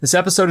This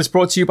episode is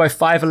brought to you by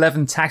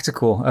 511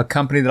 Tactical, a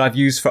company that I've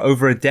used for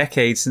over a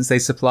decade since they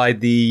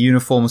supplied the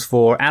uniforms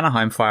for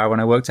Anaheim Fire when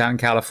I worked out in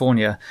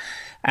California.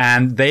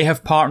 And they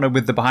have partnered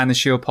with the Behind the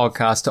Shield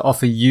podcast to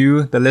offer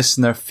you, the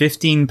listener,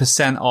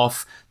 15%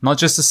 off, not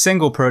just a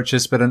single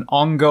purchase, but an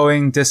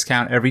ongoing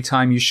discount every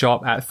time you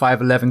shop at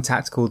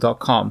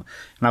 511tactical.com.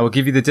 And I will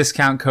give you the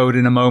discount code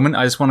in a moment.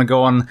 I just want to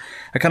go on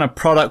a kind of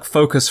product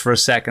focus for a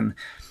second.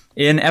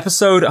 In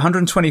episode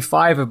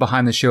 125 of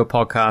Behind the Shield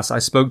podcast, I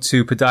spoke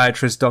to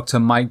podiatrist Dr.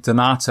 Mike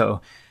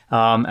Donato,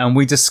 and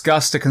we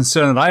discussed a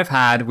concern that I've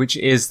had, which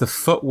is the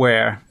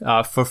footwear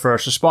for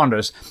first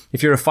responders.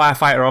 If you're a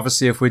firefighter,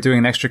 obviously, if we're doing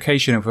an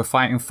extrication, if we're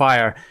fighting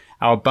fire,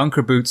 our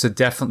bunker boots are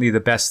definitely the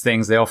best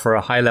things. They offer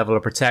a high level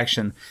of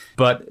protection.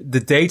 But the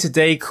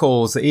day-to-day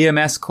calls, the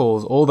EMS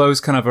calls, all those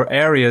kind of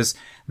areas,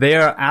 they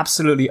are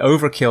absolutely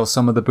overkill,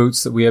 some of the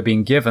boots that we are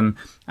being given.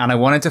 And I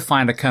wanted to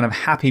find a kind of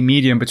happy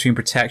medium between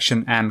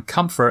protection and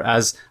comfort,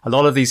 as a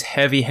lot of these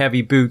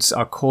heavy boots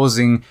are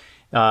causing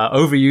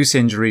overuse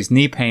injuries,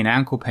 knee pain,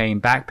 ankle pain,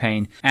 back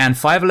pain. And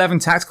 511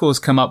 Tactical has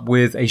come up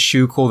with a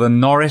shoe called the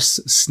Norris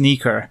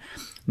Sneaker.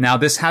 Now,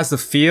 this has the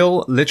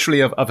feel literally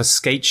of a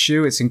skate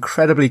shoe. It's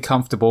incredibly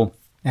comfortable.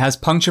 It has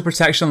puncture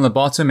protection on the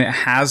bottom. It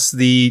has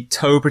the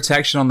toe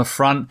protection on the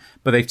front,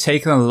 but they've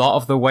taken a lot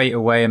of the weight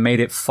away and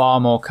made it far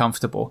more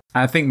comfortable.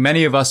 And I think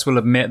many of us will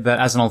admit that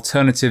as an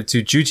alternative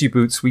to duty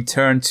boots, we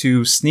turn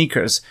to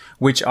sneakers,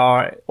 which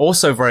are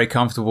also very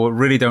comfortable,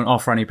 really don't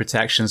offer any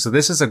protection. So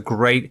this is a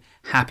great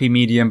happy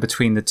medium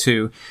between the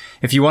two.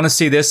 If you want to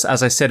see this,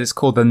 as I said, it's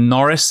called the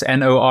Norris,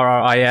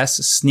 Norris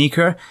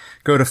sneaker.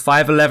 Go to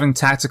 511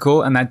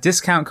 Tactical, and that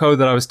discount code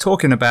that I was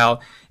talking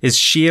about is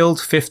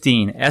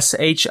SHIELD15,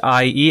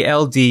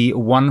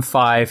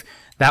 SHIELD15.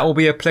 That will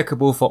be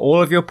applicable for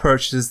all of your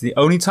purchases. The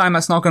only time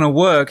that's not going to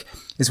work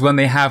is when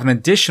they have an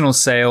additional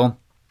sale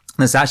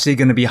that's actually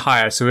going to be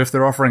higher. So if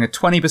they're offering a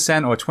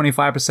 20% or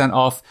 25%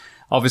 off,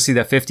 obviously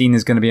that 15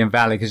 is going to be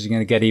invalid because you're going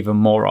to get even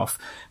more off.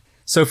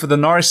 So for the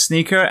Norris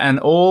sneaker and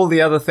all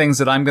the other things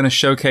that I'm going to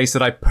showcase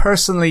that I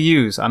personally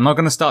use, I'm not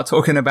going to start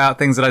talking about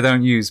things that I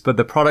don't use, but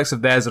the products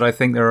of theirs that I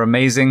think are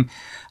amazing,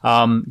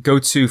 go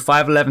to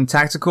 511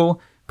 Tactical,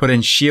 put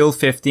in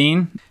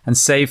SHIELD15 and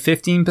save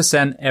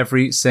 15%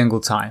 every single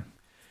time.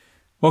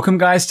 Welcome,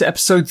 guys, to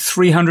episode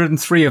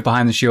 303 of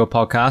Behind the Shield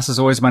podcast. As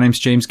always, my name's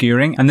James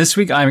Gearing, and this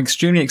week I'm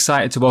extremely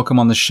excited to welcome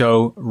on the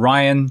show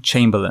Ryan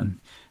Chamberlain.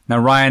 Now,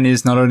 Ryan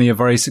is not only a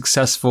very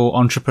successful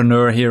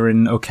entrepreneur here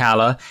in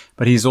Ocala,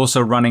 but he's also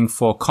running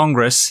for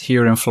Congress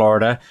here in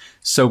Florida.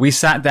 So we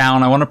sat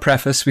down, I want to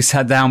preface, we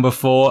sat down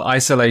before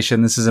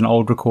isolation. This is an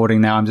old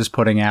recording now I'm just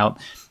putting out,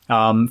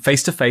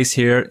 face to face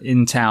here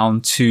in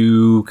town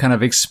to kind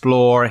of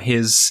explore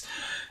his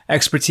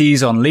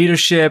expertise on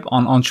leadership,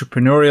 on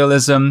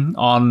entrepreneurialism,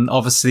 on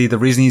obviously the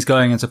reason he's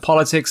going into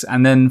politics.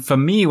 And then for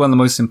me, one of the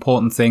most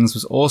important things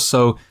was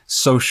also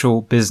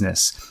social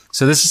business.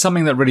 So this is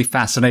something that really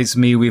fascinates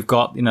me. We've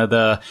got,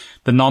 the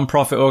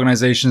non-profit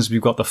organizations, we've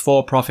got the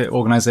for-profit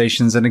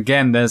organizations. And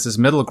again, there's this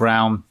middle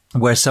ground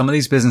where some of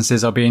these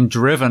businesses are being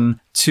driven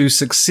to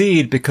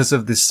succeed because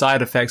of the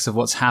side effects of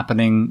what's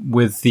happening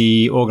with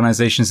the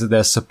organizations that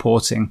they're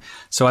supporting.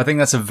 So I think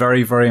that's a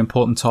very, very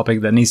important topic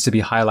that needs to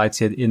be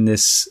highlighted in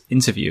this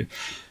interview.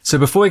 So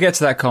before we get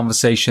to that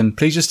conversation,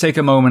 please just take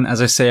a moment,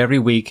 as I say every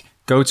week,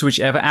 go to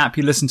whichever app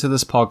you listen to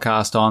this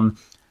podcast on,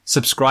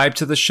 subscribe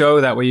to the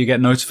show. That way you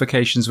get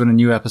notifications when a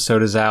new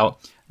episode is out.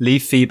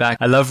 Leave feedback.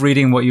 I love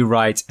reading what you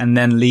write, and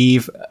then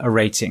leave a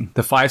rating.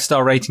 The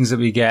 5-star ratings that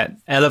we get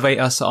elevate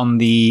us on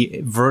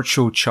the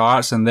virtual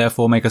charts and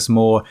therefore make us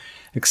more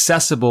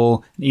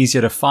accessible and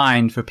easier to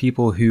find for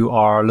people who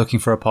are looking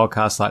for a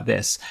podcast like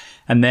this.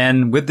 And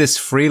then with this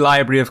free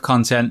library of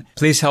content,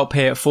 please help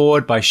pay it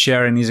forward by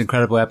sharing these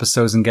incredible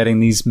episodes and getting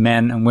these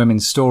men and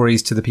women's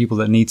stories to the people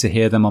that need to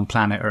hear them on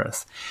planet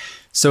Earth.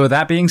 So with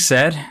that being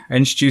said, I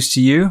introduce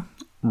to you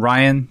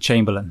Ryan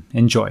Chamberlain.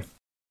 Enjoy.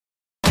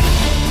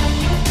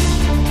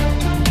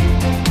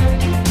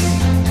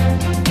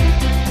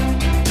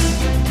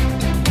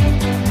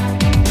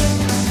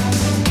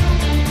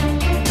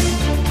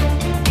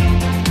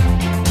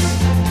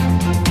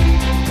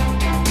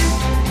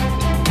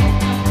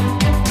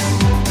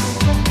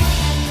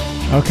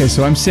 Okay,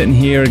 so I'm sitting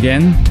here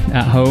again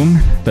at home,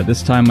 but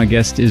this time my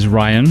guest is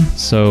Ryan.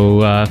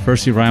 So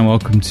firstly, Ryan,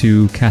 welcome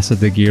to Casa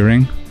de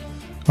Gearing.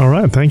 All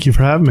right, thank you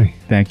for having me.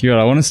 Thank you.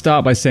 I want to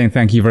start by saying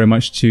thank you very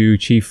much to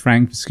Chief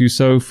Frank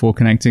Viscuso for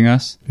connecting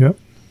us. Yep.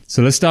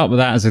 So let's start with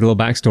that as a little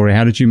backstory.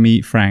 How did you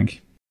meet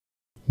Frank?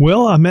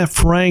 Well, I met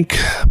Frank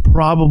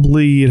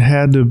probably, it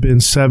had to have been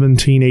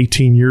 17,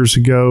 18 years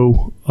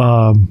ago,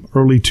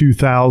 early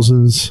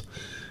 2000s.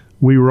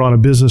 We were on a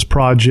business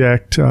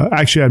project.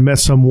 Actually, I met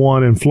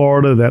someone in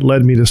Florida that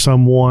led me to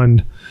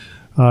someone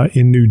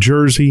in New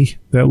Jersey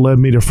that led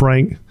me to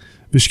Frank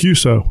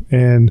Viscuso.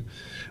 And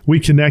we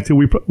connected.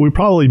 We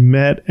probably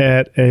met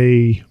at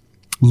a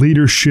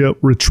leadership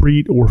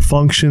retreat or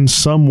function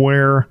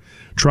somewhere.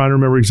 Trying to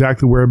remember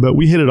exactly where, but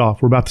we hit it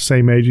off. We're about the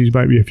same age. He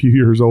might be a few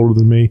years older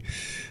than me.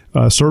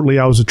 Certainly,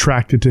 I was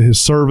attracted to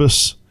his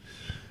service.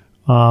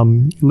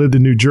 Lived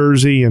in New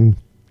Jersey, and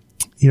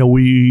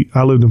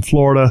I lived in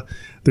Florida.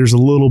 There's a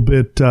little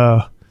bit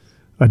a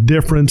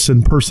difference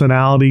in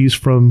personalities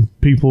from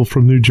people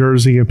from New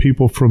Jersey and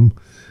people from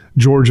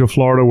Georgia,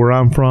 Florida, where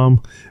I'm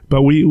from.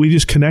 But we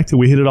just connected.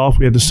 We hit it off.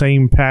 We had the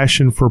same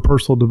passion for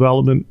personal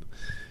development,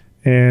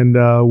 and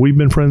we've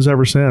been friends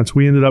ever since.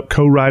 We ended up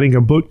co-writing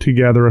a book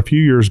together a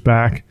few years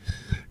back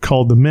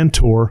called The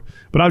Mentor.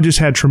 But I've just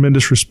had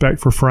tremendous respect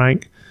for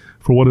Frank,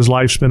 for what his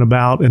life's been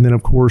about. And then,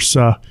 of course,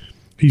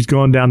 he's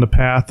gone down the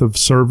path of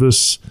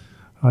service,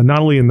 not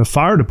only in the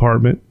fire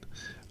department,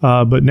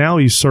 but now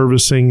he's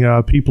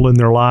servicing people in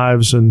their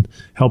lives and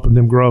helping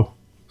them grow.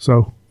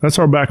 So that's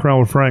our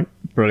background with Frank.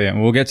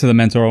 Brilliant. We'll get to the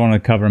mentor. I want to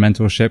cover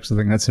mentorships. I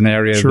think that's an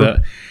area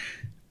that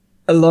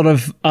a lot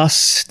of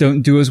us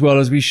don't do as well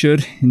as we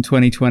should in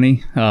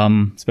 2020,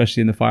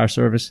 especially in the fire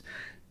service.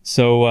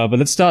 So, but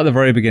let's start at the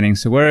very beginning.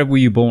 So where were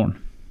you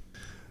born?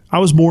 I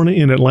was born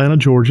in Atlanta,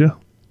 Georgia.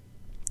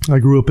 I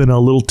grew up in a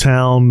little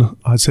town,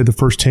 I'd say the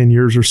first 10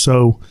 years or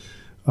so,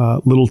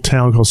 little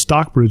town called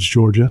Stockbridge,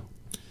 Georgia.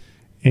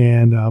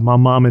 And my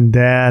mom and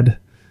dad,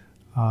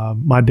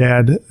 my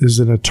dad is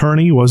an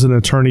attorney, was an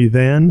attorney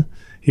then.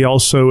 He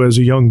also, as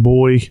a young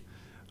boy,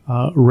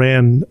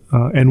 ran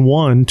and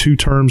won 2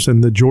 terms in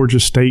the Georgia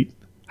State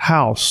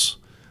House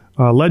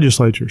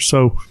legislature.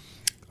 So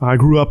I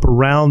grew up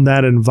around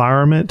that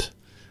environment.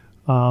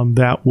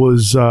 That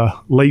was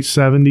late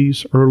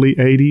 70s, early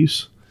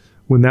 80s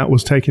when that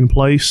was taking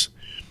place.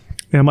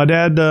 And my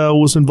dad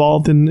was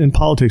involved in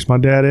politics, my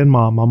dad and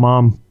mom. My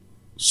mom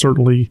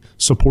certainly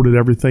supported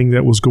everything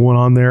that was going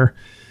on there.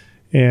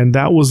 And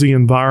that was the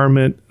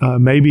environment.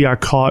 Maybe I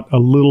caught a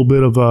little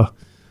bit of a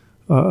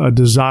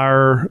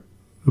desire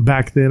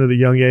back then at a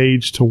young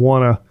age to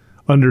want to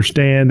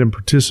understand and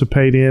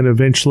participate in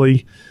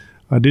eventually.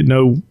 I didn't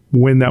know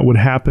when that would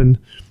happen.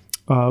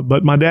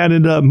 But my dad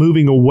ended up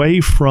moving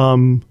away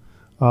from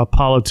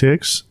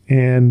politics,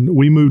 and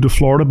we moved to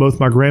Florida. Both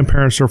my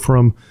grandparents are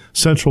from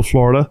Central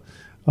Florida,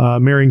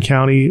 Marion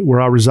County, where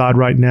I reside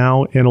right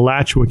now, and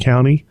Alachua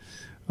County,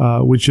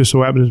 which just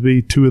so happens to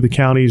be 2 of the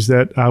counties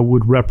that I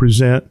would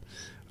represent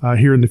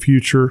here in the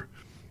future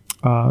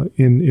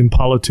in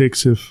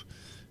politics if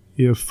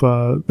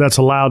that's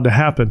allowed to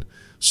happen.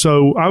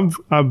 So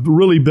I've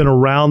really been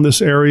around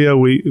this area.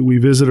 We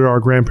visited our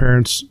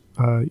grandparents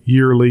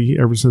yearly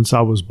ever since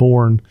I was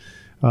born,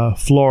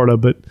 Florida,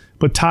 but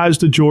ties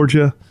to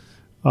Georgia,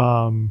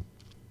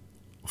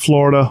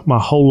 Florida, my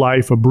whole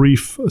life, a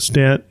brief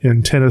stint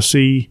in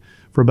Tennessee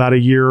for about a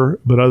year.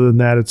 But other than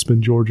that, it's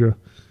been Georgia,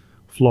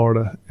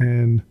 Florida.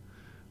 And,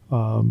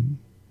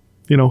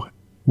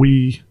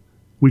 we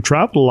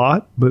traveled a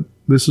lot, but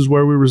this is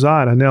where we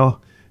reside. I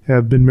now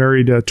have been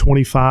married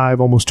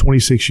 25, almost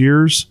 26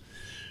 years.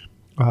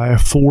 I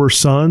have 4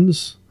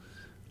 sons.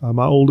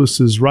 My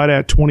oldest is right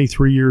at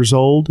 23 years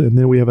old, and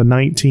then we have a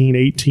 19,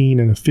 18,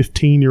 and a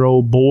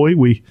 15-year-old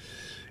boy.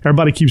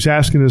 Everybody keeps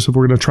asking us if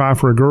we're going to try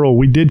for a girl.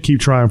 We did keep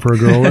trying for a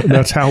girl.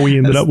 That's how we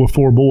ended up with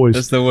 4 boys.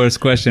 That's the worst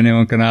question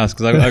anyone can ask,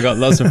 because I got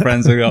lots of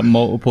friends who got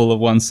multiple of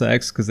one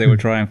sex because they were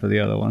trying for the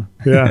other one.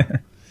 Yeah.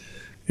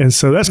 And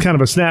so that's kind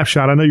of a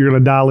snapshot. I know you're going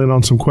to dial in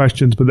on some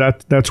questions,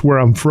 but that's where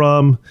I'm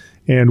from.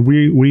 And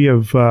we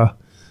have, from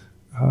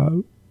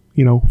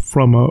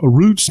a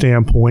root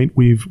standpoint,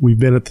 we've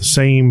been at the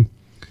same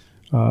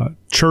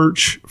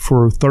church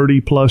for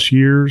 30 plus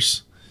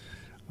years.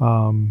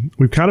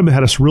 We've kind of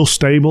had a real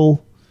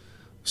stable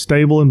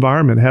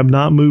environment, have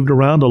not moved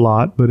around a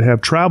lot, but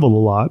have traveled a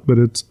lot. But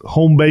its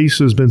home base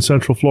has been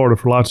Central Florida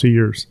for lots of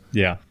years.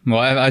 Yeah. Well,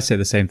 I say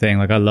the same thing.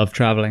 Like, I love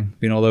traveling,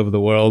 been all over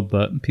the world,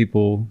 but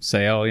people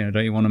say, oh,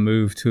 don't you want to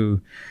move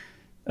to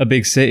a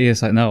big city?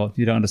 It's like, no,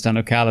 you don't understand.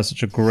 Ocala is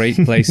such a great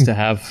place to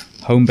have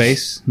home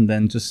base, and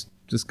then just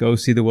go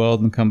see the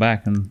world and come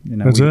back. And,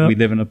 we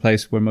live in a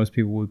place where most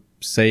people would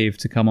save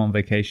to come on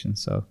vacation.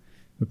 So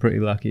we're pretty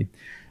lucky.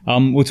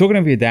 We're talking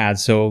about your dad.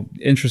 So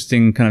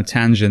interesting kind of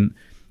tangent.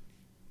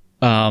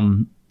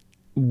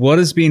 What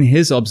has been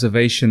his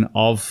observation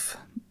of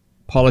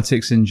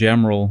politics in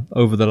general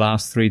over the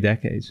last 3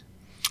 decades?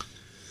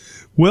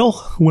 Well,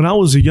 when I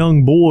was a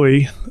young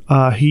boy,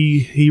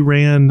 he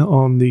ran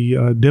on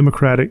the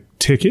Democratic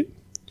ticket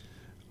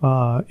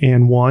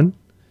and won.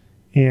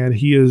 And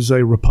he is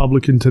a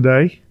Republican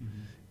today.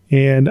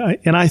 Mm-hmm.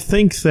 And I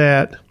think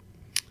that,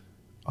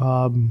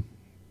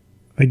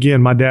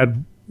 again, my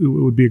dad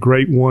would be a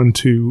great one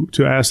to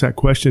ask that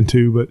question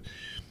to. But,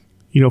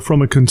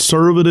 from a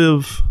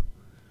conservative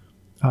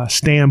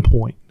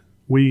standpoint,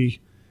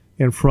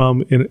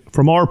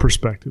 from our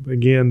perspective,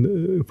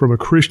 again, from a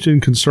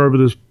Christian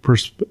conservative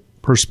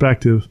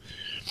perspective,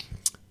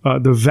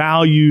 the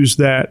values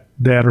that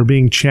are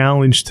being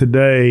challenged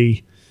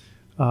today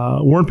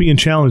weren't being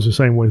challenged the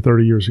same way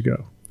 30 years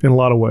ago in a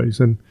lot of ways.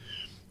 And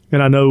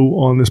I know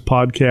on this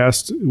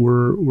podcast,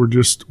 we're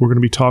going to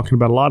be talking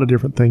about a lot of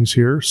different things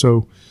here.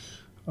 So,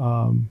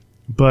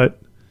 but,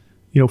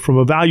 from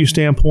a value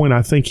standpoint,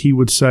 I think he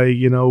would say,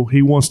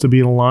 he wants to be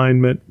in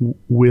alignment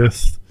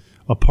with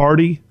a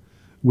party,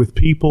 with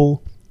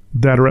people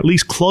that are at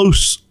least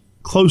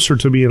closer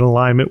to being in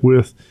alignment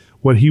with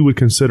what he would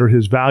consider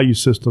his value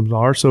systems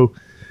are. So,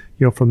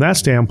 from that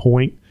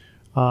standpoint,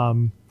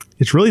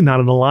 it's really not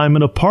an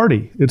alignment of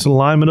party. It's an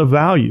alignment of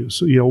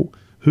values.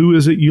 Who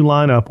is it you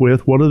line up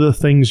with? What are the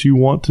things you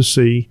want to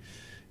see?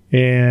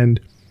 And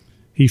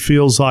he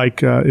feels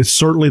like it's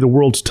certainly the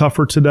world's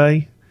tougher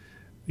today,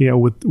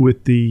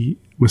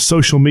 with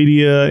social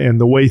media and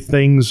the way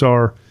things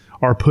are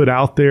put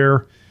out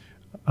there.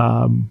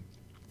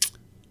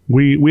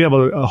 We have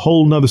a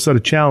whole nother set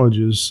of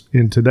challenges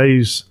in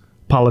today's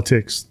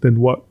politics than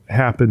what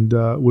happened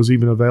was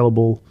even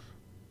available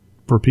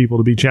for people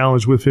to be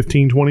challenged with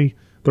 15, 20,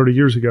 30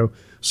 years ago.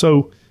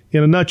 So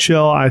in a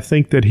nutshell, I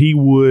think that he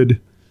would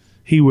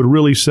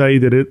really say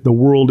that the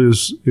world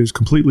is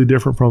completely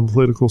different from a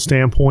political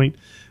standpoint.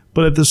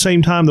 But at the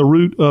same time, the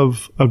root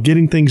of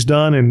getting things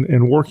done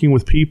and working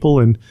with people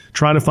and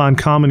trying to find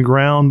common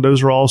ground,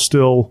 those are all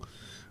still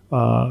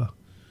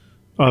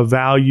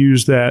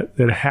values that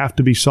have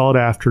to be sought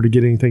after to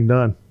get anything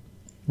done.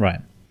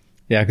 Right.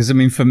 Yeah, because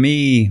for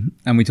me,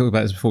 and we talked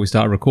about this before we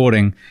started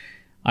recording,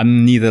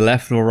 I'm neither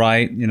left or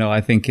right.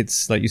 I think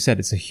it's, like you said,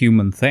 it's a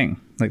human thing.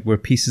 Like, we're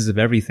pieces of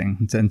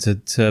everything. And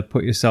to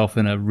put yourself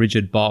in a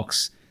rigid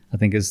box, I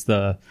think is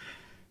the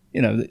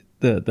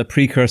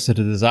precursor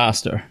to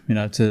disaster.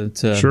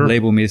 To Sure.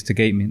 label me is to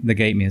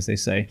negate me, as they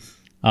say.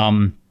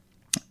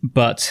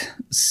 But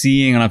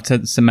seeing, and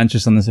I've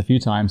mentioned on this a few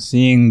times,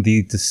 seeing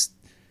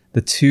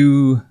the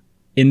two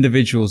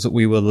individuals that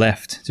we were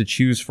left to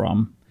choose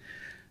from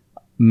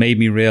made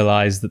me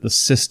realize that the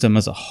system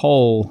as a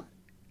whole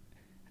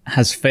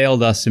has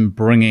failed us in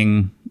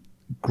bringing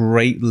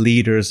great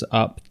leaders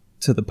up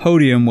to the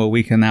podium where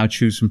we can now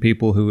choose from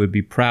people who would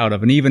be proud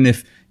of. And even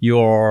if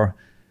your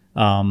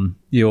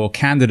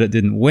candidate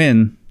didn't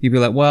win, you'd be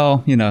like,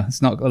 well,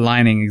 it's not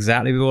aligning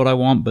exactly with what I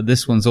want, but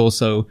this one's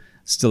also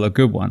still a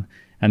good one.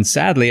 And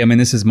sadly,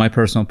 this is my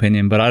personal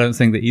opinion, but I don't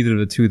think that either of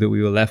the two that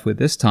we were left with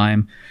this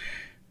time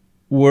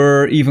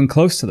were even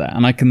close to that.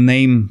 And I can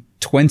name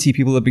 20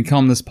 people that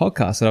become this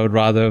podcast that I would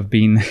rather have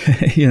been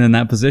in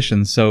that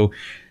position. So,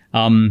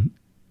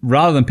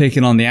 rather than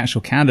picking on the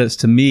actual candidates,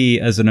 to me,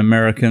 as an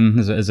American,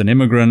 as an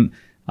immigrant,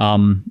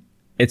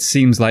 it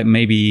seems like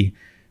maybe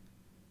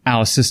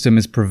our system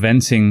is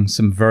preventing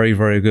some very,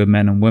 very good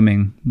men and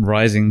women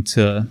rising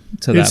to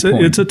that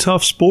point. It's a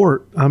tough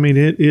sport.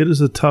 It is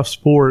a tough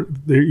sport.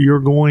 They're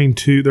going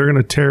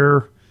to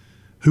tear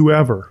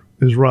whoever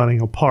is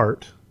running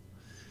apart.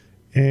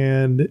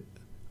 And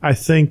I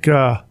think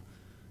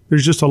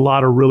there's just a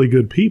lot of really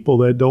good people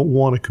that don't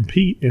want to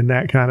compete in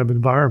that kind of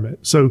environment.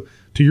 So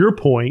to your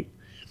point,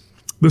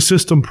 the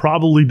system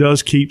probably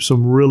does keep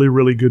some really,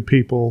 really good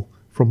people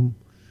from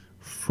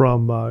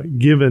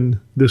giving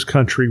this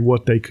country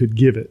what they could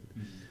give it,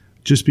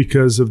 just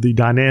because of the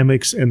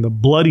dynamics and the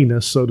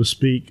bloodiness, so to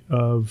speak,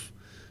 of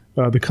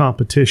the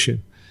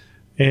competition.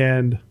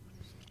 And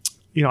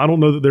I don't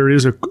know that there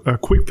is a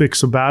quick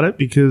fix about it,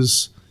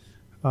 because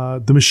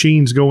the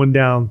machine's going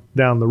down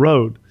the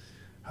road.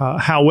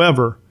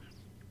 However,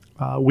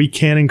 we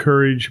can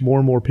encourage more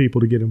and more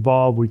people to get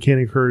involved. We can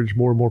encourage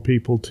more and more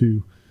people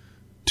to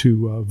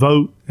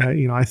vote.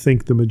 I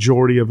think the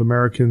majority of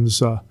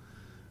Americans, I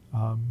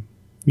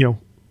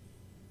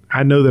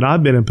know that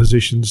I've been in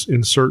positions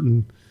in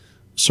certain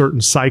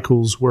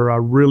cycles where I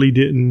really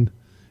didn't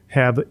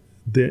have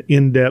the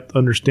in-depth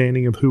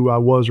understanding of who I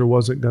was or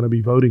wasn't going to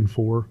be voting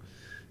for.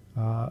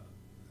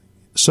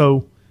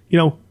 So,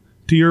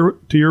 to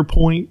your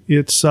point,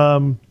 it's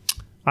I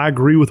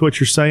agree with what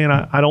you're saying.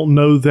 I don't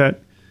know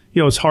that,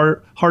 it's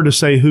hard to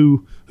say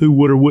who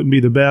would or wouldn't be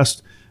the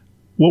best.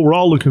 What we're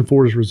all looking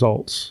for is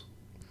results.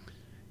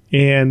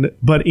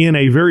 But in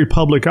a very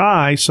public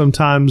eye,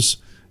 sometimes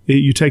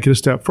you take it a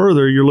step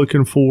further. You're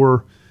looking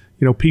for,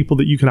 people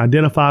that you can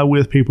identify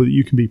with, people that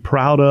you can be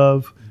proud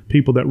of,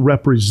 people that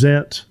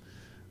represent,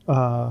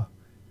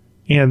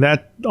 and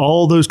that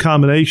all those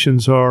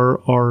combinations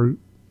are.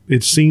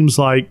 It seems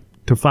like,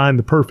 to find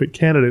the perfect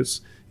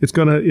candidates, it's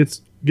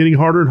getting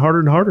harder and harder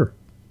and harder.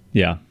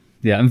 Yeah.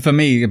 Yeah. And for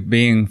me,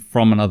 being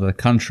from another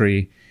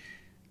country,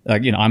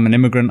 I'm an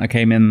immigrant. I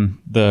came in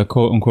the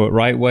quote unquote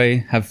right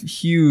way, have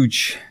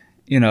huge,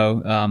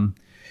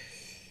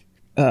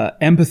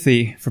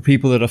 empathy for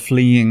people that are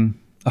fleeing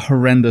a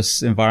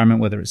horrendous environment,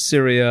 whether it's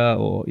Syria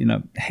or,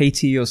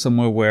 Haiti or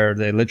somewhere where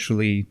they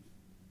literally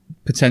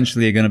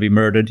potentially are going to be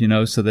murdered,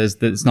 so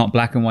it's not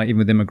black and white even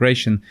with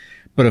immigration.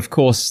 But of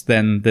course,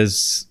 then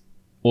there's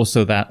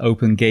also that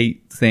open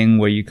gate thing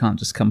where you can't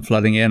just come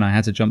flooding in. I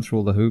had to jump through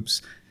all the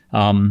hoops.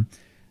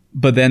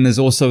 But then there's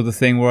also the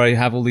thing where I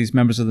have all these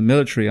members of the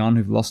military on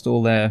who've lost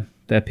all their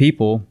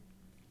people.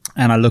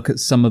 And I look at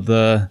some of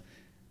the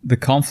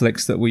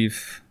conflicts that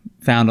we've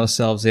found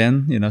ourselves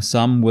in,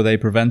 some, were they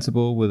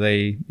preventable? Were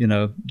they,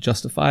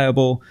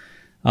 justifiable?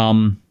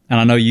 And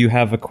I know you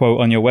have a quote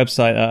on your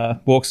website,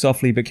 walk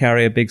softly but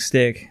carry a big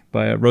stick,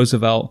 by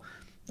Roosevelt.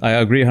 I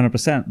agree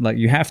 100%. Like,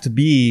 you have to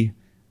be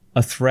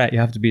a threat. You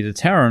have to be a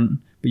deterrent,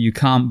 but you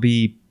can't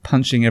be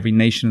punching every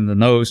nation in the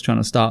nose trying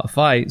to start a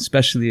fight,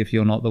 especially if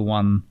you're not the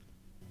one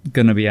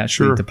going to be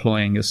actually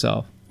deploying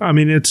yourself. I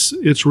mean,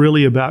 it's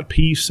really about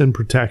peace and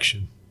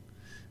protection.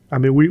 I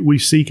mean, we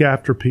seek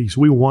after peace.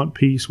 We want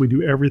peace. We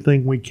do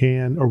everything we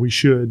can, or we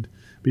should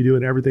be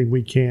doing everything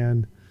we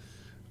can,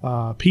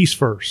 peace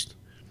first.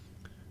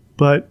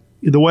 But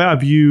the way I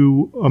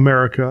view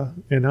America,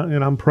 and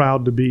I'm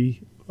proud to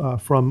be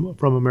from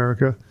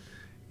America,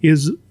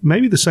 is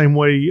maybe the same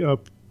way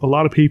a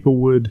lot of people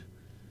would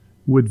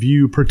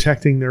view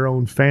protecting their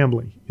own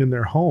family in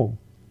their home.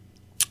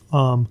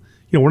 We're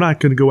not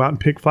going to go out and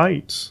pick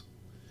fights.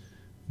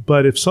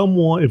 But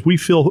if we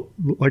feel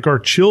like our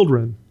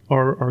children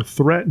are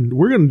threatened,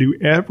 we're going to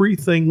do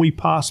everything we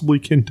possibly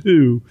can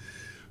do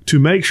to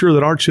make sure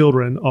that our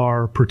children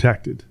are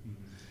protected.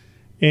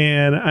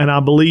 And I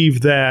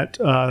believe that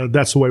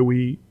that's the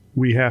way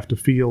we have to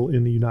feel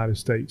in the United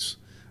States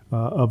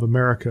of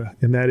America.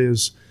 And that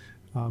is,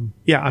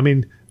 I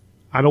mean,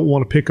 I don't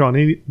want to pick on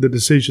the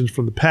decisions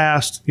from the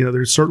past.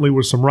 There certainly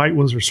was some right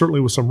ones. There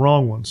certainly was some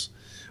wrong ones.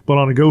 But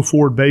on a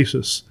go-forward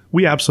basis,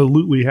 we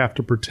absolutely have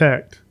to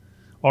protect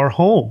our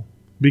home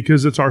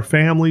because it's our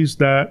families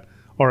that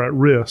are at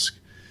risk.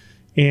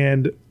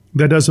 And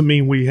that doesn't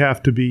mean we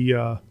have to be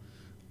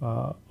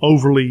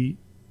overly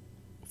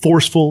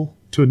forceful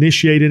to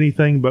initiate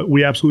anything, but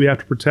we absolutely have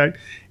to protect.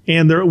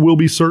 And there will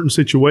be certain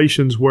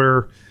situations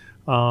where,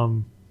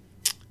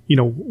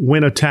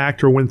 when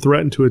attacked or when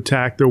threatened to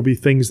attack, there will be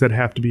things that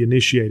have to be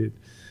initiated.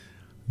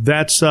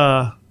 Those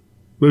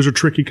are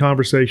tricky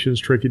conversations,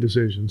 tricky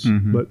decisions.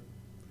 Mm-hmm. But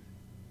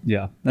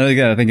yeah, and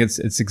again, I think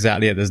it's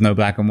exactly it. There's no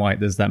black and white.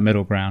 There's that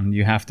middle ground.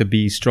 You have to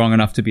be strong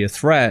enough to be a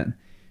threat,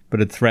 but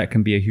a threat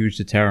can be a huge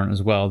deterrent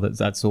as well.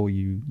 That's all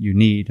you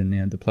need,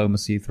 and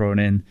diplomacy thrown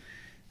in.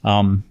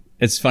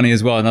 It's funny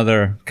as well.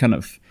 Another kind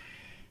of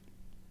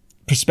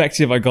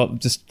perspective I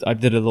got. I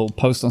did a little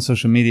post on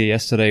social media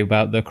yesterday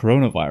about the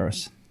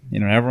coronavirus.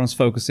 Everyone's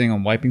focusing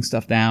on wiping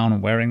stuff down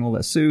and wearing all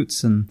their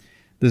suits, and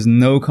there's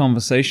no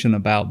conversation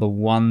about the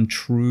one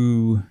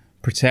true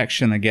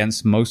protection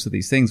against most of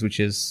these things, which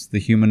is the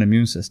human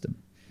immune system.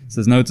 So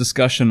there's no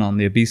discussion on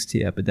the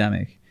obesity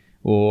epidemic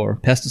or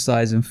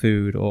pesticides in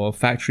food or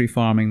factory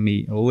farming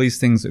meat, all these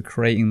things that are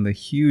creating the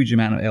huge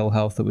amount of ill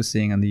health that we're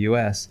seeing in the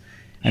US.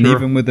 And Sure.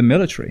 even with the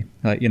military,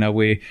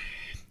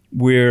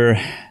 we're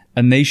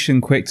a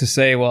nation quick to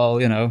say, well,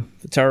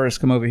 if the terrorists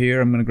come over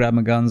here, I'm going to grab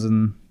my guns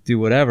and do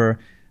whatever.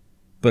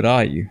 But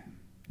are you?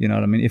 You know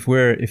what I mean?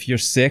 If you're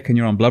sick and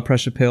you're on blood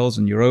pressure pills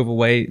and you're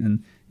overweight,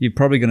 and you're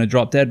probably going to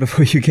drop dead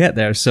before you get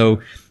there. So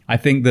I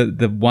think that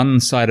the one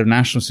side of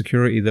national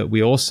security that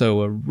we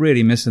also are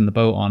really missing the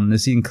boat on, and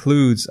this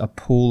includes a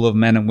pool of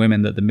men and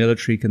women that the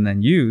military can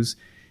then use,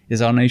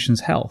 is our nation's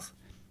health.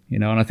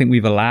 And I think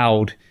we've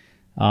allowed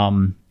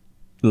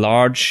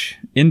large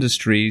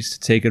industries to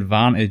take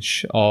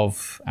advantage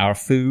of our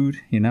food,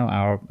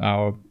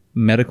 our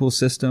medical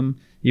system,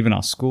 even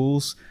our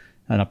schools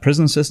and our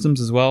prison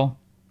systems as well,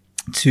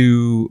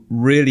 to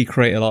really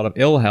create a lot of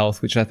ill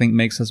health, which I think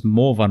makes us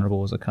more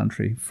vulnerable as a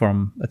country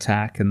from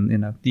attack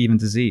and, even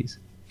disease.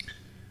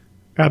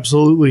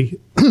 Absolutely.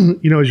 As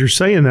you're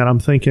saying that, I'm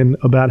thinking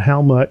about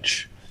how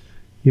much,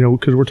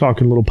 because we're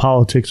talking a little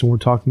politics and we're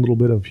talking a little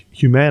bit of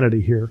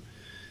humanity here.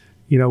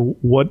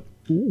 What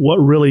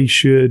really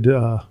should,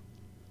 how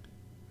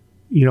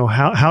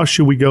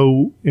should we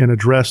go and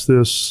address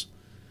this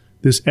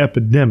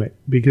epidemic?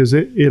 Because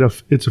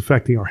it's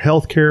affecting our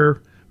healthcare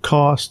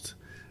cost,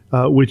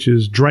 which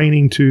is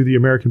draining to the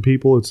American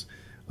people.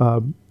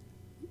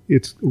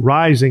 It's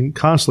rising,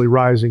 constantly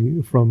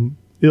rising from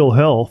ill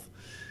health.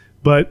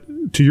 But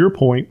to your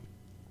point,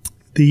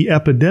 the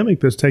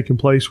epidemic that's taking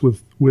place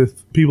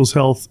with people's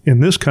health in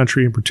this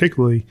country, in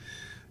particularly,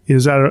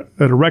 is at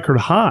a record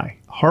high.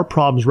 Heart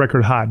problems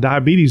record high.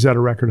 Diabetes at a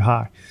record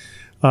high.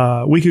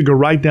 We could go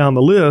right down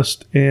the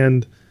list,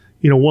 and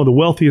one of the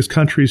wealthiest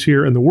countries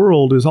here in the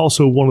world is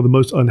also one of the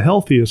most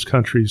unhealthiest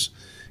countries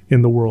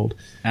in the world,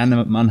 and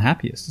the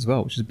unhappiest as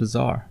well, which is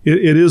bizarre.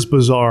 It is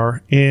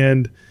bizarre,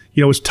 and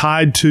it's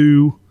tied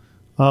to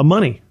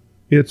money.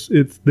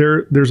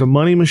 There's a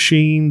money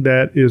machine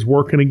that is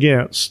working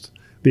against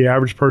the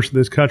average person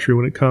in this country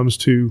when it comes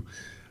to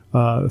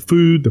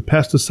food, the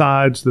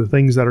pesticides, the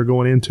things that are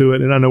going into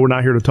it. And I know we're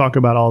not here to talk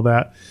about all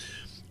that,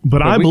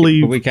 but I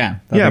believe we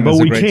can.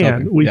 We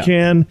can. We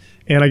can,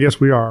 and I guess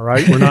we are,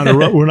 right? We're not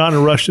in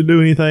a rush to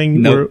do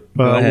anything. Nope.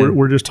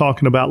 We're just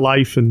talking about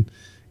life and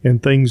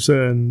things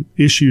and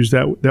issues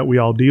that we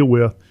all deal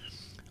with.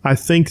 I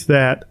think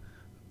that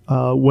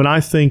when I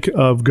think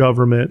of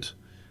government,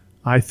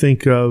 I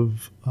think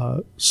of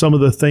some of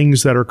the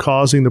things that are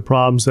causing the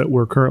problems that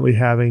we're currently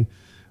having: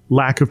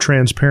 lack of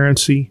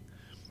transparency,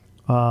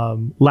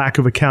 lack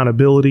of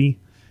accountability,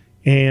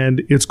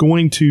 and it's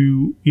going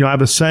to. I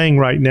have a saying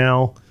right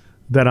now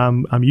that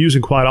I'm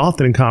using quite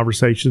often in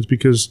conversations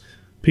because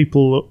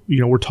people,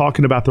 we're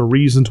talking about the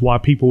reasons why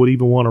people would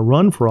even want to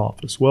run for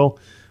office. Well,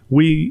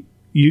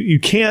 you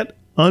can't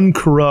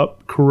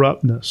uncorrupt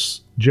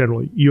corruptness.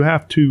 Generally, you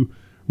have to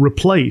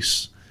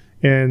replace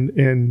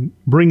and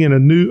bring in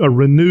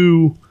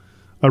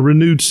a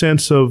renewed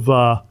sense of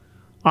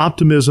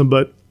optimism,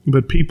 but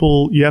But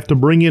people, you have to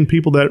bring in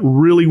people that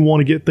really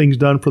want to get things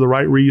done for the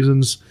right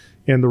reasons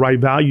and the right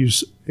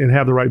values and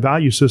have the right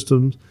value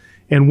systems.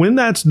 And when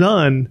that's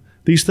done,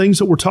 these things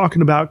that we're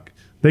talking about,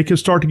 they can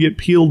start to get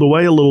peeled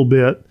away a little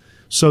bit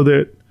so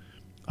that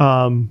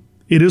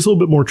it is a little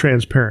bit more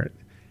transparent.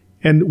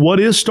 And what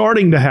is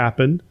starting to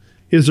happen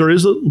is there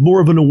is more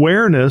of an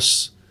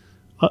awareness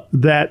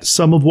that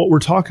some of what we're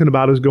talking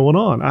about is going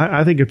on.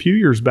 I think a few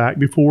years back,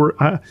 before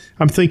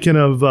I'm thinking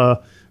of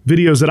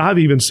videos that I've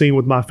even seen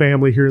with my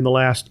family here in the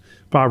last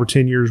 5 or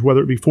 10 years,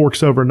 whether it be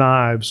Forks Over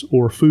Knives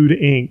or Food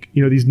Inc.,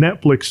 these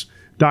Netflix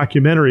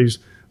documentaries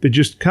that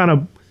just kind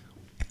of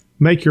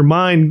make your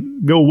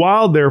mind go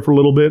wild there for a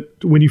little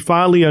bit when you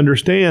finally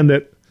understand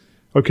that,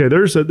 okay,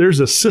 there's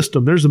a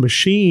system, there's a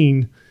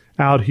machine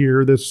out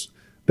here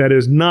that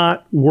is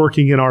not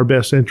working in our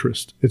best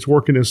interest. It's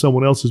working in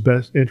someone else's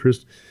best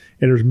interest,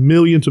 and there's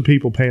millions of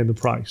people paying the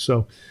price.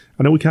 So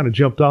I know we kind of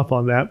jumped off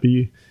on that, but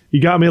you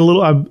got me a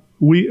little.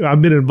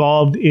 I've been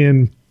involved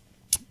in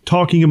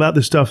talking about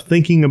this stuff,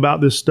 thinking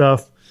about this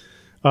stuff.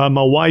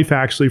 My wife,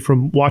 actually,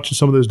 from watching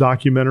some of those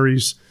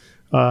documentaries,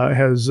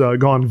 has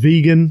gone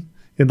vegan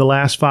in the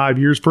last 5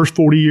 years. First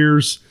 40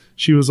 years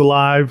she was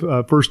alive.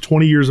 First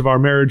 20 years of our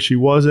marriage she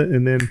wasn't,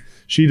 and then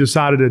she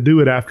decided to do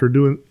it after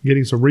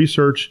getting some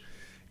research.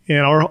 And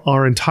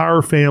our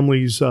entire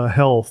family's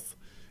health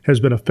has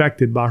been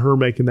affected by her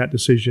making that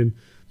decision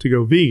to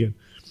go vegan.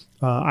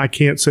 I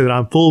can't say that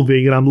I'm full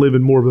vegan. I'm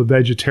living more of a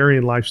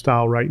vegetarian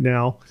lifestyle right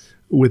now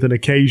with an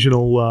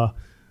occasional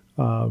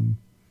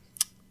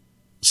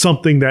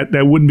something that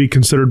wouldn't be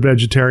considered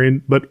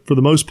vegetarian. But for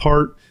the most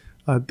part,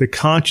 the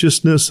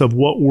consciousness of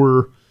what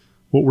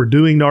we're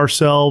doing to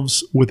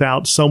ourselves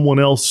without someone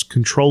else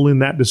controlling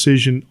that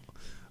decision,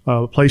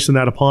 placing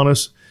that upon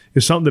us,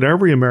 is something that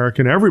every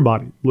American,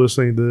 everybody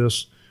listening to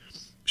this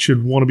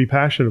should want to be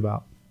passionate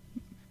about.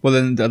 Well,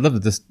 then I'd love to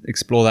just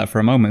explore that for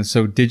a moment.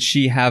 So did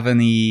she have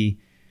any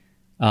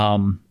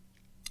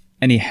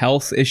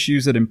health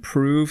issues that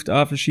improved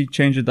after she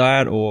changed her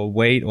diet, or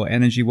weight or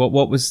energy? What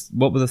were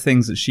the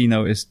things that she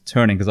noticed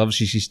turning? Because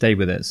obviously she stayed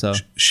with it. So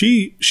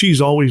she's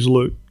always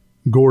looked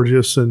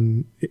gorgeous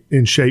and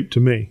in shape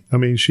to me. I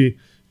mean, she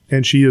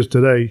is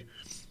today.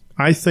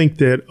 I think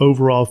that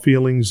overall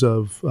feelings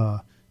of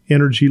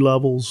energy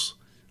levels,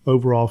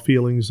 overall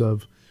feelings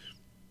of,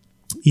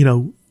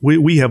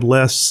 we have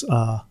less.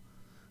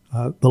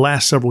 The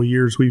last several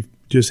years, we've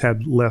just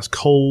had less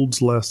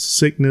colds, less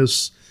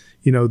sickness.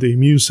 The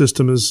immune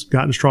system has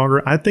gotten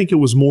stronger. I think it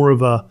was more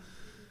of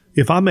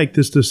if I make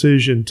this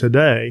decision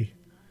today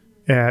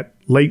at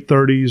late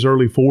 30s,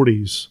 early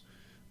 40s,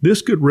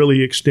 this could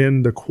really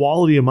extend the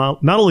quality of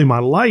not only my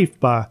life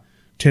by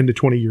 10 to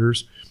 20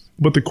 years,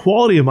 but the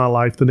quality of my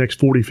life the next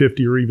 40,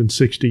 50, or even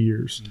 60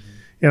 years. Mm-hmm.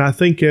 And I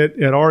think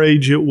at our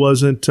age, it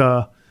wasn't,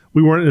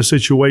 we weren't in a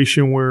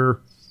situation where,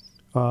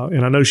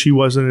 and I know she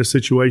wasn't in a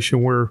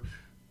situation where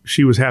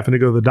she was having to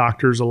go to the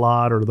doctors a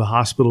lot or the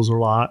hospitals a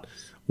lot,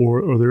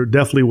 or there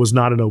definitely was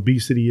not an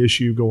obesity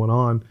issue going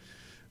on.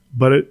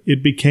 But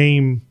it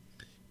became,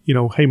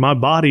 hey, my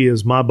body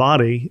is my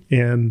body,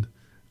 and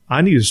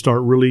I need to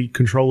start really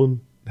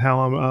controlling how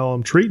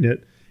I'm treating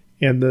it.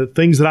 And the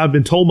things that I've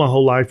been told my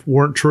whole life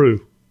weren't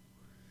true.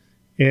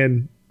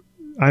 And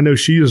I know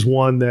she is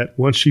one that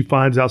once she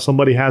finds out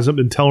somebody hasn't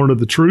been telling her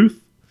the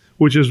truth,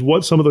 which is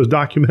what some of those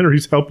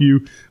documentaries help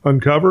you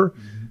uncover,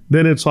 mm-hmm.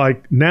 then it's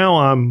like, now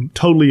I'm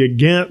totally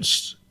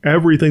against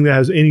everything that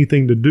has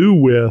anything to do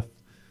with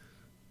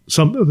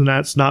something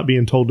that's not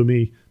being told to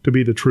me to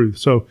be the truth.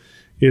 So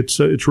it's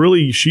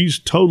really, she's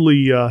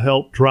totally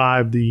helped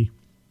drive the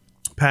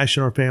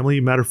passion in our family.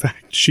 Matter of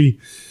fact, she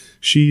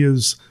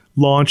has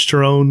launched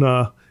her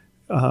own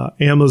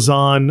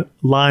Amazon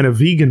line of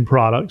vegan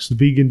products,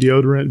 vegan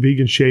deodorant,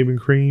 vegan shaving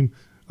cream.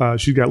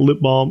 She's got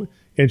lip balm,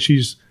 and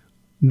she's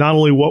not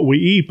only what we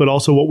eat, but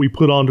also what we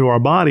put onto our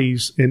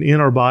bodies and in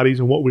our bodies,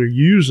 and what we're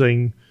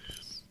using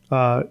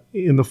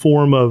in the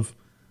form of,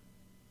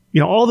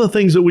 all the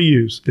things that we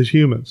use as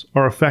humans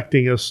are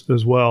affecting us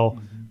as well,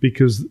 mm-hmm.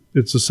 because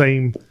it's the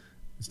same.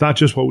 It's not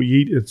just what we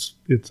eat. It's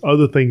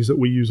other things that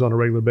we use on a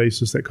regular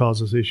basis that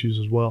cause us issues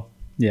as well.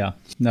 Yeah,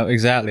 no,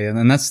 exactly.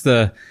 And that's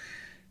the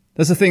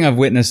thing I've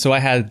witnessed. So I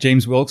had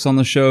James Wilkes on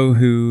the show,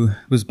 who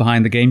was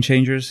behind the Game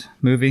Changers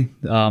movie.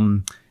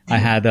 I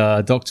had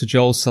Dr.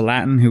 Joel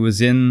Salatin, who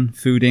was in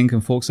Food Inc.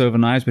 and Forks Over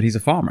Knives, but he's a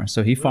farmer.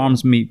 So he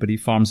farms meat, but he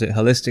farms it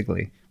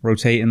holistically,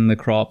 rotating the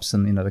crops,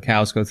 and, the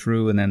cows go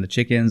through, and then the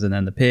chickens, and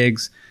then the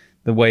pigs,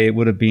 the way it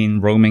would have been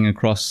roaming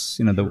across,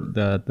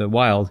 the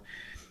wild.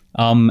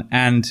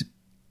 And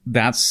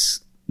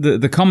that's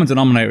the common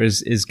denominator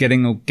is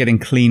getting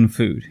clean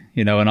food,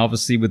 and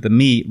obviously with the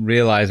meat,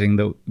 realizing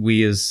that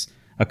we as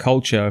a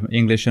culture,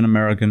 English and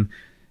American,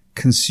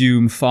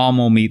 consume far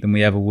more meat than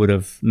we ever would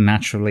have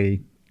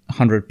naturally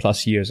 100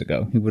 plus years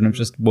ago. We wouldn't have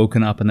just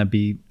woken up and there'd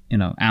be,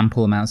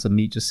 ample amounts of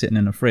meat just sitting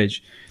in the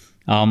fridge.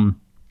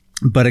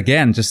 But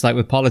again, just like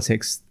with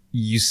politics,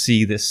 you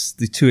see the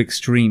two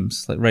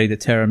extremes, like ready to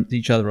tear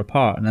each other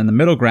apart. And then the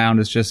middle ground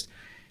is just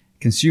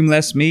consume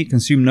less meat,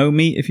 consume no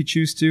meat if you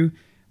choose to,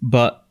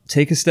 but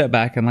take a step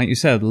back and, like you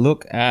said,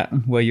 look at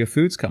where your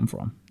foods come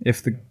from.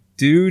 If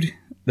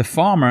the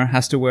farmer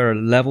has to wear a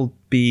level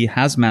B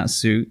hazmat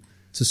suit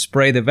to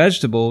spray the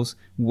vegetables,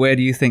 where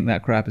do you think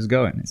that crap is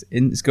going?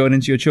 It's going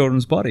into your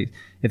children's body.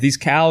 If these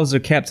cows are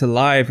kept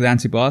alive with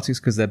antibiotics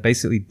because they're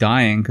basically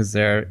dying because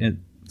they're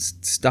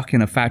stuck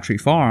in a factory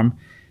farm,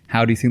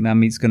 how do you think that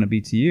meat's going to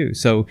be to you?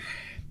 So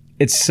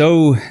it's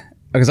so,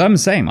 because I'm the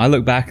same. I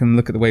look back and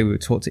look at the way we were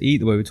taught to eat,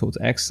 the way we were taught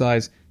to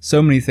exercise,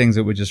 so many things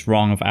that were just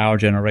wrong of our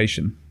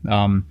generation.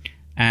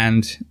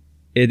 And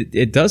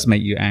it does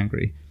make you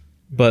angry.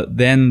 But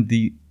then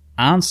the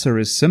answer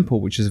is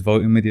simple, which is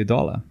voting with your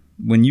dollar.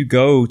 When you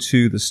go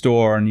to the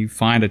store and you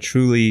find a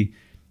truly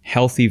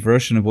healthy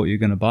version of what you're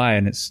going to buy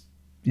and it's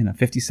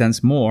 50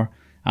 cents more,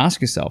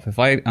 ask yourself,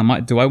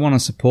 do I want to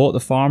support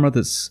the farmer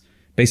that's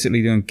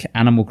basically doing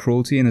animal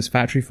cruelty in his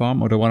factory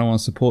farm, or do I want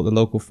to support the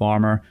local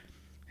farmer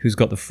who's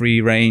got the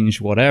free range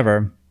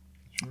whatever?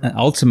 And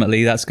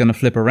ultimately that's going to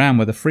flip around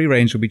where the free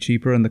range will be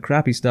cheaper and the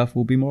crappy stuff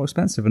will be more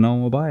expensive and no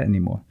one will buy it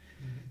anymore.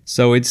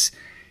 So it's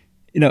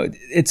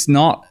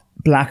not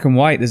black and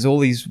white. There's all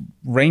these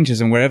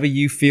ranges, and wherever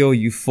you feel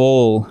you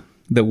fall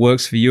that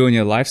works for you and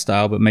your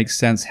lifestyle but makes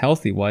sense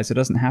healthy wise, it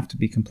doesn't have to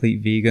be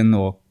complete vegan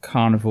or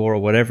carnivore or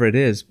whatever it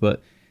is,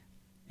 but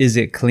is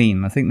it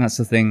clean? I think that's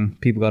the thing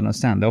people got to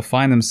understand. They'll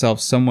find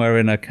themselves somewhere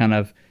in a kind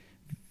of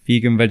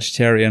vegan,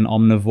 vegetarian,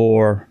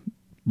 omnivore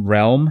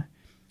realm,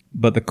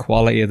 but the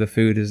quality of the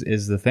food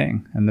is the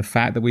thing. And the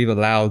fact that we've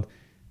allowed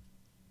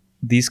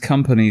these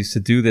companies to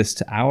do this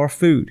to our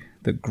food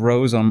that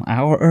grows on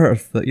our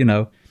earth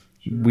that,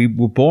 we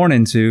were born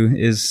into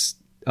is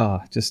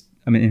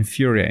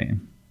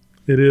infuriating.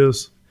 It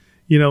is.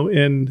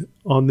 And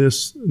on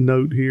this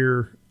note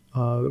here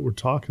that we're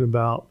talking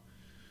about,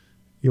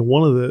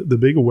 one of the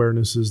big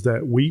awarenesses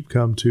that we've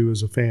come to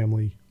as a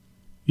family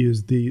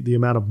is the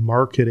amount of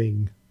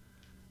marketing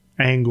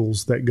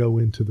angles that go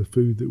into the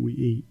food that we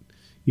eat.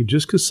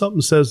 Just because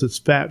something says it's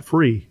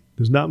fat-free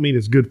does not mean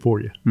it's good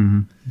for you.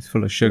 Mm-hmm. It's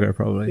full of sugar,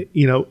 probably.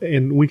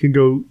 And we can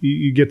go,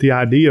 you get the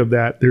idea of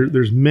that.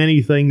 There's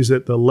many things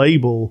that the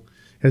label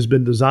has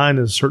been designed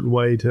in a certain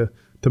way to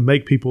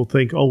make people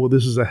think, oh, well,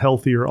 this is a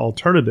healthier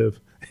alternative.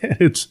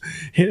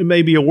 It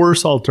may be a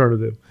worse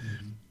alternative,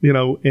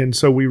 and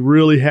so we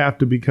really have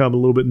to become a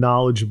little bit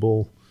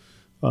knowledgeable.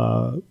 We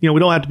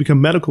don't have to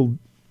become medical,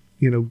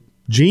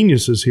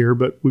 geniuses here,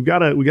 but we got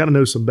to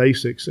know some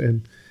basics,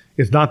 and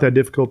it's not that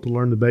difficult to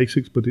learn the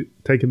basics, but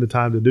taking the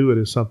time to do it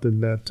is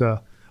something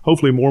that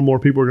hopefully more and more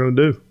people are going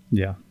to do.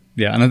 Yeah.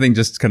 Yeah. And I think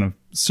just kind of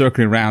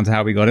circling around to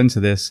how we got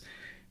into this,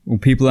 when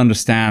people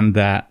understand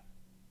that,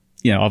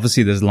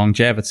 obviously there's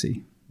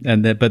longevity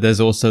but there's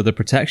also the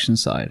protection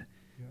side.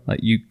 Yeah. Like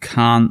you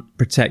can't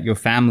protect your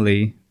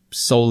family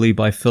solely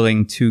by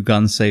filling 2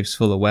 gun safes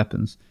full of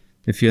weapons.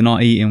 If you're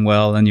not eating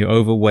well and you're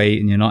overweight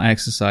and you're not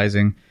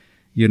exercising,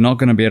 you're not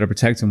going to be able to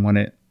protect them when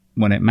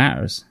it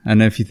matters.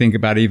 And if you think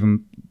about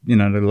even, the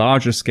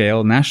larger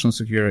scale, national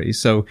security.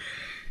 So,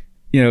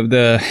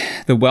 the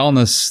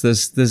wellness,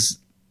 there's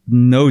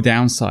no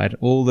downside.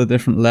 All the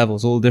different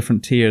levels, all the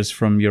different tiers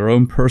from your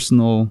own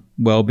personal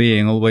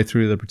well-being all the way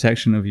through the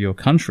protection of your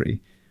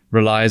country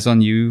relies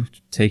on you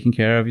taking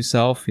care of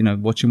yourself,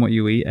 watching what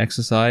you eat,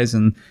 exercise,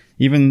 and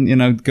even,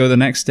 go the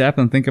next step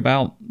and think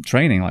about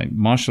training like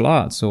martial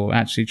arts or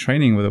actually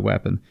training with a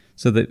weapon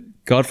so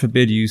that God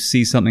forbid you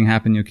see something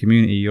happen in your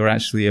community, you're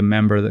actually a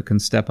member that can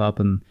step up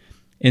and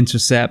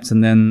intercept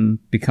and then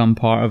become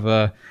part of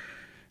a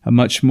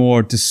much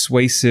more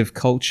dissuasive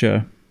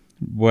culture.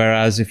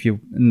 Whereas I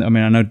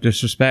know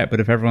disrespect, but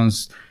if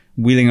everyone's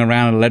wheeling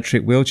around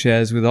electric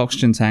wheelchairs with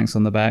oxygen tanks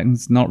on the back,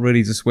 it's not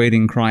really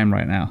dissuading crime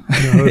right now.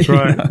 No, that's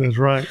right. That's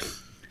right.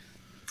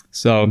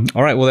 So,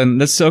 all right, well then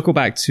let's circle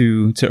back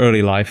to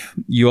early life.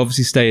 You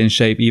obviously stay in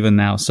shape even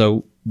now.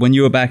 So when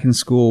you were back in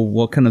school,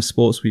 what kind of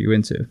sports were you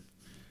into?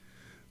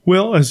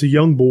 Well, as a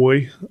young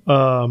boy,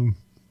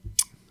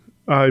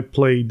 I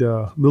played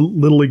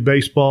Little League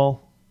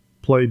baseball,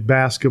 played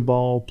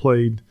basketball,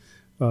 played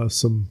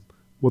some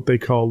what they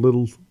call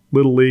Little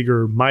League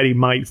or Mighty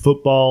Might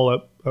football.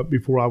 Up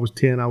before I was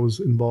 10, I was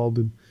involved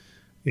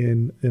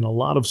in a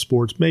lot of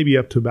sports, maybe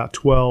up to about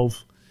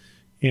 12.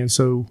 And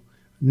so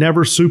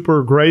never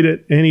super great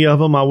at any of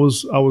them. I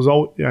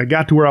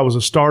got to where I was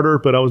a starter,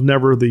 but I was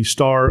never the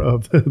star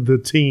of the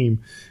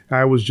team.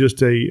 I was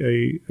just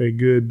a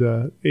good,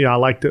 I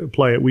like to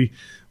play it.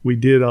 We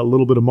did a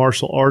little bit of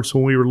martial arts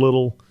when we were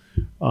little.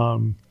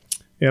 And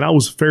I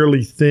was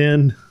fairly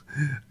thin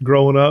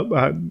growing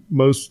up.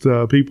 Most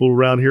people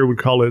around here would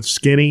call it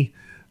skinny.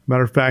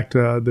 Matter of fact,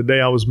 the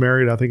day I was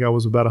married, I think I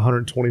was about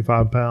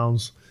 125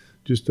 pounds,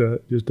 just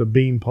a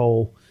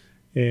beanpole.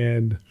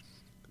 And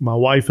my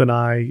wife and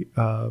I,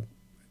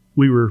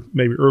 we were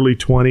maybe early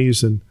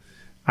 20s, and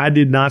I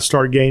did not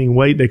start gaining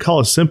weight. They call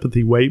it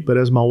sympathy weight, but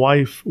as my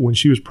wife, when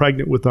she was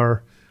pregnant with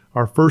our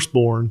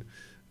firstborn,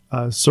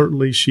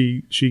 certainly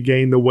she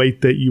gained the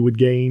weight that you would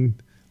gain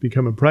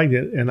becoming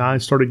pregnant, and I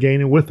started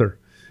gaining with her.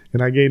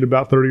 And I gained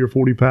about 30 or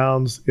 40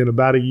 pounds in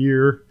about a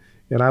year,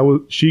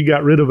 and she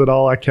got rid of it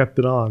all. I kept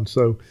it on.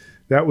 So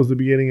that was the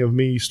beginning of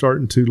me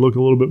starting to look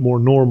a little bit more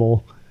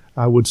normal,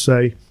 I would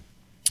say.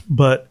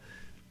 But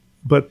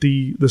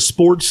the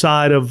sports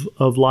side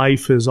of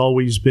life has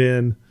always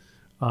been,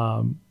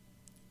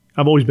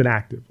 I've always been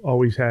active,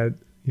 always had,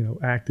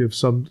 active.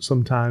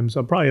 Sometimes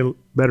I'm probably in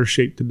better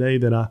shape today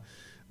than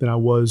I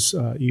was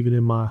even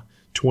in my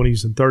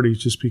 20s and 30s,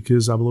 just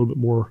because I'm a little bit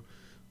more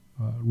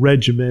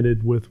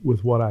regimented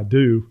with what I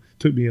do. It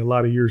took me a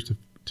lot of years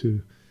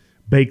to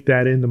bake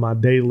that into my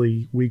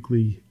daily,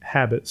 weekly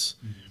habits.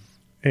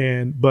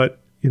 But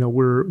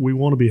we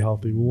want to be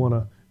healthy. We want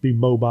to be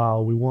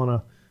mobile. We want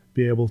to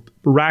be able to.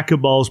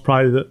 Racquetball is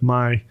probably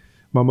my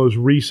most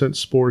recent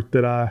sport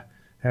that I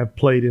have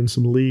played in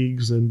some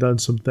leagues and done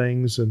some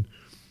things. And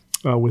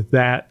with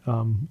that,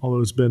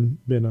 although it's been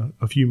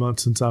a few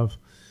months since I've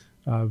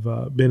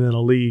been in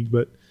a league,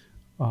 but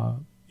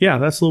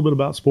that's a little bit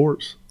about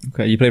sports.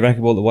 Okay, you played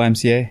racquetball at the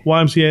YMCA?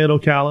 YMCA at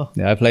Ocala.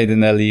 Yeah, I played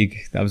in their league.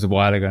 That was a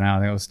while ago now. I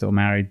think I was still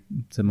married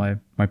to my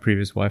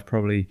previous wife,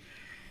 probably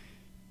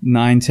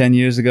 9-10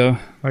 years ago.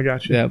 I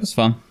got you. Yeah, it was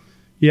fun.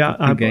 Yeah,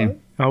 Good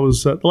game. I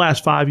was the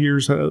last 5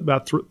 years,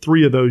 about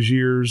three of those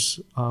years,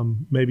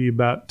 maybe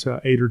about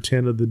 8 or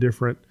 10 of the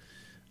different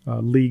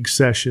league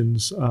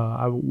sessions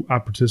I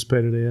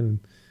participated in and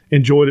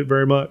enjoyed it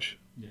very much.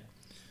 Yeah.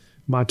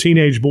 My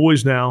teenage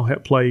boys now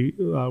play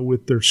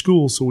with their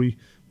school, so we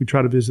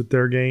try to visit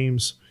their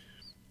games.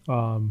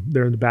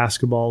 They're in the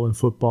basketball and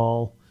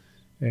football,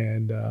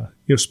 and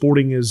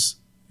sporting has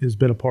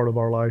been a part of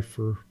our life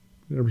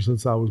ever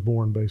since I was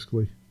born,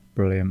 basically.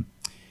 Brilliant.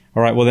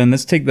 All right, well then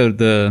let's take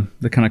the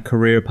kind of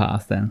career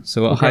path then.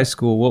 So at high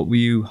school, what were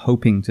you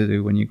hoping to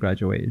do when you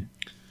graduated?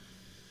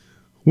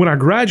 When I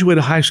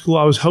graduated high school,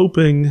 I was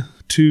hoping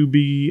to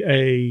be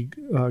a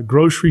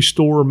grocery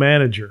store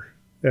manager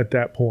at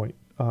that point.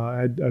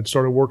 I'd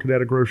started working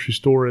at a grocery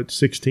store at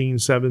 16,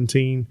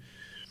 17.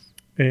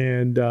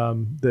 And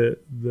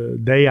the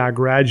day I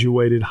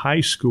graduated high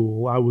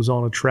school, I was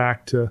on a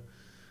track to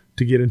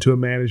get into a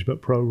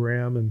management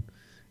program.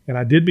 And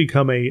I did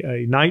become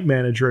a night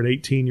manager at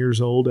 18 years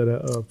old at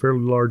a fairly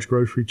large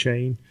grocery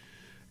chain.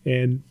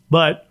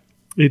 But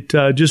it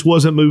just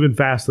wasn't moving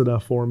fast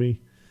enough for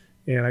me.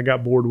 And I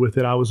got bored with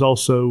it. I was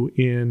also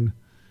in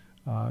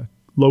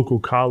local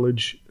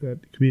college,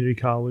 at community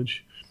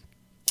college.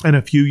 And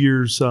a few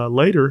years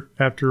later,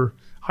 after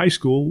high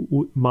school,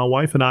 my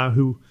wife and I,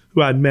 who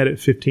I'd met at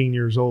 15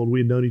 years old,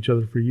 we had known each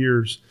other for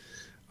years,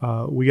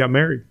 we got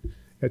married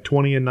at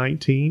 20 and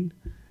 19.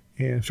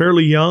 And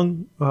fairly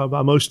young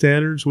by most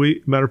standards.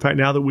 Matter of fact,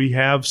 now that we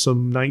have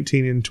some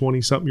 19 and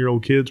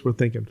 20-something-year-old kids, we're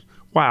thinking,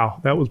 wow,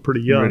 that was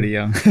pretty young. Really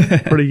young.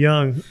 Pretty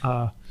young.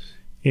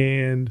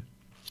 And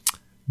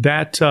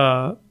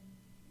that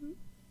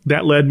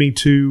led me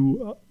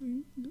to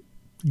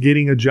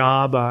getting a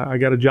job. I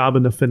got a job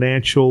in the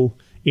financial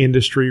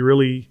industry,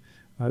 really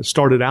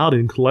started out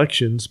in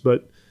collections,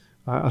 but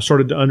I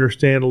started to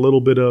understand a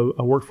little bit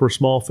I worked for a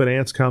small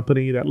finance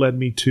company. That led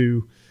me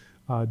to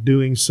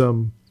doing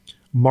some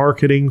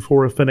marketing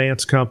for a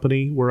finance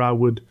company where I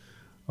would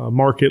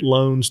market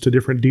loans to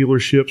different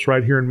dealerships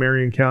right here in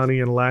Marion County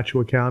and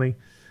Alachua County,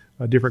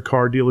 different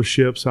car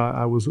dealerships.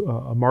 I was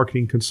a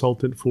marketing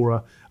consultant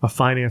for a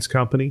finance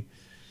company.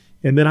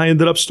 And then I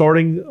ended up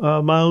starting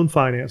my own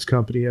finance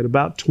company at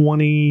about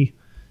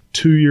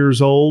 22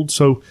 years old.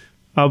 So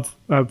I've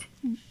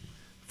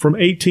from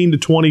 18 to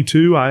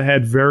 22, I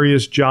had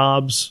various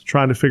jobs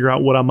trying to figure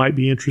out what I might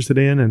be interested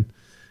in,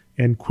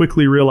 and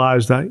quickly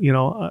realized that,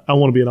 I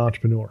want to be an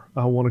entrepreneur.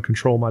 I want to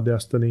control my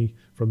destiny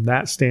from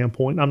that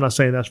standpoint. I'm not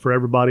saying that's for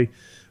everybody,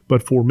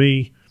 but for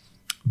me,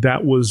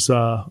 that was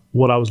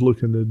what I was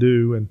looking to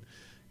do.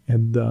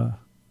 And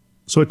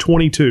so at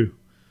 22,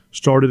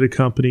 started a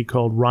company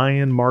called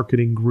Ryan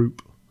Marketing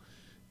Group,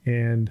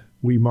 and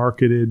we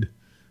marketed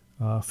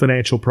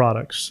financial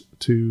products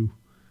to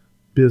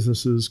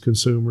businesses,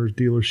 consumers,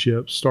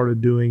 dealerships,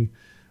 started doing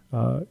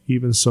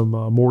even some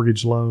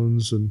mortgage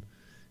loans and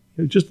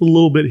just a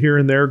little bit here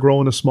and there,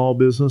 growing a small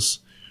business.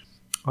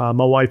 My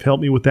wife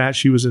helped me with that.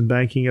 She was in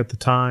banking at the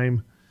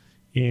time,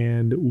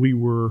 and we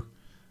were,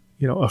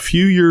 a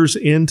few years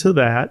into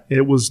that.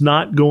 It was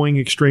not going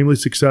extremely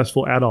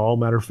successful at all.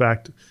 Matter of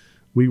fact,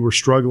 we were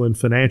struggling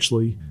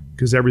financially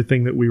because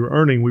everything that we were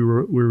earning, we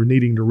were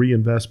needing to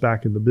reinvest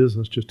back in the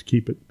business just to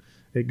keep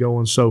it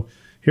going. So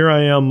here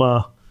I am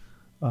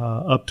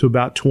up to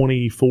about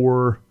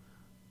 24,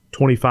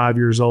 25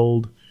 years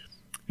old.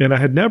 And I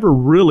had never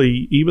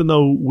really, even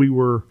though we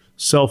were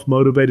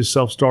self-motivated,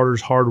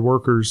 self-starters, hard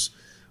workers,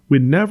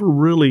 we'd never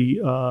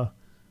really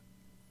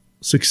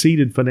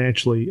succeeded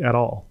financially at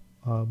all.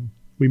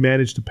 We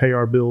managed to pay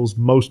our bills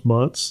most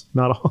months,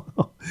 not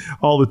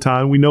all the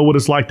time. We know what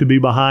it's like to be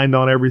behind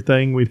on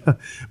everything. We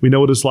know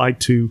what it's like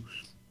to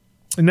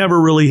never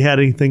really had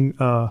anything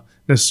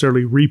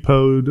necessarily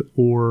repoed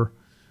or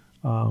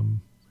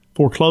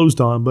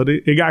foreclosed on, but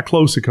it got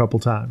close a couple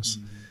times.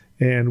 Mm-hmm.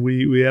 And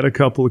we had a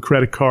couple of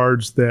credit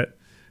cards that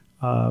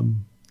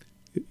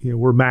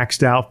were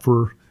maxed out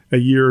for a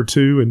year or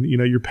two, and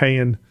you're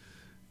paying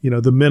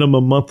the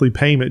minimum monthly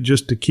payment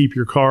just to keep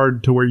your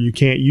card to where you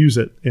can't use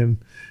it. And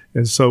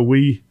so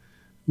we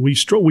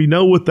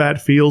know what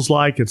that feels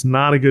like. It's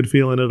not a good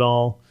feeling at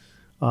all.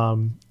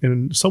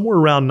 And somewhere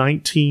around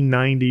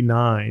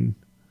 1999,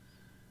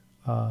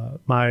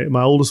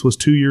 my oldest was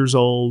 2 years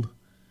old,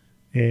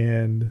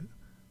 and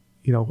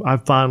I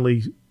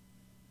finally,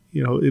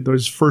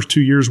 those first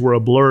 2 years were a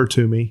blur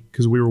to me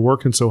because we were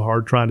working so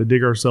hard trying to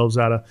dig ourselves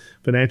out of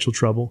financial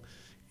trouble.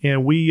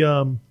 And we,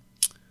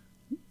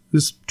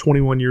 this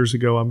 21 years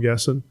ago, I'm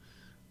guessing,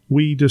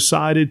 we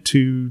decided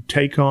to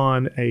take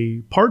on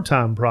a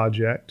part-time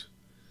project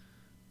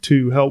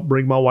to help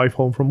bring my wife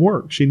home from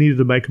work. She needed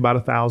to make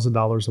about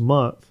 $1,000 a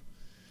month.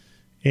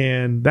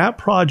 And that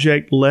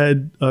project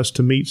led us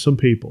to meet some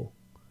people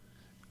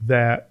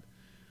that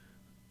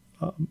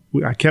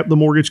I kept the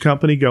mortgage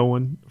company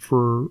going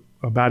for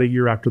about a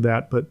year after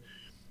that.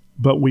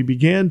 But we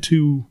began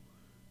to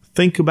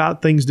think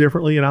about things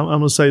differently. And I'm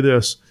going to say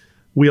this.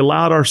 We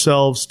allowed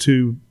ourselves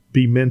to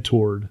be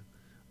mentored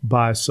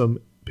by some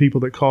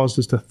people that caused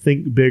us to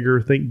think bigger,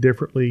 think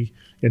differently,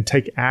 and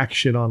take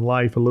action on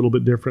life a little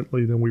bit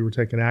differently than we were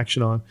taking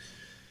action on.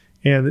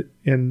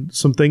 And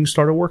some things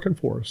started working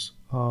for us.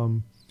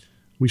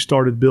 We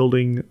started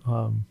building,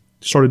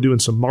 started doing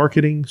some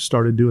marketing,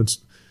 started doing,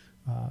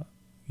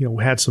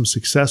 we had some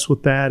success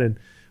with that. And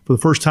for the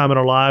first time in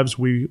our lives,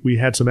 we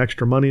had some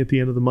extra money at the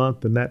end of the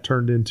month, and that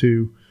turned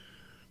into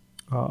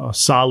a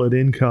solid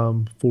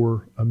income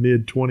for a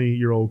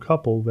mid-20-year-old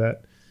couple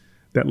that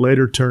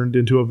later turned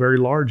into a very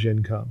large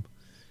income.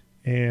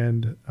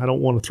 And I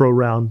don't want to throw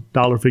around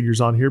dollar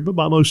figures on here, but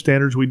by most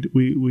standards,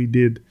 we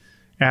did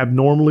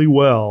abnormally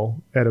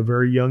well at a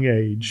very young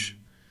age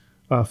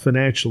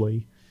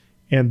financially.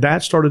 And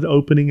that started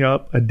opening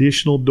up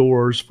additional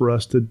doors for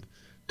us to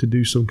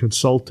do some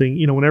consulting.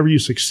 Whenever you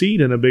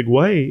succeed in a big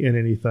way in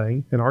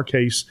anything, in our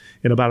case,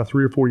 in about a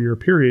 3 or 4 year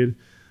period,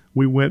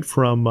 we went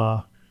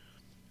from,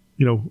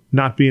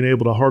 not being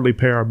able to hardly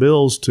pay our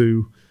bills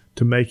to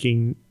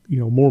making,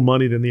 more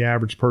money than the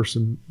average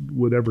person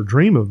would ever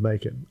dream of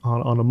making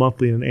on a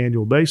monthly and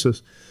annual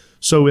basis.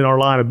 So in our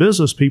line of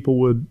business, people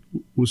would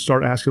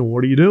start asking,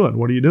 what are you doing?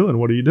 What are you doing?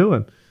 What are you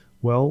doing?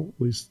 Well,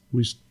 we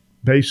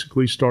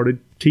basically started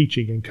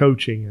teaching and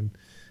coaching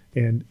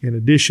and in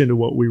addition to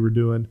what we were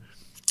doing,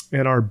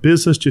 and our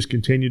business just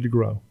continued to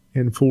grow.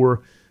 And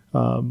for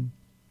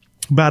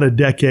about a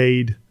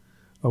decade,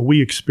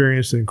 we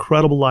experienced an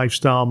incredible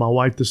lifestyle. My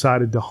wife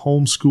decided to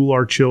homeschool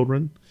our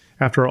children.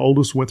 After our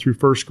oldest went through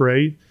first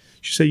grade,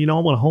 she said, I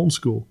want to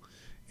homeschool.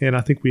 And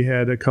I think we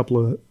had a couple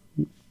of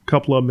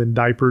them in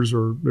diapers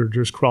or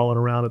just crawling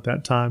around at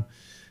that time.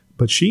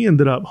 But she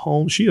ended up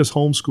she has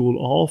homeschooled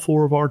all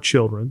 4 of our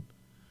children.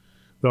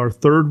 Our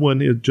third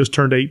one just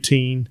turned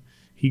 18.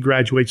 He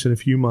graduates in a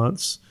few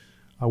months.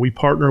 We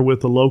partner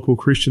with a local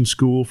Christian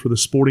school for the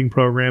sporting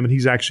program, and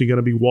he's actually going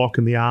to be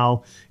walking the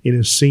aisle in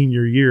his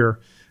senior year.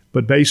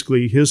 But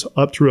basically, his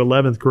up through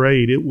 11th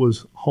grade, it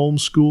was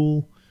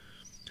homeschool.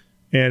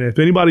 And if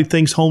anybody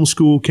thinks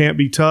homeschool can't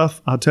be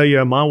tough, I'll tell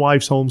you, my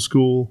wife's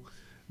homeschool,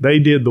 they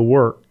did the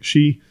work.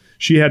 She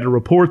had to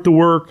report the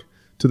work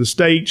to the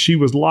state. She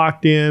was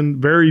locked in,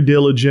 very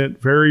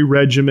diligent, very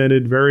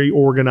regimented, very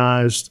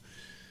organized.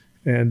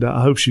 And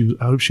I hope she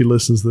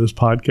listens to this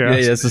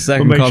podcast. Yeah, it's the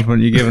second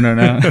compliment you're giving her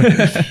now.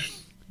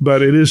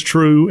 But it is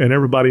true, and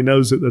everybody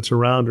knows it that's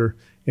around her.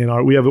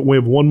 And we have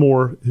one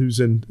more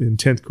who's in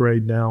 10th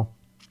grade now,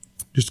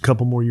 just a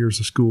couple more years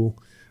of school.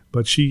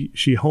 But she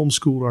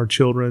homeschooled our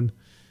children,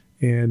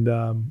 and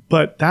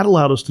but that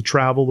allowed us to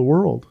travel the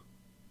world.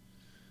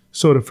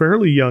 So at a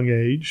fairly young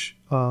age,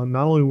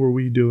 not only were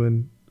we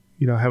doing,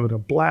 having a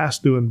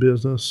blast doing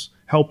business,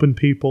 helping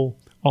people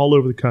all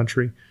over the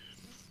country,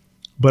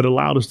 but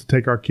allowed us to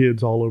take our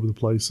kids all over the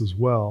place as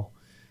well.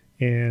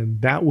 And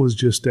that was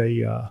just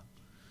we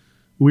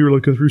were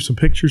looking through some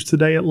pictures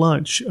today at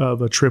lunch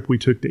of a trip we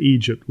took to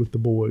Egypt with the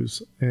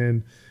boys,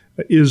 and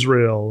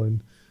Israel,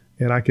 and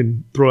I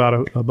can throw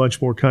out a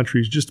bunch more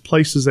countries, just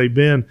places they've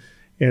been.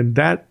 And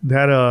that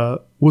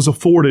was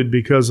afforded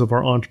because of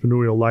our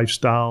entrepreneurial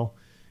lifestyle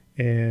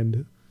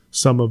and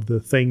some of the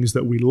things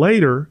that we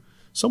later,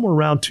 somewhere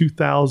around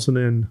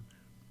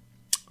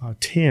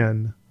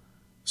 2010,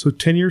 so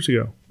 10 years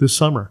ago, this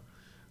summer,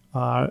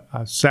 I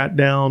sat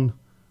down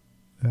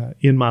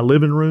in my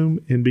living room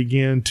and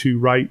began to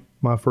write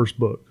my first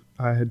book.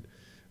 I had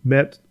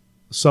met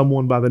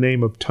someone by the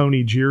name of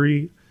Tony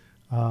Geary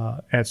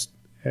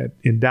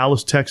in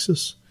Dallas,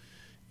 Texas,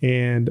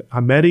 and I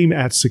met him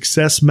at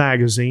Success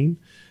Magazine.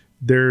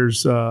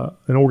 There's an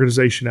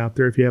organization out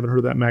there, if you haven't heard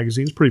of that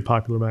magazine, it's a pretty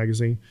popular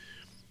magazine.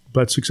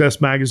 But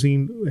Success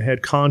Magazine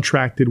had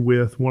contracted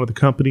with one of the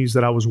companies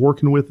that I was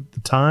working with at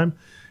the time,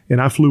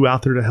 and I flew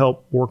out there to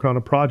help work on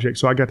a project.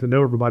 So I got to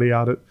know everybody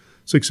out at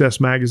Success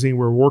Magazine. We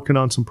were working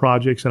on some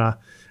projects, and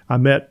I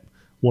met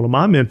one of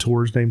my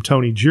mentors named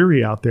Tony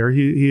Geary out there.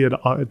 He had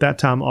at that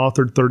time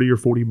authored 30 or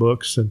 40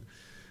 books, and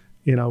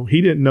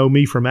he didn't know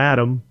me from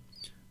Adam,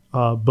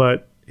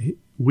 but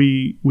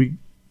we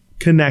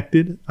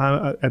connected.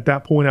 At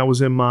that point, I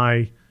was in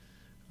my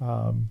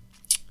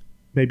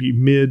maybe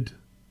mid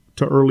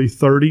to early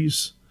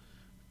 30s.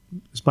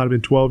 This might have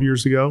been 12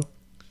 years ago.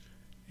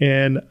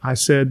 And I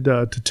said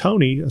to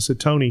Tony,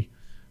 Tony,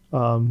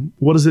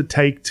 what does it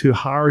take to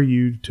hire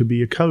you to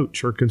be a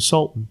coach or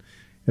consultant?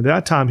 And at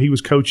that time, he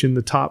was coaching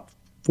the top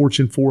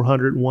Fortune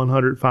 400,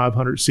 100,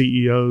 500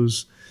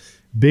 CEOs,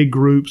 big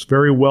groups,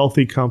 very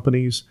wealthy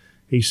companies.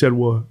 He said,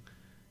 well,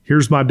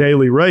 here's my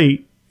daily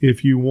rate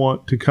if you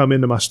want to come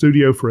into my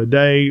studio for a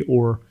day.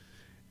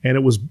 And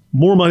it was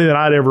more money than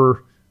I'd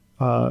ever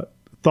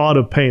thought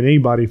of paying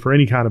anybody for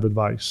any kind of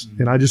advice.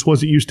 Mm-hmm. And I just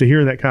wasn't used to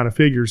hearing that kind of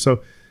figure.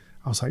 So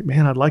I was like,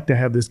 man, I'd like to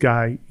have this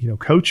guy,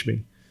 coach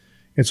me.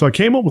 And so I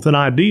came up with an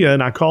idea,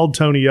 and I called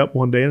Tony up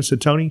one day and I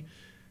said, Tony,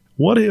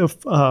 what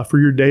if for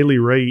your daily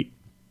rate,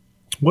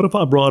 what if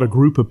I brought a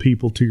group of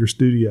people to your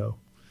studio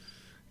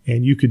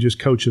and you could just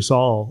coach us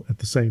all at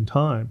the same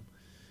time?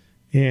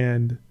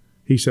 And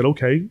he said,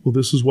 okay, well,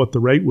 this is what the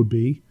rate would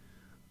be.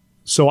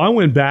 So I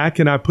went back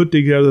and I put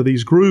together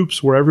these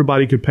groups where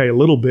everybody could pay a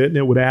little bit and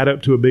it would add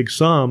up to a big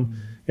sum.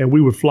 Mm-hmm. And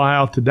we would fly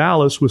out to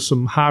Dallas with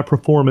some high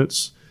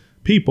performance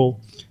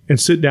people and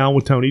sit down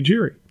with Tony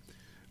Geary.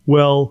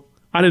 Well,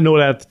 I didn't know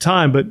it at the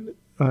time, but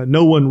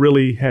no one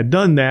really had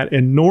done that.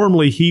 And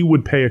normally he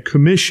would pay a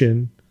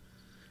commission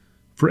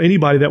for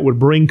anybody that would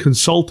bring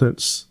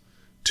consultants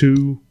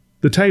to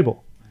the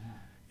table.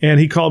 And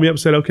he called me up and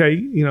said,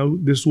 okay,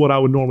 this is what I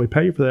would normally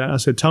pay for that. I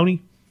said,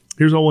 Tony,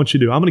 here's what I want you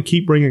to do. I'm going to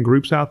keep bringing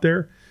groups out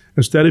there.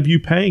 Instead of you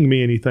paying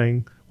me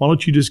anything, why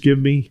don't you just give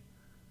me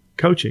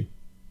coaching?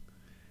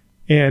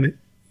 And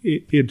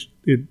it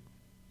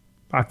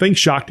I think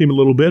shocked him a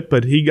little bit,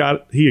 but he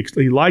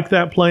liked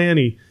that plan.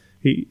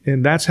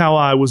 And that's how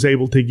I was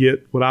able to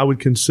get what I would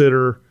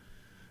consider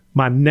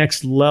my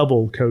next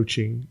level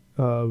coaching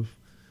of.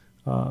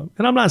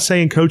 And I'm not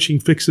saying coaching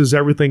fixes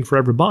everything for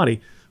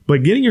everybody,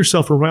 but getting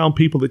yourself around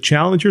people that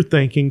challenge your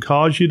thinking,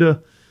 cause you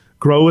to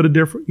grow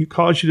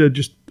cause you to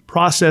just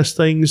process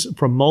things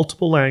from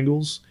multiple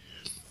angles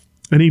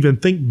and even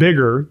think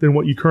bigger than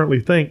what you currently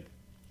think.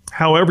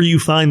 However you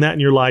find that in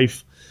your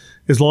life,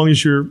 as long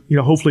as you're,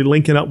 hopefully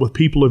linking up with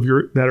people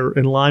that are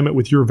in alignment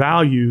with your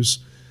values,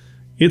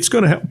 it's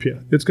going to help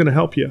you. It's going to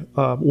help you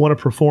want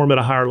to perform at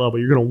a higher level.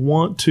 You're going to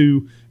want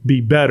to be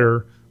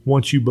better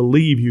once you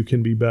believe you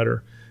can be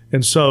better.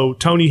 And so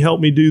Tony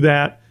helped me do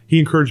that. He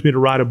encouraged me to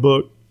write a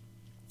book.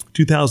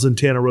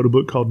 2010, I wrote a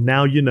book called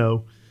Now You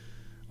Know,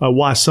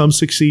 Why Some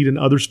Succeed and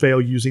Others Fail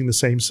Using the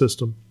Same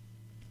System.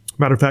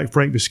 Matter of fact,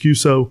 Frank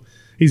Viscuso,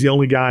 he's the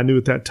only guy I knew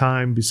at that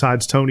time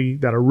besides Tony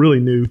that I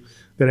really knew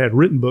that had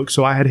written books.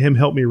 So I had him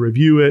help me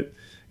review it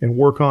and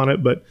work on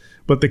it. But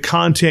the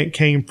content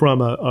came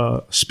from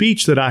a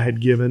speech that I had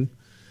given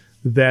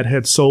that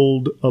had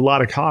sold a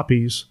lot of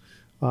copies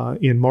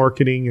in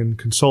marketing and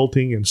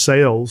consulting and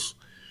sales.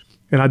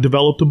 And I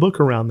developed a book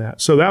around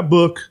that. So that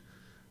book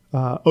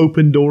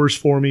opened doors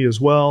for me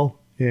as well.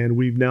 And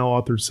we've now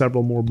authored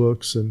several more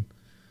books. And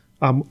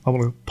I'm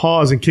going to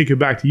pause and kick it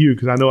back to you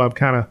because I know I've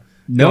kind of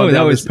gone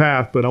down this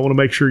path, but I want to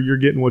make sure you're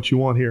getting what you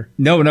want here.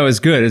 No, it's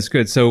good. It's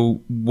good.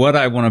 So what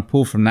I want to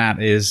pull from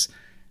that is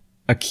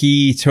a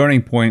key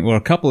turning point, or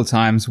a couple of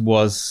times,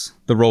 was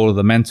the role of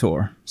the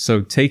mentor.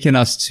 So taking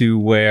us to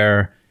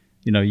where,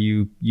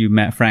 you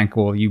met Frank,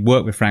 or you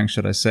worked with Frank,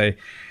 should I say.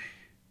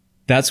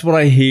 That's what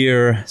I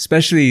hear,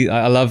 especially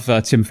I love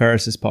Tim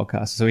Ferriss's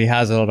podcast. So he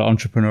has a lot of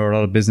entrepreneur, a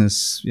lot of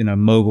business,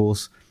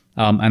 moguls.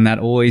 And that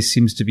always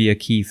seems to be a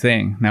key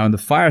thing. Now in the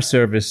fire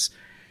service,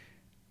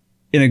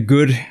 in a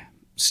good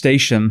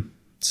station,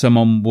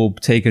 someone will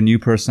take a new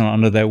person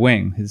under their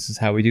wing. This is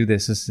how we do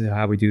this. This is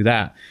how we do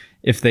that.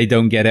 If they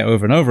don't get it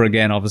over and over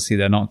again, obviously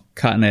they're not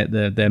cutting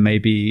it. There may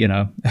be,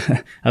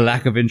 a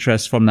lack of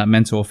interest from that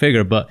mentor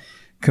figure. But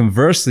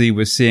conversely,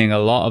 we're seeing a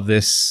lot of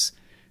this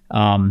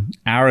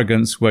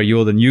arrogance where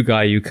you're the new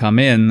guy, you come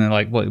in and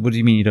like, what do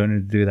you mean you don't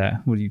need to do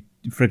that? What are you,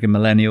 freaking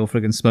millennial,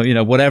 freaking smoke,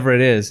 whatever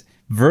it is,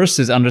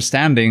 versus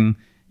understanding,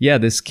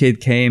 this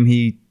kid came,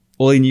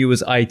 all he knew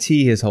was IT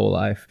his whole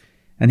life,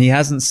 and he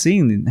hasn't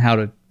seen how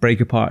to break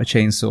apart a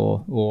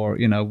chainsaw or,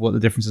 what the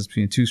difference is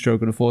between a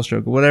 2-stroke and a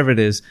 4-stroke or whatever it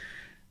is.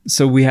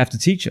 So we have to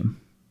teach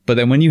him. But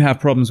then when you have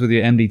problems with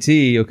your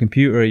MDT, your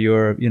computer,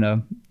 your,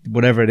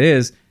 whatever it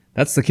is,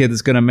 that's the kid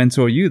that's going to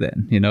mentor you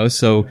then,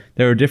 so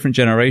they're a different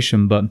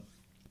generation. But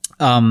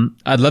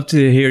I'd love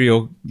to hear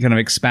you kind of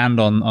expand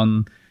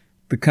on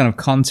the kind of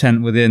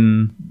content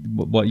within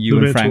what you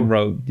and Frank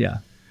wrote. Yeah.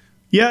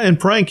 Yeah. And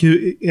Frank,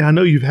 I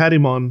know you've had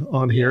him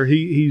on here.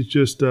 He's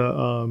just,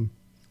 I'm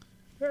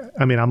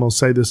going to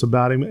say this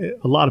about him.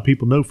 A lot of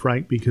people know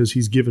Frank because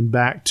he's given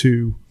back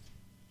to,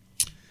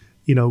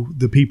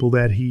 the people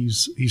that he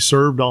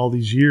served all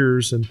these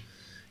years, and,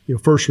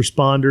 first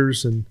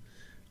responders, and,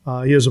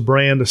 he has a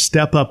brand, a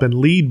Step Up and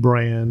Lead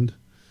brand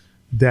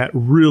that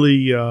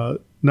really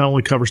not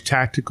only covers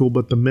tactical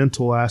but the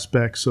mental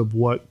aspects of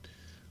what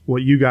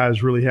you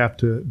guys really have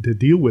to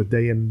deal with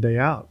day in and day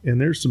out. And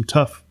there's some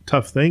tough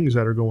things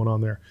that are going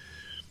on there.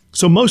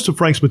 So most of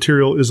Frank's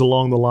material is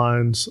along the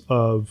lines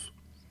of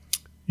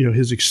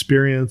his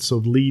experience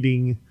of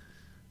leading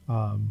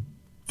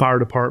fire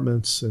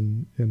departments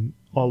and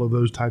all of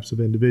those types of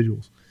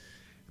individuals.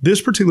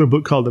 This particular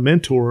book called The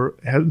Mentor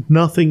has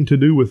nothing to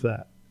do with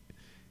that.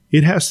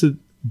 It has to,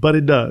 but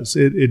it does.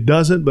 It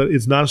doesn't, but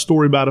it's not a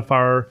story about a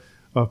fire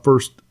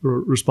first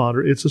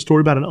responder. It's a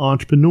story about an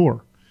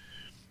entrepreneur.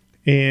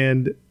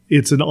 And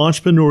it's an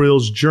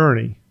entrepreneurial's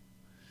journey.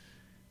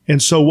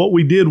 And so what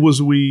we did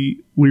was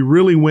we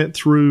really went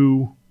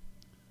through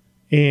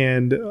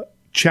and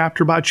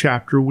chapter by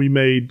chapter, we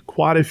made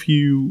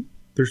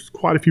there's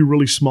quite a few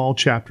really small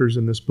chapters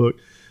in this book.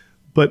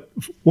 But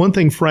one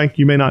thing, Frank,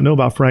 you may not know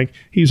about Frank,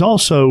 he's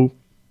also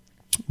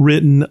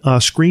written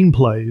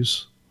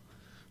screenplays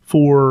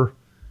for,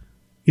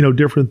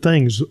 different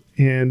things.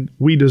 And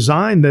we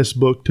designed this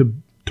book to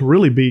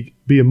really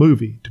be a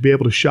movie, to be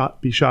able to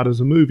be shot as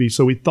a movie.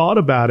 So we thought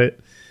about it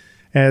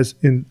as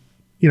in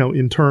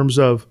terms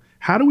of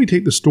how do we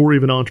take the story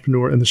of an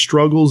entrepreneur and the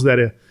struggles that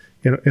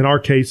in our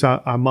case,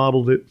 I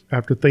modeled it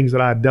after things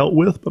that I had dealt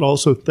with, but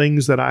also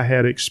things that I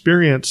had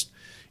experienced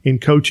in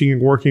coaching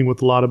and working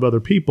with a lot of other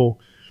people.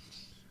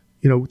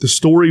 The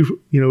story,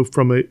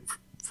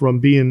 from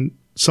being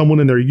someone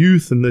in their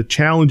youth and the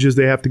challenges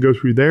they have to go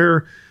through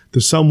there to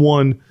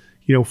someone,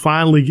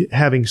 finally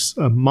having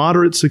a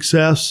moderate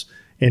success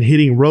and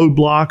hitting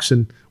roadblocks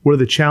and what are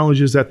the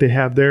challenges that they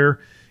have there.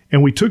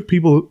 And we took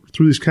people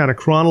through this kind of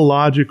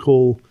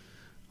chronological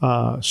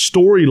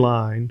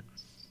storyline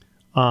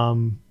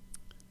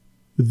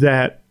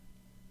that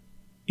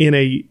in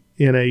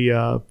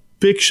a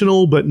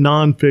fictional but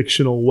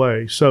non-fictional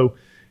way. So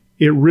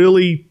it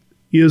really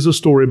is a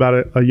story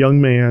about a young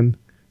man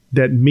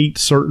that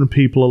meets certain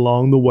people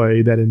along the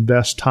way that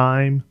invest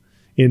time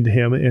into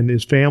him and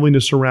his family and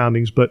his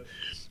surroundings. But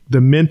the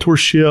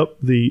mentorship,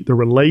 the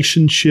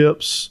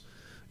relationships,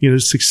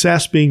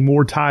 success being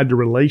more tied to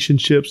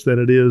relationships than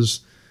it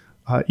is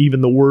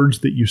even the words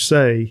that you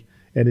say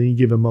at any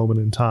given moment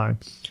in time.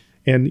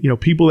 And,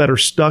 people that are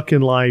stuck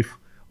in life,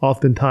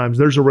 oftentimes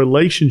there's a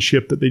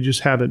relationship that they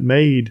just haven't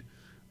made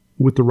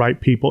with the right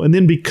people, and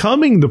then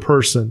becoming the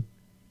person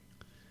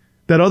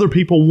that other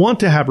people want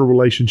to have a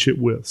relationship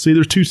with. See,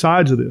 there's two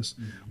sides of this.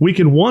 Mm-hmm. We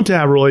can want to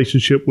have a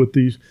relationship with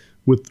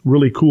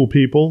really cool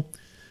people,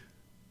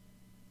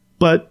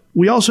 but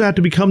we also have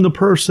to become the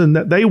person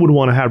that they would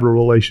want to have a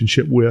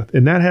relationship with.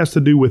 And that has to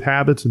do with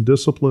habits and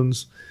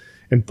disciplines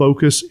and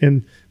focus.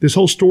 And this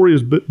whole story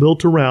is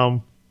built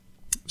around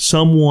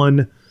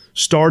someone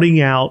starting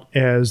out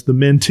as the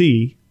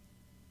mentee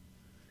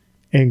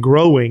and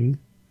growing,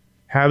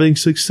 having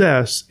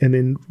success, and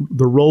then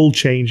the role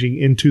changing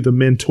into the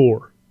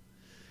mentor.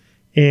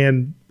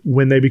 And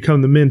when they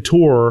become the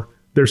mentor,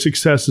 their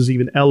success is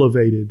even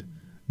elevated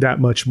that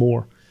much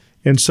more.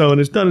 And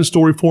it's done in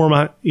story form.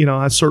 I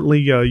certainly,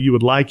 you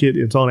would like it.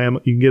 It's on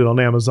you can get it on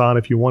Amazon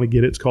if you want to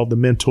get it. It's called The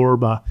Mentor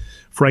by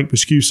Frank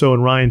Viscuso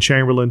and Ryan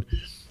Chamberlain.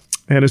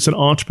 And it's an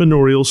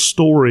entrepreneurial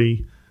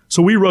story.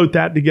 So we wrote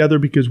that together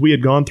because we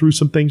had gone through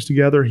some things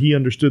together. He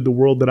understood the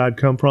world that I'd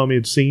come from. He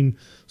had seen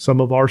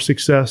some of our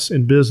success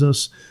in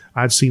business.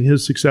 I'd seen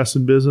his success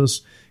in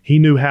business. He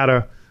knew how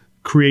to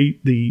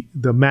create the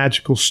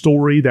magical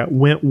story that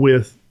went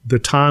with the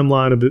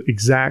timeline of the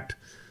exact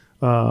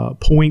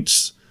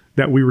points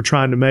that we were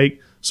trying to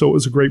make. So it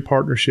was a great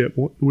partnership.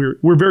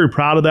 We're very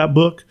proud of that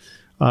book.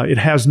 It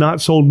has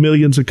not sold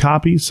millions of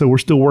copies, so we're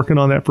still working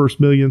on that first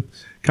million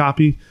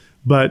copy.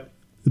 But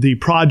the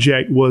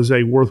project was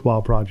a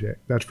worthwhile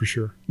project, that's for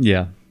sure.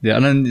 Yeah.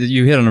 And then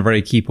you hit on a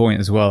very key point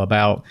as well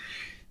about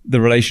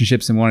the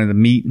relationships and wanting to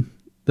meet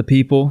the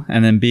people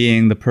and then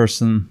being the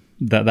person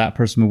that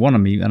person would want to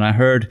meet. And I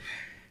heard,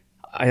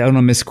 I don't want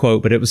to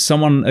misquote, but it was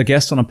a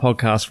guest on a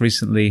podcast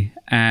recently,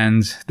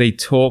 and they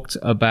talked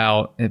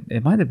about,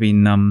 it might have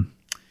been,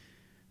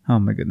 oh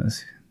my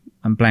goodness,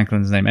 I'm blanking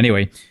on his name.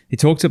 Anyway, he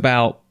talked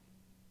about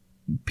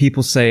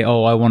people say,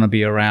 oh, I want to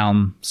be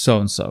around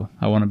so-and-so.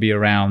 I want to be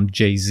around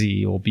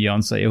Jay-Z or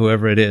Beyonce or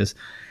whoever it is.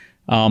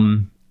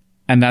 And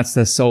that's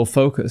their sole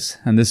focus.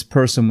 And this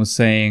person was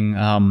saying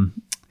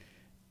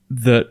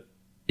that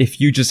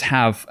if you just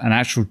have an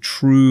actual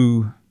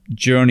true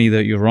journey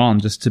that you're on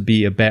just to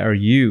be a better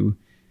you,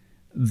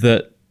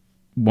 that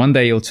one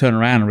day you'll turn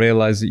around and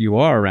realize that you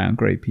are around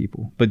great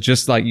people. But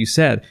just like you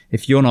said,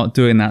 if you're not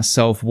doing that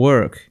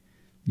self-work,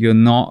 you're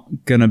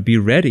not going to be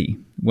ready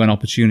when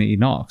opportunity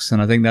knocks.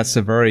 And I think that's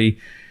a very,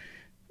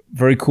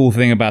 very cool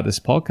thing about this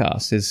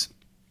podcast is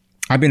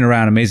I've been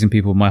around amazing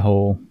people my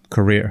whole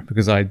career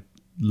because I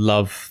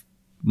love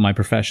my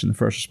profession, the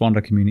first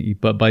responder community.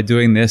 But by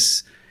doing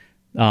this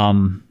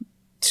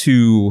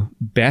to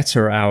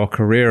better our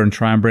career and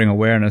try and bring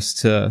awareness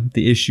to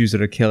the issues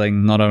that are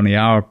killing not only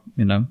our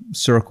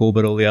circle,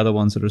 but all the other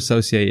ones that are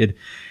associated,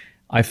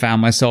 I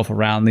found myself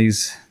around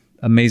these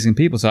amazing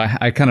people. So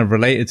I kind of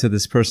related to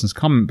this person's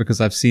comment because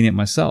I've seen it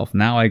myself.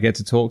 Now I get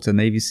to talk to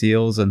Navy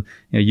SEALs, and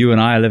you and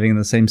I are living in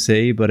the same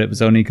city, but it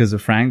was only because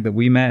of Frank that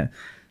we met.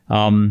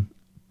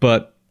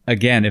 But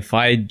again, if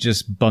I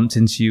just bumped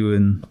into you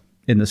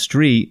in the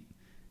street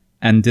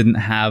and didn't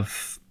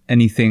have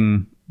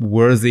anything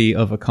worthy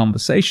of a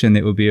conversation,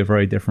 it would be a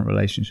very different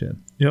relationship.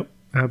 Yep,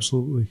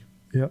 absolutely.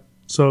 Yep.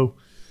 So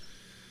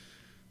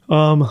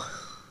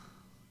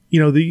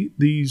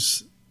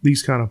these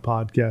kind of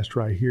podcasts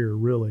right here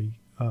really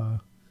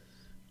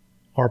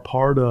are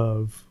part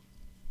of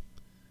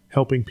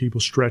helping people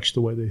stretch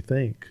the way they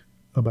think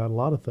about a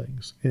lot of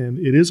things. And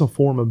it is a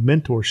form of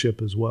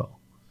mentorship as well.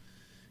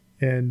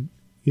 And,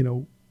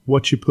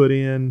 what you put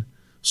in,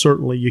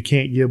 certainly you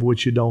can't give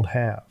what you don't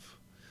have.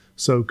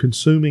 So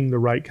consuming the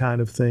right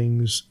kind of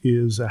things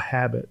is a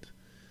habit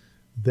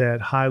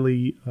that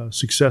highly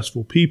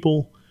successful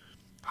people,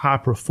 high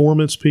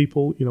performance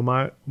people,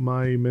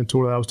 my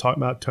mentor that I was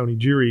talking about, Tony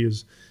Geary,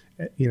 is,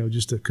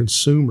 just a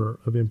consumer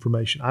of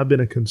information. I've been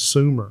a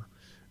consumer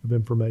of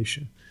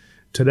information.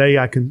 Today,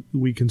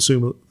 we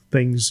consume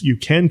things. You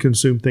can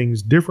consume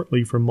things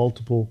differently from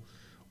multiple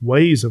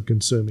ways of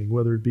consuming,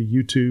 whether it be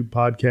YouTube,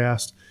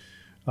 podcast.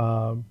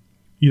 I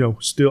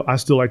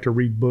still like to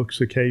read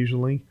books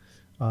occasionally.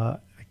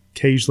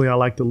 Occasionally, I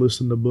like to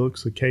listen to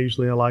books.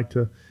 Occasionally, I like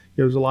to.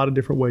 There's a lot of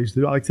different ways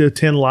to do it. I like to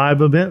attend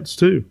live events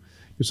too.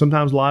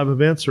 Sometimes live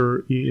events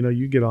are,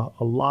 you get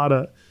a lot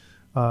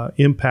of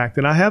impact,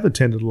 and I have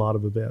attended a lot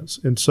of events.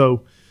 And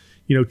so,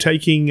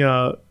 taking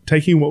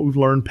what we've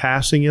learned,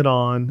 passing it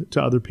on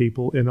to other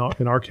people. In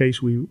our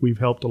case, we've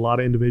helped a lot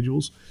of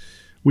individuals.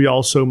 We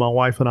also, my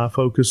wife and I,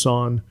 focus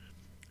on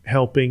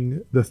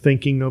helping the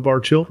thinking of our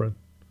children,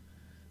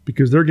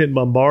 because they're getting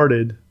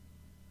bombarded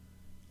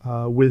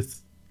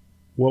with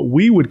what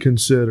we would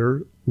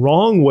consider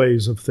wrong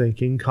ways of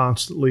thinking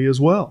constantly as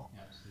well.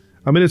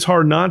 Absolutely. I mean, it's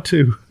hard not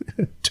to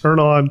turn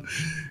on,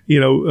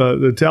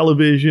 the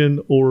television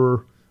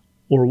or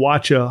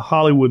watch a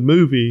Hollywood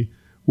movie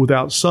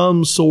without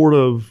some sort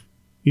of,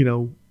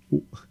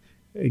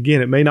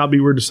 again, it may not be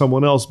weird to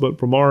someone else, but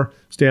from our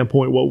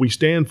standpoint, what we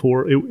stand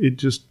for, it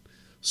just,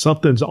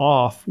 something's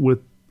off with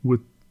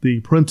the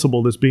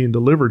principle that's being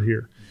delivered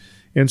here.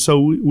 And so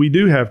we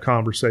do have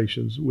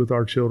conversations with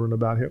our children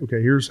about, okay,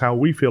 here's how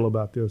we feel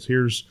about this.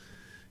 Here's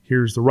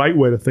the right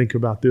way to think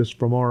about this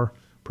from our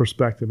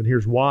perspective, and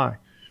here's why.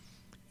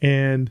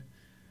 And,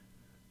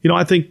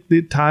 I think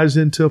it ties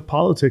into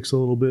politics a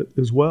little bit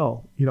as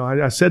well.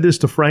 I said this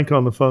to Frank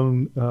on the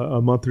phone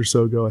a month or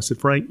so ago. I said,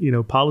 Frank,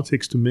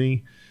 politics to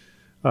me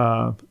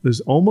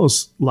is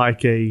almost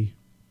like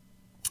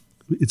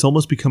it's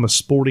almost become a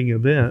sporting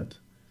event,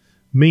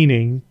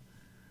 meaning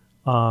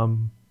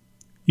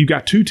you've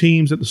got two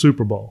teams at the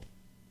Super Bowl,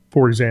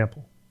 for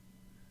example.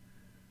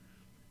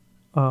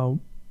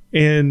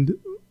 And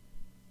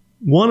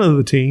one of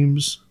the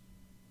teams,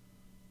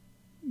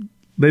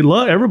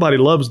 everybody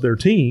loves their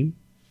team,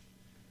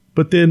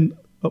 but then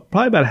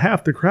probably about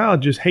half the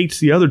crowd just hates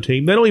the other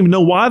team. They don't even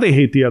know why they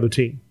hate the other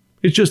team.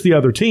 It's just the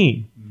other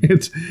team.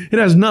 It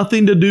has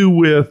nothing to do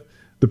with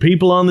the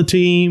people on the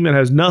team. It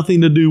has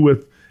nothing to do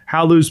with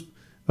how those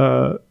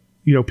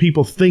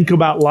people think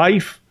about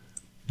life.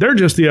 They're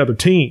just the other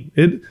team.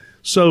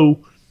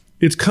 So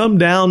it's come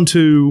down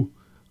to,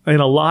 in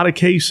a lot of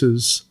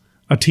cases,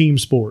 a team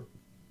sport.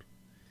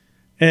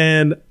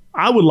 And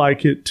I would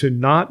like it to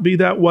not be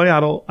that way.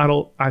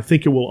 I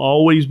think it will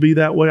always be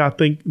that way. I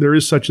think there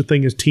is such a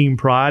thing as team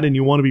pride, and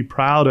you want to be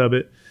proud of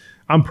it.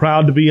 I'm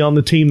proud to be on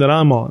the team that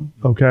I'm on.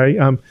 Okay.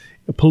 I'm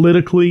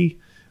politically,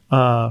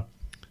 and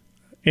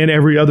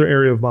every other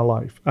area of my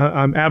life.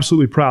 I'm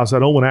absolutely proud. So I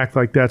don't want to act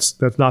like that's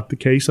not the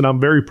case. And I'm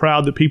very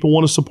proud that people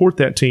want to support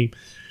that team.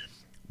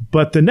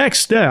 But the next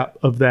step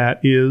of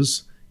that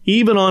is,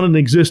 even on an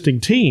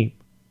existing team,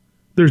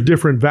 there's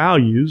different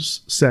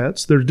values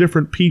sets. There's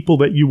different people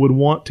that you would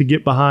want to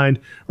get behind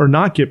or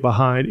not get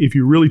behind if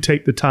you really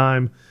take the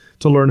time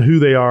to learn who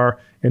they are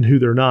and who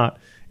they're not.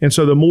 And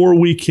so the more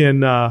we can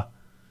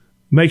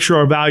make sure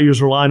our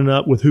values are lining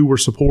up with who we're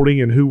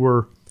supporting and who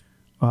we're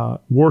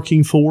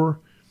working for,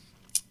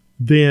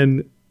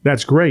 then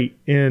that's great.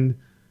 And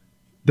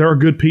there are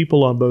good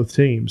people on both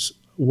teams.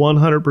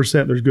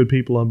 100% there's good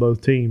people on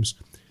both teams.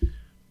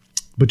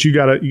 But you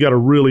gotta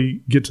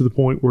really get to the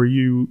point where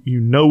you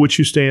know what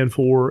you stand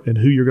for and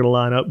who you're going to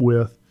line up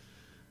with,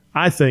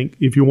 I think,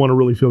 if you want to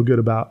really feel good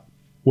about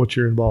what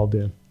you're involved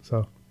in.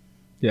 So,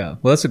 yeah.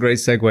 Well, that's a great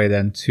segue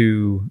then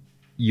to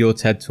your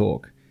TED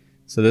Talk.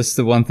 So this is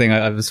the one thing.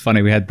 It was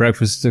funny. We had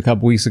breakfast a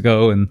couple weeks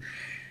ago, and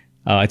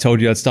I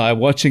told you I'd started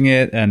watching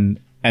it,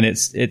 and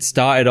it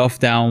started off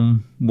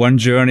down one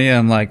journey. And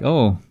I'm like,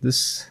 oh,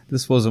 this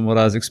wasn't what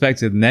I was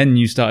expecting. And then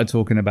you started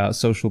talking about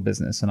social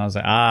business, and I was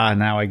like,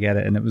 now I get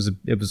it. And it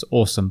was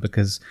awesome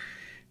because,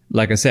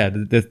 like I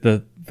said,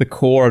 the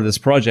core of this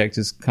project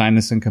is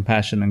kindness and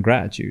compassion and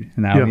gratitude.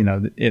 And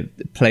now,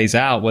 it plays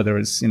out, whether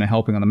it's,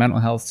 helping on the mental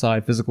health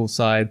side, physical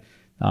side,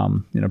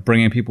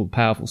 bringing people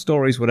powerful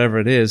stories, whatever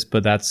it is,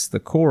 but that's the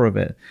core of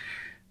it.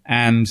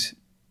 And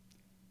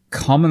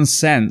common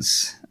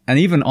sense and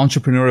even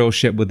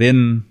entrepreneurship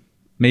within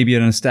maybe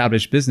an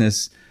established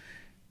business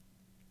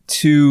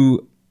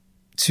to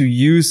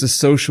use the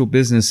social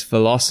business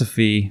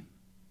philosophy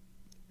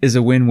is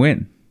a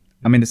win-win.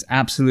 I mean, it's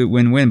absolute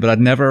win-win, but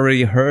I'd never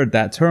really heard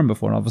that term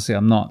before. And obviously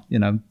I'm not,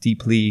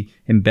 deeply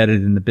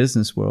embedded in the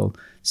business world.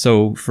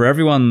 So for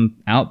everyone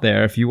out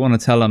there, if you want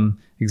to tell them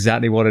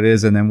exactly what it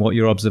is and then what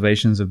your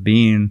observations have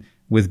been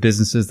with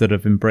businesses that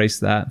have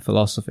embraced that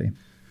philosophy.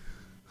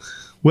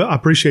 Well, I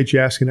appreciate you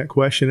asking that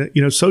question.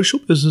 Social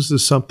business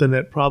is something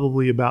that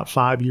probably about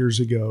 5 years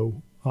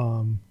ago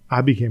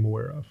I became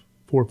aware of,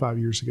 4 or 5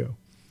 years ago.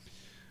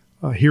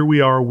 Here we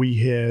are, we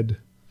had,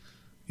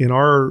 in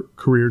our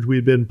careers, we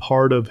had been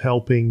part of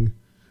helping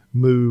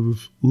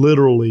move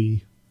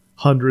literally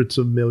hundreds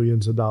of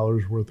millions of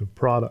dollars worth of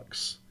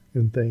products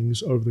and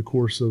things over the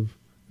course of,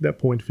 at that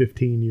point,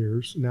 15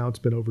 years. Now it's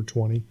been over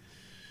 20.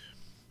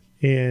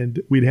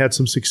 And we'd had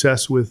some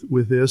success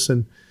with this,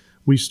 and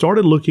we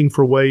started looking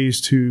for ways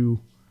to.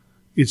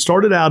 It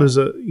started out as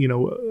a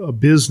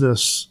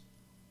business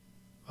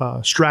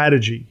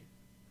strategy,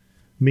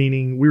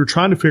 meaning we were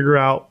trying to figure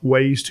out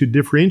ways to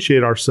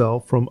differentiate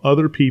ourselves from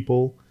other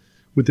people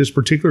with this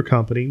particular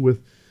company.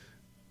 With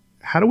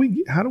how do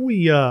we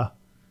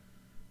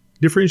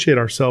differentiate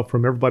ourselves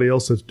from everybody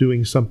else that's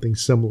doing something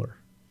similar?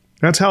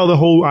 That's how the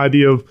whole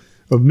idea of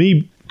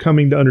me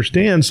coming to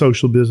understand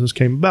social business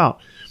came about.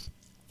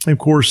 And of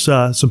course,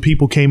 some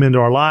people came into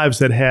our lives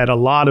that had a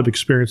lot of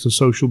experience in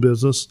social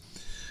business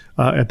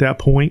at that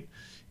point.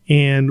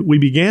 And we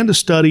began to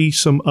study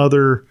some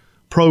other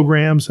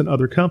programs and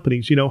other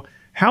companies.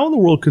 How in the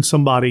world could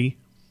somebody,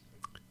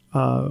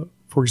 for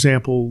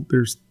example,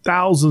 there's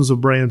thousands of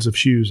brands of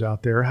shoes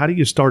out there. How do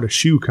you start a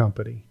shoe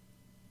company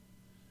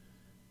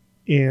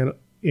and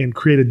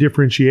create a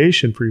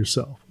differentiation for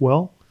yourself?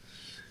 Well,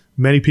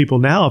 many people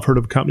now have heard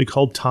of a company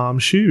called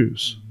Tom's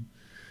Shoes.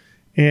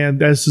 And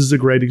this is a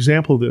great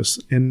example of this.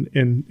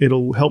 And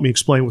it'll help me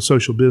explain what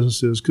social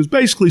business is. Because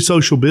basically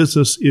social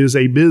business is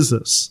a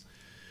business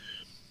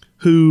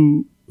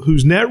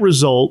whose net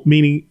result,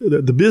 meaning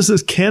the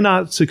business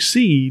cannot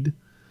succeed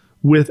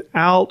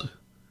without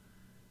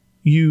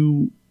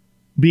you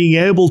being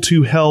able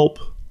to help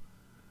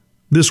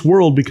this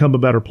world become a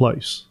better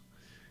place.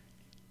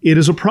 It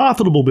is a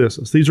profitable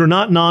business. These are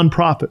not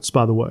nonprofits,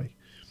 by the way.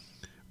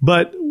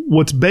 But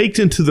what's baked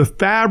into the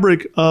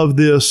fabric of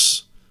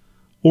this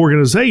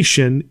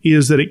organization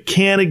is that it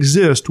can't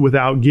exist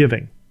without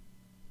giving.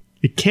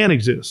 It can't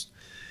exist.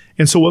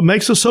 And so what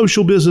makes a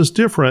social business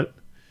different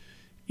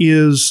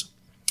is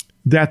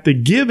that the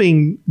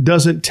giving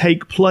doesn't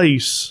take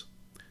place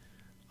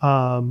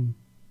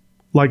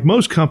like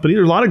most companies.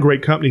 There are a lot of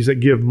great companies that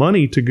give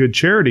money to good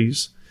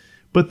charities,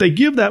 but they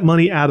give that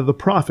money out of the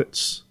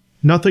profits.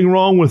 Nothing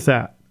wrong with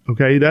that,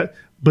 okay?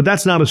 But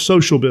that's not a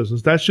social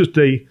business. That's just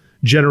a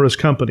generous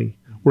company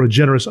or a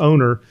generous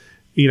owner.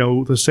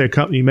 Let's say a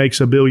company makes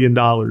 $1 billion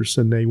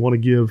and they want to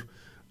give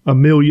 $1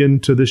 million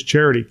to this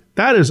charity.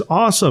 That is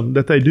awesome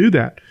that they do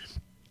that.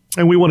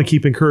 And we want to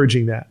keep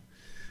encouraging that.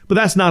 But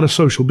that's not a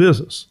social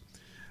business.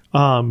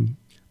 A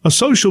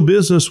social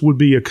business would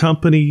be a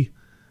company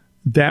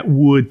that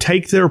would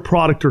take their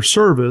product or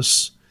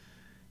service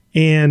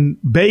and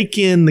bake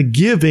in the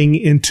giving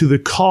into the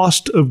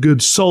cost of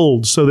goods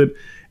sold, so that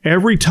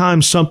every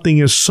time something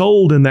is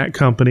sold in that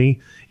company,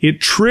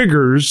 it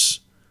triggers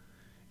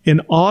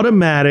an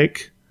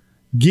automatic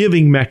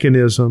giving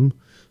mechanism,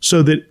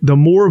 so that the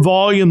more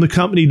volume the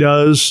company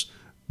does,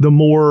 the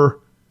more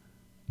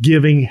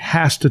giving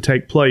has to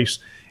take place.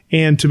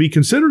 And to be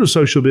considered a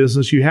social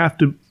business,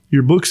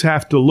 your books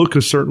have to look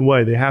a certain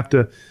way. They have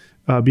to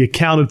be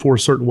accounted for a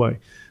certain way.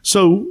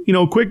 So,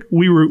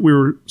 we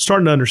were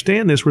starting to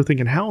understand this. We're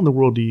thinking, how in the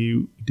world do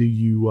you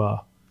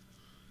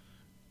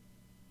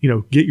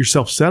get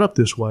yourself set up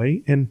this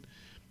way? And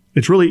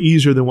it's really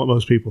easier than what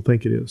most people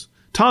think it is.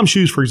 Tom's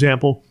Shoes, for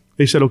example,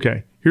 they said,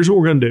 okay, here's what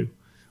we're going to do.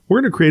 We're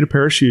going to create a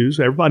pair of shoes.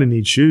 Everybody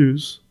needs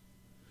shoes.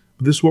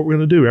 But this is what we're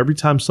going to do. Every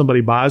time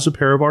somebody buys a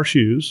pair of our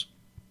shoes,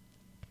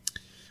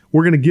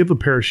 we're going to give a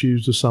pair of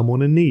shoes to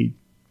someone in need.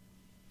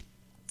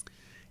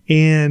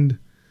 And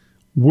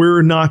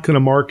we're not going to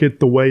market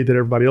the way that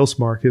everybody else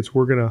markets.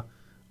 We're going to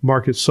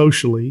market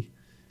socially.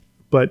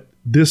 But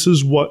this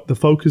is what the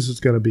focus is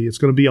going to be. It's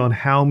going to be on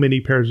how many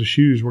pairs of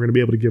shoes we're going to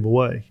be able to give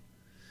away,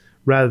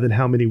 rather than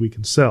how many we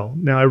can sell.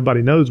 Now,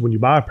 everybody knows when you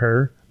buy a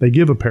pair, they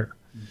give a pair.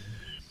 Mm-hmm.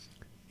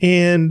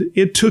 And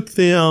it took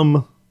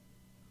them,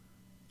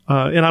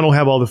 and I don't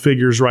have all the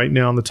figures right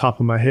now on the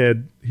top of my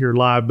head here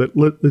live, but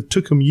it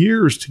took them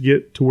years to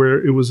get to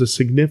where it was a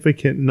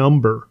significant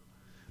number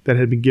that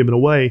had been given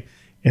away.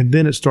 And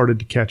then it started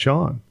to catch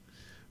on.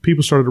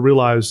 People started to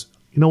realize,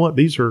 you know what,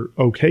 these are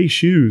okay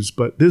shoes,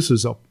 but this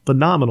is a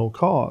phenomenal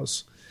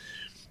cause.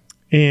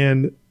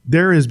 And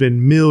there has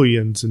been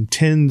millions and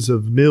tens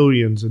of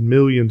millions and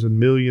millions and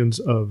millions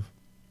of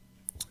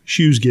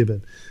shoes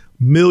given.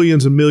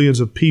 Millions and millions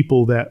of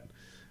people that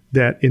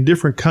in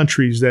different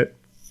countries that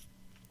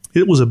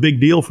it was a big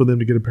deal for them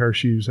to get a pair of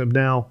shoes have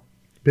now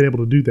been able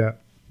to do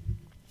that.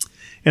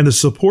 And the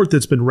support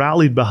that's been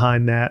rallied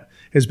behind that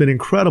has been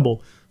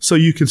incredible. So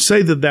you could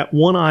say that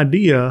one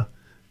idea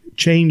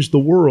changed the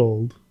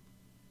world.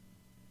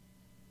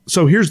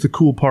 So here's the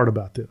cool part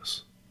about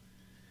this,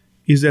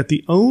 is that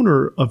the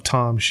owner of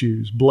Tom's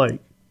Shoes,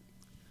 Blake,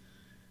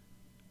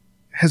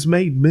 has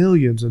made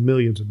millions and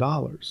millions of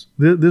dollars.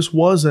 This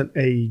wasn't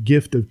a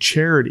gift of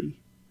charity,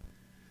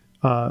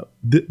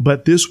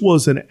 but this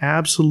was an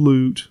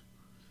absolute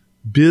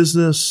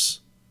business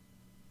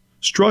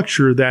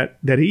structure that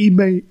he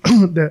made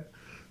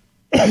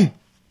It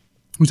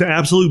was an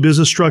absolute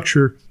business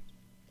structure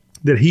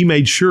that he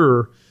made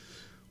sure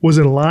was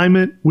in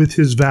alignment with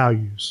his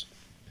values.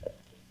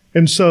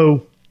 And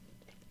so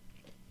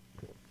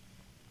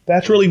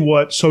that's really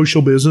what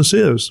social business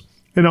is.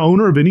 An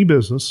owner of any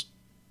business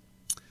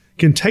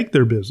can take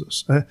their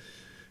business.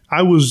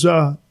 I was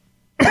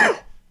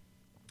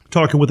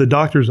talking with a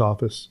doctor's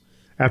office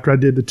after I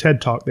did the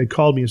TED Talk. They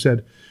called me and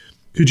said,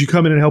 could you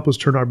come in and help us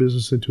turn our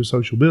business into a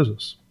social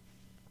business?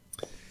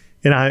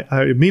 And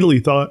I immediately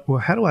thought, well,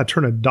 how do I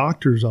turn a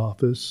doctor's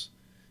office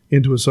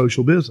into a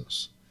social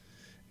business?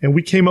 And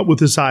we came up with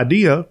this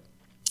idea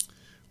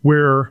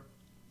where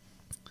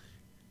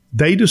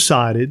they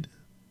decided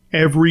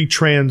every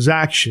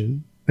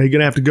transaction, now you're going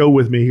to have to go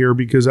with me here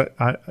because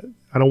I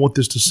don't want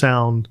this to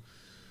sound,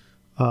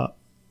 I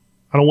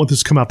don't want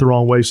this to come out the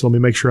wrong way, so let me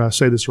make sure I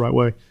say this the right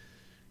way.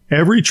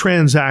 Every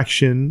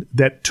transaction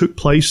that took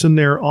place in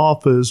their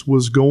office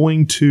was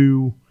going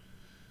to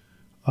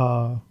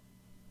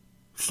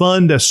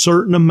fund a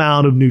certain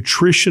amount of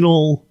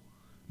natural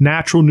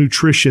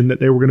nutrition that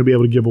they were going to be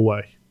able to give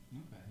away.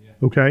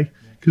 Okay?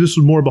 Because this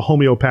was more of a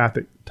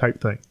homeopathic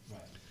type thing. Right.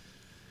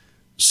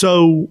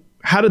 So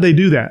how did they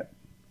do that?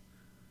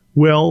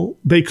 Well,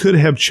 they could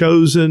have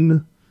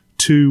chosen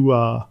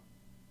to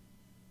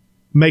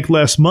make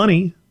less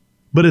money,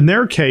 but in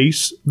their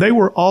case, they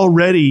were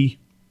already,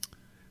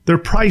 their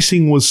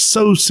pricing was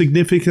so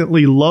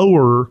significantly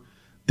lower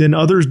than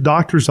other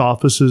doctors'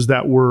 offices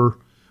that were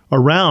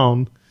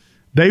around.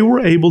 They were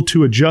able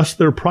to adjust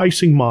their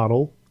pricing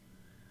model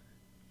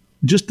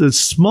just a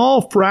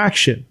small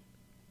fraction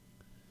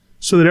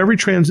so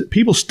that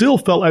people still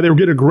felt like they were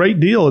getting a great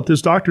deal at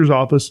this doctor's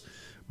office,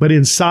 but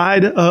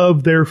inside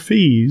of their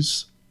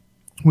fees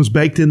was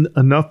baked in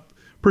enough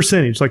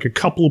percentage, like a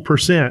couple of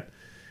percent,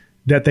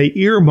 that they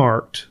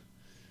earmarked,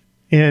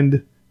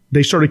 and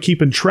they started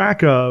keeping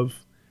track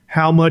of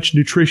how much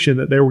nutrition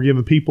that they were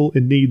giving people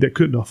in need that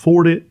couldn't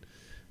afford it.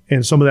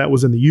 And some of that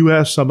was in the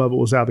U.S., some of it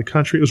was out of the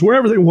country. It was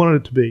wherever they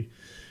wanted it to be.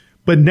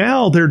 But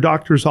now their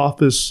doctor's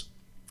office,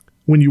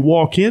 when you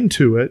walk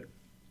into it,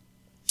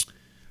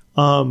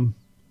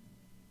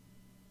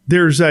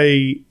 there's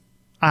a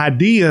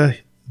idea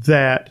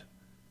that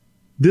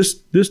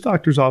this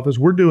doctor's office,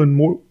 we're doing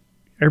more,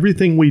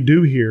 everything we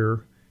do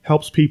here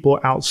helps people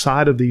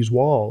outside of these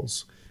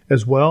walls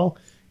as well.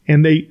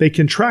 And they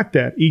can track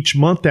that. Each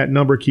month, that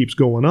number keeps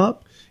going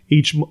up.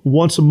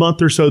 Once a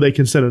month or so, they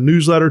can send a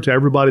newsletter to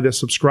everybody that's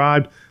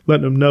subscribed,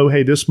 letting them know,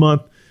 hey, this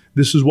month,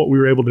 this is what we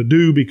were able to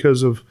do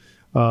because of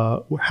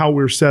how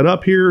we're set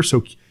up here.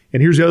 So,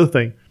 and here's the other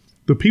thing.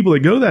 The people that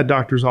go to that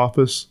doctor's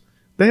office,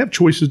 they have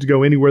choices to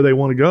go anywhere they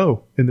want to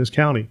go in this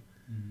county.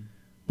 Mm-hmm.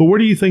 But where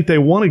do you think they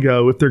want to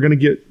go if they're going to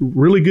get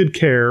really good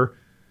care,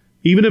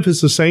 even if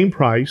it's the same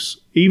price,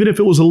 even if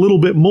it was a little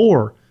bit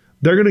more?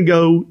 They're going to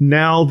go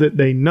now that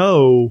they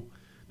know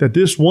that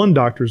this one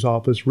doctor's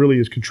office really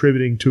is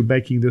contributing to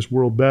making this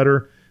world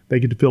better. They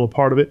get to feel a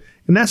part of it.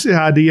 And that's the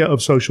idea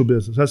of social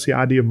business. That's the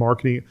idea of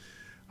marketing.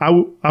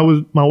 My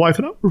wife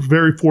and I were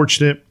very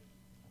fortunate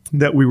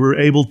that we were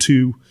able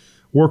to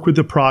work with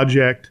the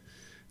project,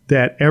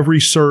 that every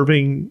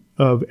serving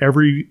of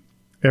every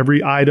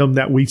item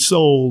that we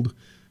sold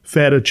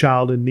fed a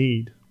child in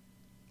need.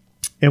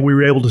 And we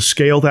were able to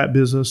scale that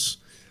business.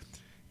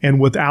 And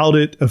without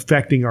it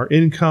affecting our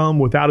income,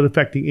 without it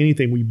affecting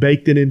anything, we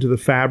baked it into the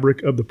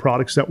fabric of the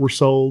products that were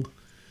sold.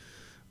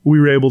 We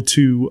were able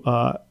to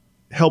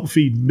help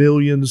feed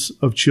millions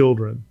of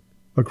children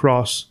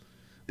across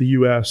the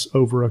U.S.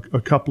 over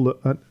a couple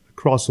of,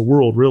 across the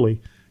world,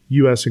 really,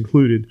 U.S.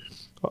 included.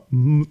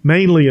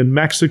 Mainly in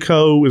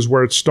Mexico is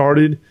where it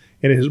started,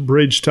 and it has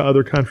bridged to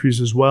other countries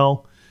as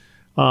well.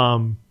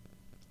 And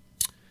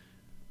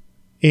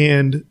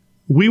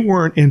we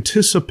weren't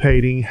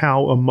anticipating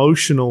how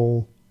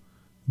emotional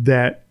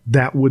that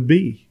would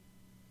be,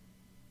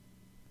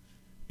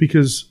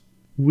 because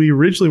we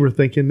originally were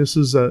thinking this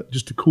is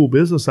just a cool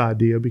business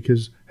idea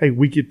because, hey,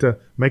 we get to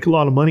make a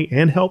lot of money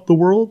and help the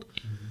world.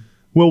 Mm-hmm.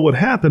 Well, what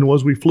happened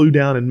was we flew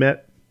down and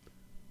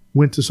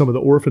went to some of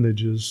the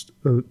orphanages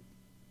and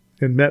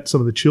met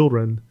some of the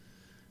children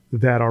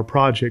that our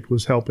project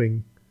was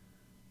helping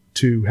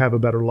to have a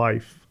better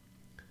life.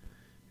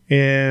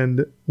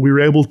 And we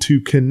were able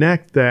to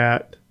connect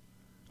that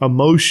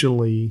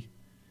emotionally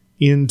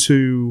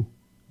into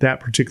that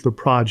particular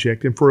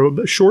project. And for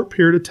a short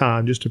period of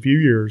time, just a few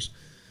years,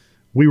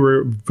 we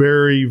were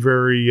very,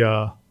 very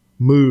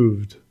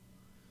moved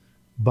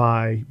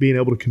by being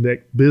able to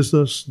connect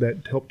business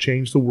that helped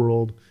change the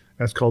world.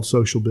 That's called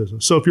social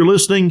business. So if you're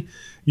listening,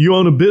 you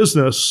own a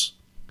business,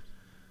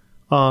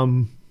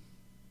 you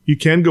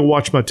can go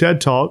watch my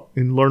TED Talk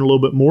and learn a little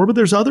bit more. But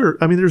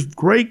there's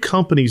great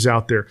companies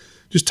out there.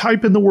 Just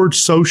type in the word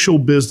social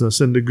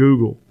business into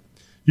Google.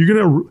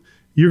 You're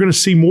gonna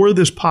see more of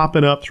this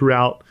popping up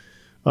throughout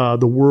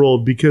the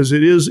world, because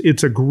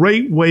it's a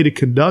great way to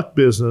conduct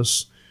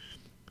business,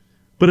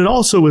 but it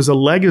also is a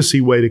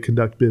legacy way to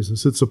conduct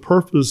business. It's a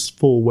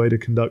purposeful way to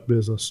conduct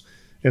business.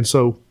 And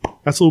so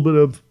that's a little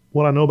bit of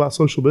what I know about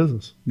social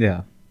business.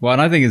 Yeah. Well,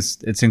 and I think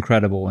it's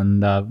incredible.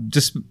 And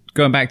just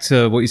going back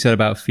to what you said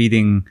about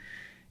feeding,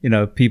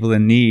 people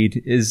in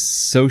need, is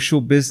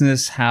social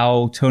business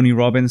how Tony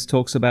Robbins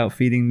talks about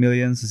feeding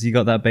millions? Has he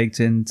got that baked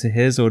into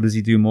his, or does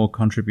he do more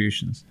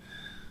contributions?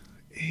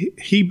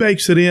 He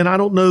bakes it in. I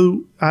don't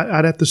know.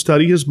 I'd have to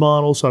study his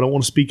model, so I don't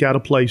want to speak out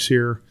of place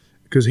here,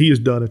 because he has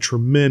done a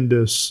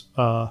tremendous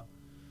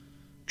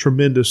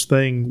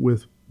thing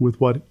with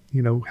what,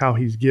 how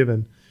he's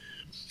given.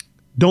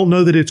 Don't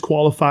know that it's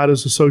qualified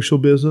as a social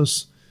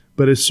business,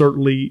 but it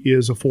certainly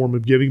is a form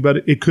of giving.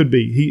 But it could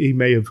be. He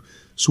may have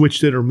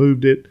switched it or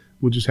moved it.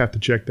 We'll just have to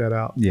check that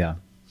out. Yeah.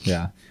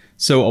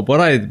 So what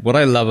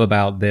I love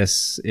about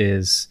this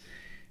is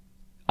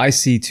I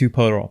see two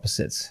polar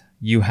opposites.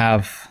 You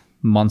have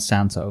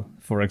Monsanto,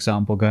 for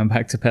example, going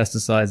back to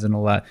pesticides and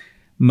all that,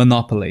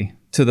 monopoly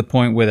to the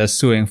point where they're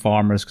suing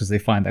farmers because they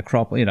find their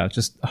crop,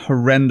 just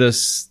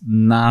horrendous,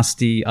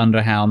 nasty,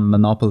 underhand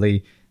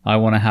monopoly. I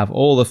want to have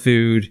all the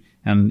food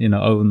and,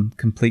 own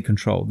complete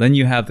control. Then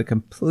you have the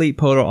complete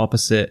polar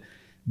opposite,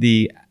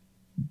 the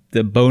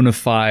bona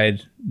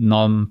fide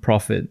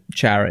non-profit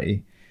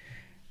charity.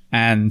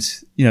 And,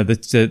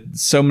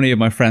 so many of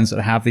my friends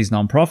that have these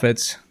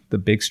non-profits, the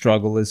big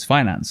struggle is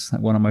finance.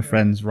 One of my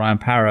friends, Ryan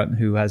Parrott,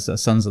 who has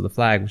Sons of the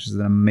Flag, which is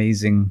an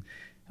amazing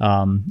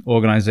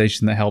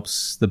organization that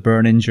helps the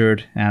burn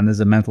injured, and there's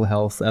a mental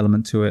health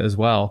element to it as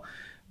well.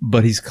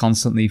 But he's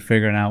constantly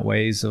figuring out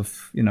ways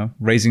of,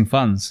 raising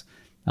funds,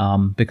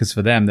 because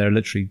for them, they're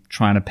literally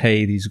trying to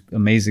pay these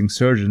amazing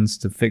surgeons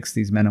to fix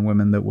these men and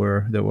women that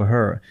were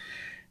hurt.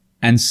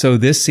 And so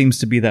this seems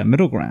to be that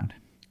middle ground.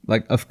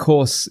 Like, of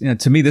course,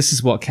 to me, this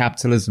is what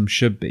capitalism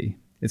should be.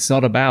 It's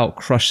not about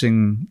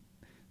crushing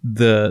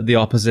the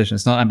opposition.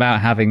 It's not about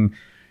having,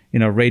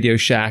 Radio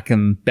Shack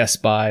and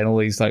Best Buy and all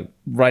these like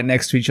right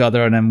next to each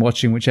other and then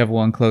watching whichever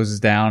one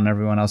closes down and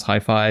everyone else high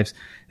fives.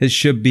 It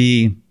should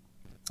be,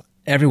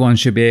 everyone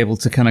should be able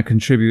to kind of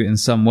contribute in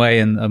some way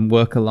and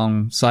work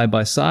along side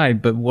by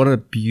side. But what a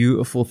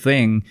beautiful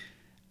thing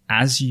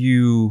as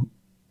you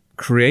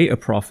create a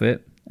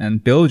profit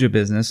and build your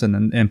business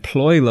and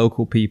employ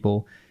local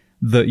people,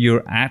 that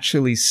you're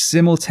actually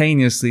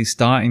simultaneously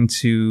starting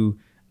to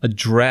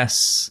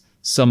address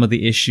some of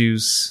the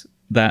issues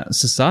that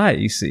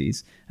society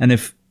sees. And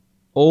if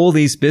all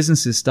these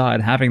businesses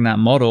started having that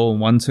model,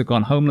 and one took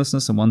on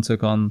homelessness and one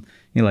took on,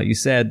 like you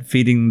said,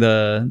 feeding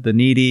the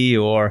needy,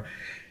 or,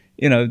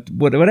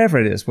 whatever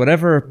it is,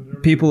 whatever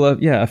people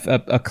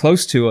are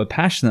close to or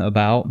passionate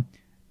about.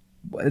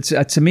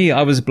 To me,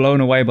 I was blown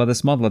away by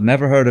this model. I've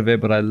never heard of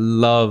it, but I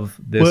love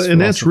this. Well,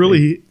 and that's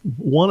really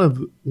one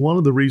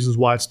of the reasons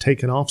why it's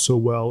taken off so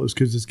well, is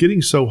because it's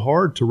getting so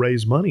hard to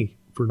raise money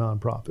for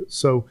nonprofits.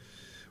 So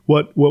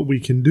what we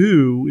can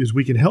do is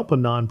we can help a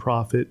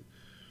nonprofit,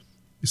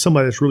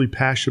 somebody that's really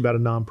passionate about a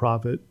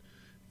nonprofit,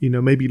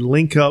 maybe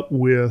link up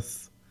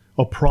with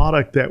a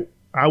product that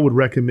I would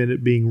recommend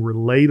it being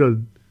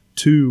related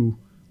to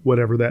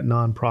whatever that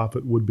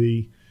nonprofit would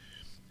be.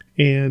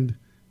 And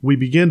we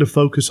begin to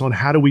focus on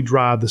how do we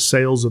drive the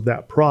sales of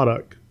that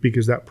product,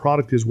 because that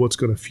product is what's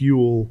going to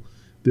fuel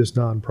this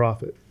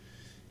nonprofit.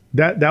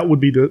 That would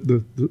be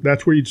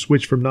that's where you'd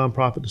switch from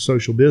nonprofit to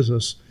social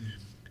business.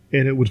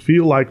 And it would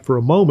feel like for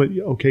a moment,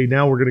 okay,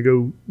 now we're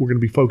going to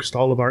be focused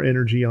all of our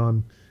energy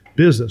on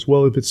business.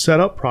 Well, if it's set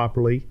up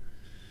properly,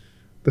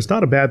 that's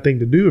not a bad thing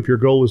to do if your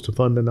goal is to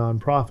fund a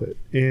nonprofit.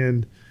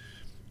 And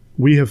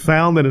we have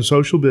found that in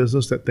social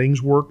business that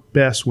things work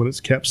best when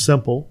it's kept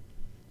simple.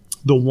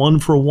 The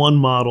one-for-one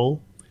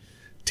model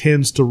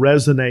tends to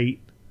resonate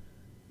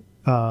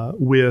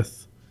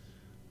with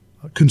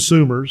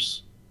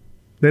consumers.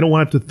 They don't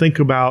want to have to think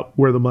about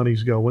where the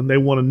money's going. They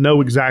want to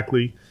know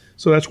exactly.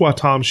 So that's why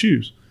Tom's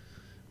Shoes.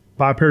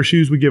 Buy a pair of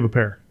shoes, we give a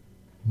pair.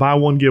 Buy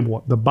one, give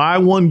one. The buy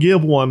one,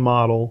 give one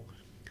model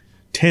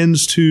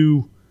tends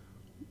to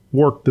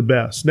work the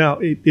best. Now,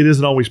 it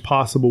isn't always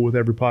possible with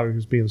every product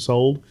that's being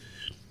sold,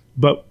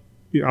 but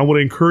I want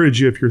to encourage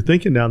you, if you're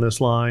thinking down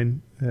this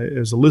line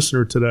as a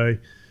listener today,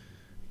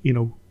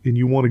 and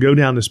you want to go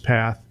down this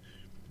path,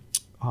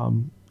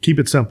 keep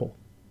it simple.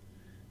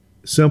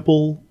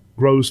 Simple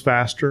grows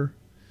faster.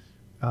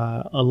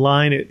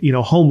 Align it,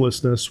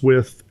 homelessness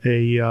with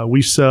a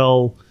we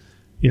sell.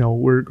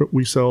 We're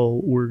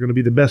going to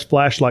be the best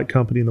flashlight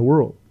company in the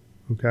world.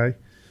 Okay.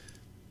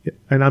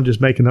 And I'm just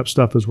making up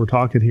stuff as we're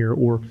talking here.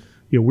 Or,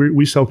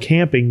 we sell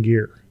camping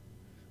gear.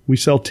 We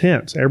sell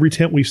tents. Every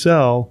tent we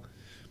sell,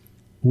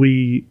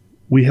 we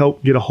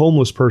help get a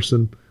homeless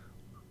person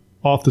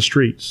off the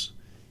streets.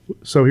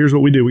 So here's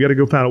what we do. We got to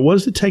go find out, what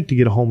does it take to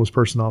get a homeless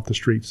person off the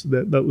streets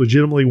that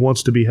legitimately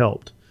wants to be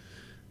helped?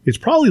 It's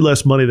probably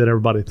less money than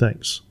everybody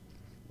thinks.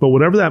 But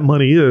whatever that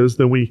money is,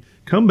 then we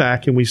come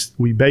back and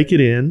we bake it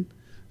in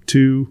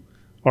to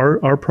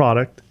our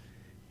product,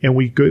 and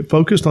we go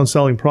focused on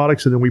selling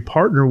products, and then we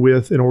partner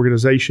with an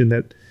organization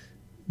that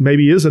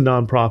maybe is a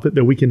nonprofit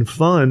that we can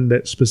fund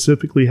that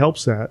specifically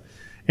helps that.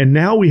 And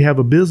now we have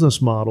a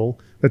business model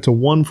that's a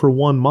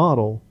one-for-one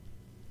model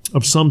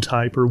of some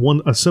type, or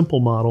a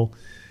simple model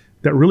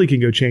that really can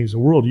go change the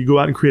world. You go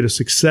out and create a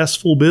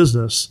successful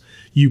business.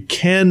 You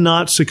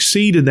cannot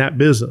succeed in that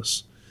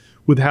business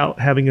without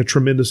having a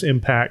tremendous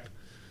impact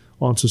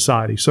on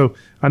society. So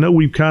I know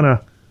we've kind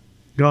of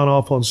gone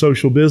off on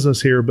social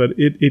business here, but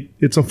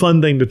it's a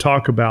fun thing to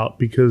talk about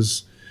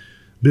because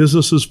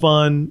business is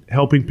fun,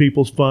 helping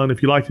people's fun.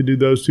 If you like to do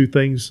those two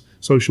things,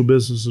 social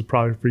business is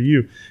probably for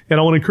you. And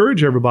I want to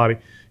encourage everybody,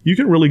 you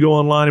can really go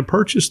online and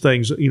purchase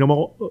things,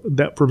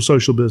 that from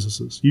social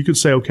businesses. You could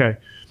say, okay,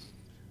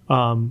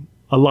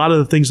 a lot of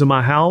the things in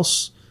my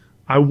house,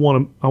 I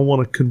want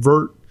to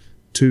convert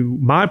to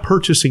my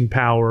purchasing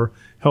power,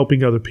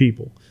 helping other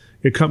people.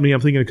 I'm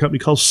thinking of a company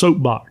called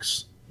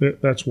Soapbox.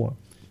 That's one.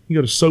 You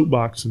go to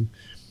Soapbox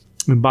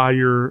and buy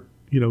your,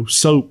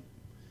 soap.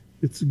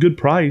 It's a good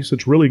price.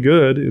 It's really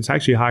good. It's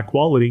actually high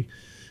quality,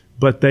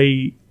 but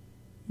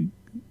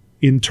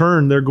in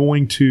turn, they're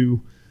going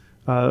to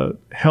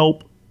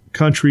help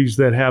countries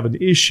that have an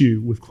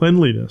issue with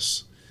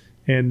cleanliness.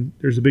 And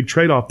there's a big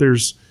trade-off.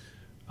 There's,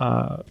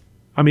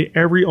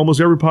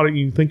 almost every product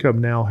you can think of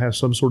now has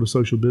some sort of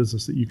social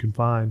business that you can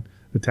find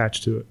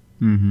attached to it.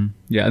 Mm-hmm.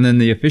 Yeah, and then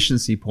the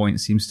efficiency point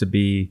seems to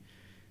be,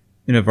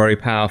 very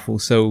powerful.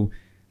 So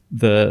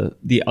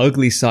the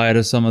ugly side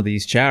of some of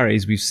these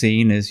charities we've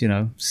seen is,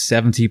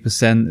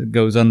 70%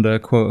 goes under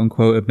quote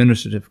unquote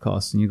administrative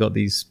costs, and you've got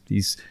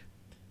these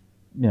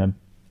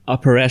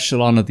upper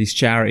echelon of these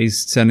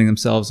charities sending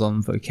themselves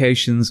on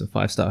vacations at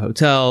 5-star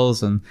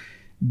hotels, and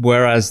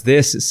whereas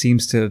this, it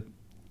seems to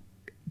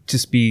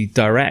just be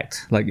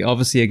direct. Like,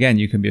 obviously, again,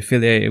 you can be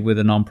affiliated with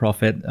a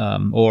nonprofit,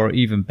 or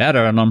even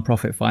better, a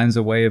nonprofit finds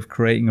a way of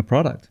creating a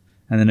product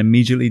and then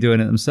immediately doing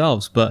it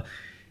themselves. But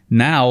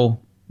now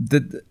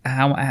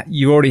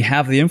you already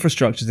have the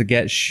infrastructure to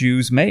get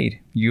shoes made.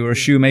 You're a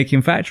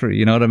shoemaking factory,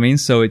 you know what I mean?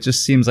 So it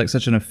just seems like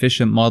such an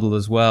efficient model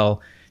as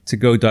well, to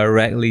go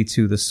directly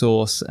to the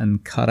source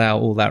and cut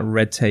out all that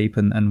red tape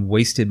and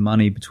wasted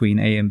money between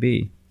A and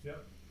B.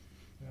 Yep,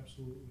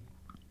 absolutely.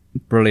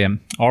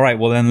 Brilliant. All right,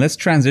 well then let's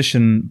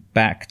transition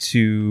back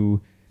to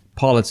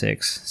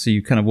politics. So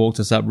you kind of walked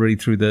us up really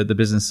through the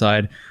business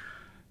side.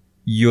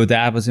 Your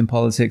dad was in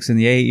politics in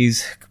the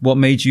 80s. What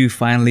made you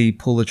finally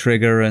pull the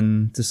trigger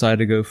and decide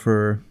to go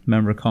for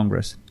member of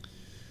Congress?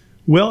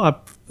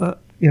 Well, I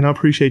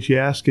appreciate you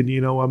asking.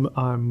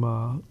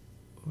 I'm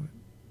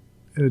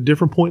at a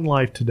different point in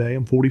life today.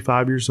 I'm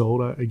 45 years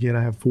old. I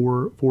have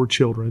four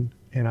children,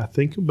 and I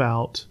think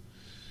about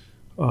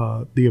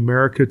the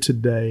America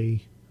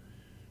today,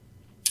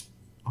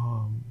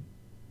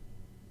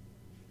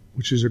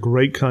 which is a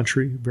great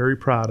country, very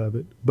proud of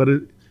it. But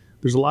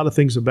there's a lot of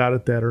things about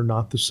it that are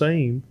not the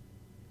same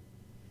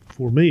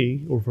for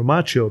me or for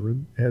my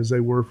children as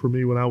they were for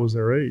me when I was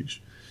their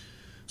age.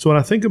 So when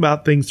I think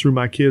about things through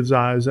my kids'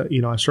 eyes,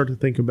 I start to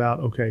think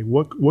about, okay,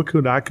 what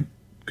could I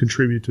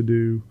contribute to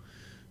do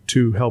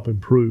to help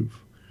improve?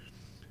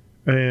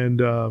 And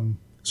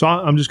so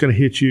I'm just going to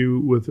hit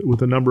you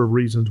with a number of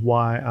reasons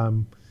why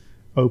I'm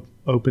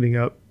opening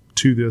up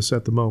to this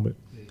at the moment.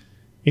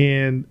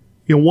 And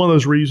one of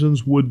those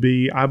reasons would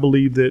be, I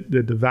believe that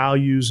the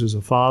values as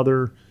a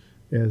father,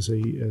 as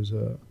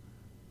a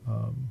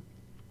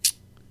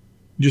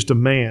just a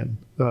man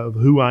of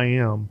who I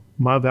am,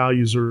 my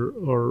values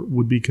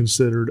would be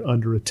considered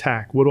under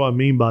attack. What do I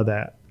mean by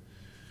that?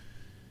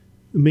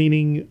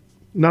 Meaning,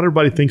 not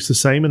everybody thinks the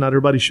same, and not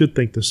everybody should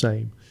think the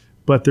same.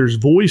 But there's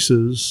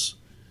voices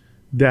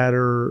that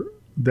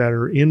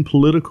are in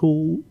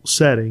political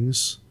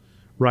settings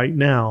right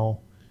now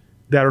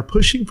that are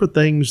pushing for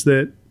things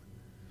that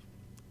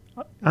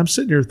I'm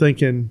sitting here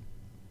thinking,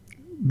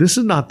 this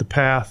is not the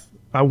path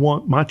I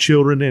want my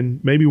children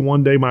and maybe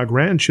one day my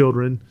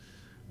grandchildren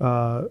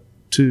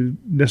to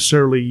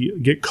necessarily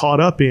get caught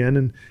up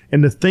in.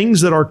 And the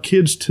things that our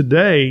kids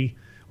today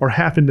are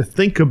having to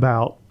think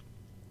about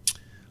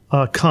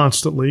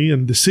constantly,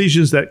 and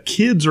decisions that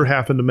kids are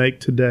having to make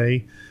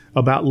today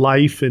about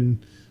life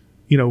and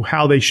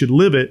how they should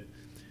live it.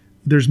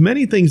 There's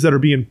many things that are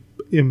being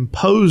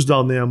imposed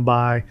on them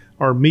by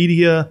our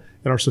media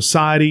and our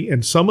society,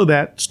 and some of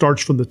that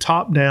starts from the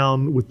top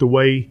down with the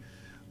way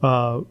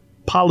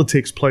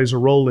politics plays a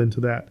role into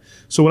that.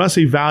 So when I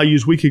say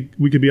values, we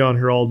could be on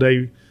here all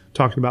day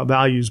talking about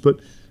values,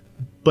 but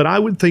I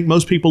would think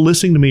most people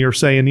listening to me are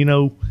saying,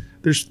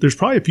 there's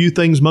probably a few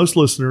things most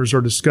listeners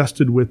are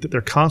disgusted with that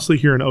they're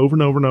constantly hearing over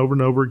and over and over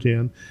and over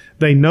again.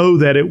 They know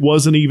that it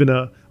wasn't even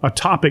a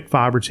topic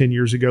 5 or 10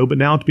 years ago, but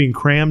now it's being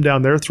crammed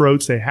down their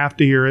throats. They have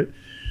to hear it.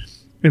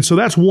 And so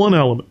that's one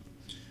element.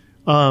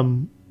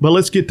 But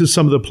let's get to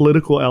some of the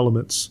political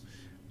elements.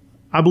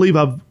 I believe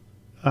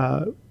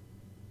the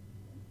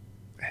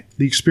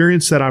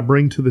experience that I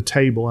bring to the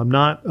table, I'm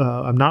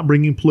not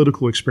bringing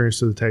political experience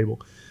to the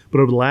table, but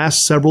over the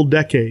last several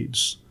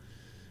decades,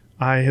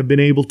 I have been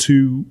able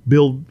to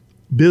build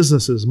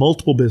businesses,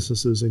 multiple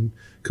businesses, and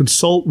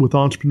consult with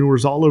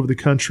entrepreneurs all over the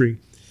country.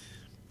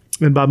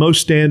 And by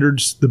most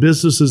standards, the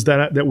businesses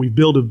that we've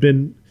built have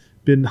been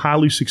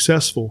highly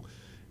successful.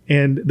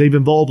 And they've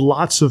involved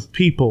lots of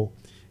people.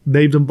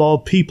 They've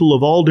involved people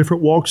of all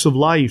different walks of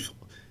life,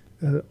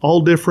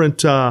 all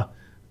different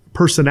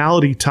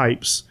personality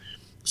types.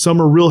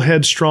 Some are real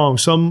headstrong.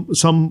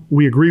 Some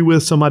we agree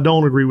with, some I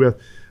don't agree with.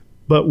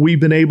 But we've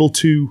been able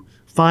to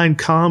find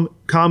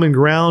common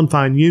ground,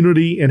 find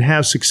unity, and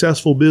have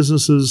successful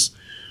businesses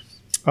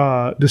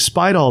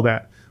despite all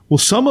that. Well,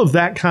 some of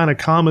that kind of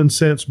common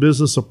sense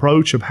business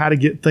approach of how to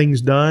get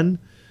things done,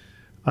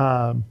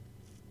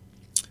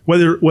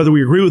 whether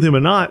we agree with him or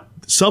not,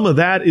 some of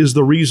that is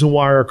the reason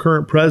why our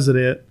current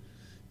president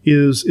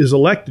is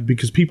elected,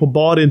 because people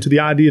bought into the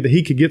idea that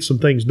he could get some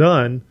things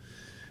done,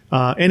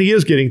 and he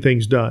is getting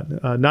things done.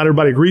 Not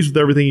everybody agrees with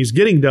everything he's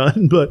getting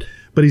done, but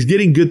he's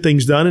getting good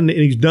things done, and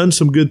he's done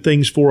some good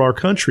things for our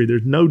country.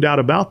 There's no doubt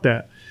about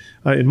that,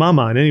 in my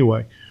mind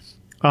anyway.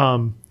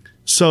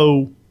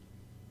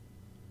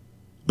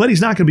 But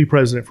he's not going to be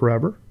president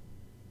forever.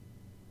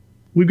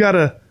 We've got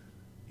to,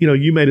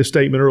 you made a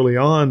statement early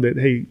on that,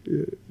 hey,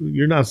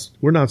 we're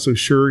not so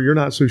sure. You're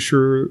not so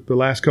sure the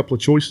last couple of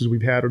choices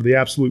we've had are the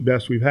absolute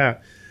best we've had.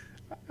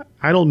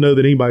 I don't know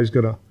that anybody's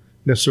going to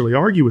necessarily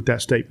argue with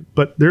that statement,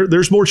 but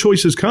there's more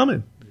choices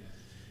coming.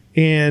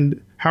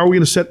 And how are we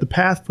going to set the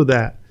path for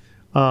that?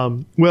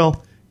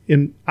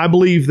 And I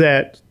believe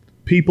that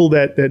people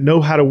that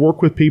know how to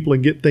work with people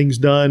and get things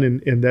done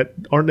and that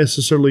aren't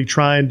necessarily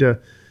trying to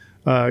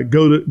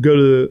go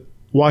to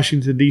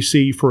Washington,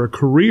 D.C. for a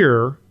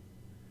career.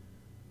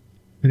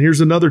 And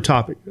here's another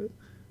topic.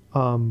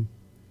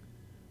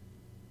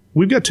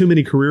 We've got too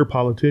many career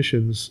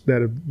politicians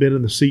that have been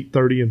in the seat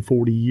 30 and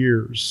 40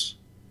 years.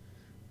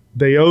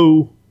 They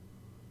owe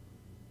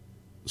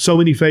so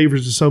many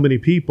favors to so many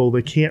people,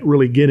 they can't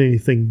really get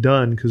anything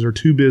done because they're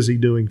too busy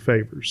doing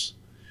favors.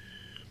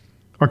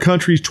 Our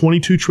country's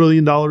 $22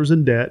 trillion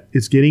in debt.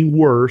 It's getting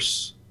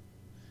worse.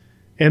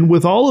 And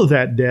with all of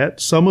that debt,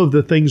 some of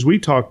the things we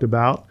talked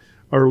about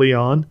early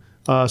on,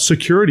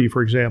 security,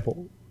 for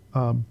example,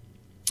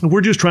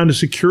 we're just trying to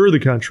secure the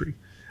country.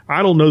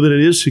 I don't know that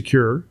it is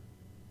secure,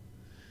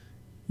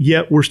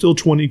 yet we're still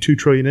 $22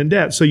 trillion in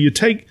debt. So you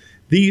take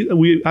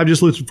I've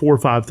just listed 4 or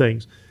 5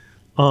 things.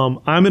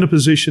 I'm in a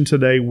position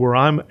today where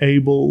I'm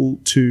able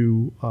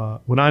to,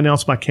 when I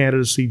announced my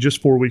candidacy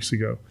just 4 weeks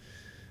ago,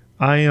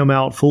 I am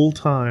out full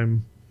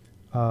time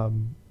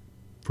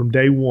from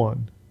day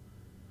one,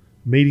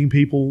 meeting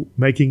people,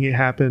 making it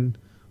happen,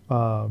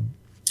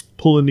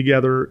 pulling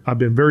together. I've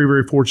been very,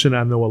 very fortunate.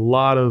 I know a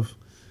lot of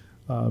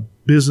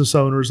business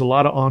owners, a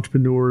lot of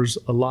entrepreneurs,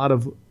 a lot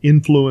of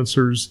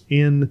influencers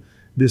in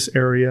this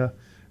area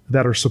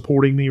that are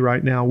supporting me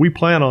right now. We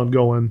plan on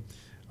going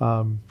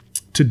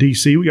to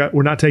D.C.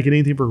 We're not taking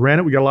anything for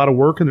granted. We got a lot of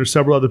work, and there's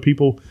several other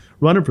people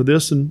running for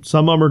this, and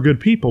some of them are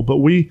good people. But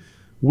we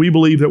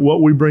believe that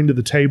what we bring to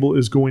the table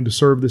is going to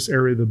serve this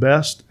area the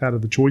best out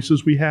of the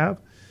choices we have,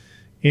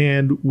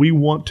 and we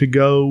want to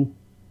go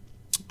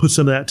put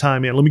some of that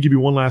time in. Let me give you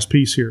one last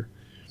piece here.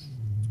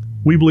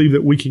 We believe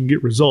that we can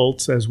get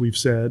results, as we've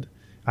said.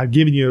 I've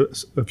given you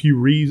a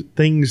few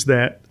things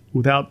that,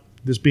 without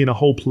this being a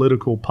whole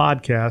political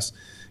podcast,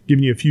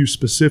 giving you a few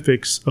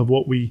specifics of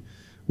why we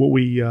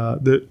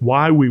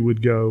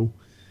would go.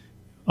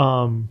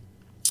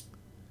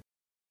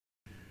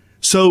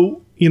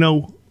 So,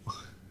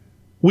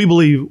 we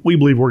believe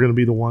we're going to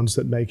be the ones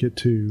that make it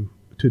to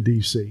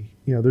DC.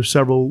 There's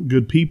several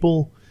good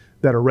people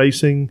that are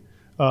racing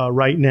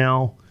right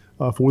now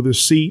for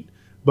this seat,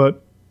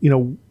 but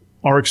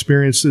our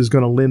experience is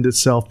going to lend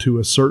itself to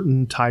a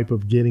certain type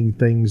of getting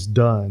things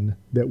done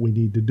that we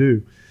need to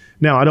do.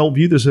 Now, I don't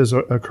view this as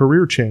a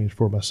career change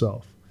for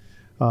myself.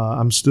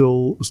 I'm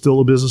still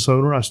a business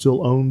owner. I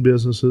still own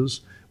businesses,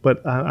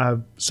 but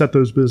I've set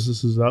those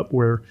businesses up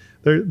where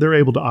they're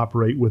able to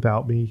operate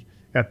without me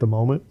at the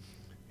moment.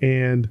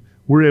 And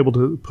we're able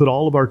to put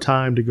all of our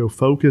time to go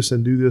focus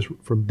and do this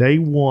from day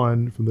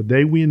one, from the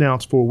day we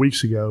announced 4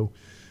 weeks ago.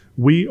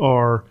 We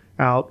are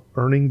out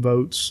earning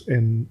votes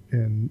and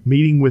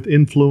meeting with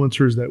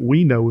influencers that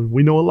we know, and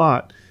we know a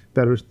lot,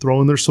 that are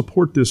throwing their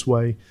support this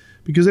way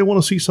because they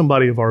want to see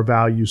somebody of our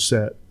value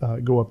set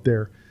go up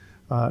there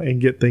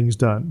and get things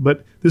done.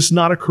 But this is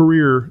not a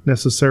career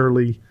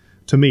necessarily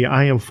to me.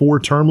 I am for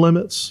term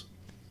limits,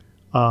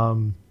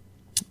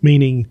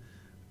 meaning,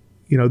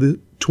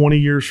 20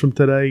 years from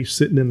today,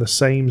 sitting in the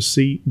same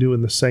seat,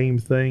 doing the same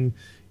thing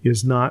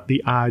is not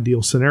the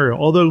ideal scenario.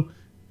 Although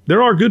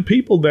there are good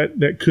people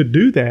that could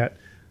do that,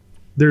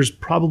 there's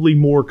probably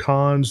more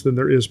cons than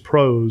there is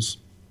pros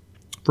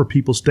for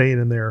people staying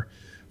in there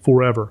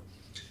forever.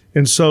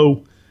 And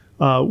so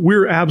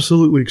we're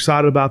absolutely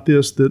excited about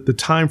this. The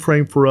time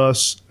frame for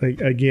us,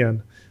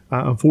 again,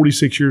 I'm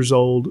 46 years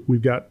old.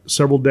 We've got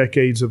several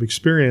decades of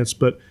experience,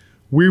 but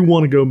we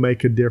want to go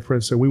make a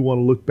difference, and we want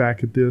to look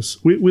back at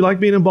this. We like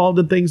being involved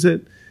in things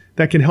that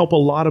can help a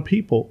lot of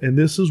people. And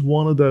this is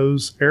one of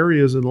those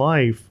areas in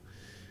life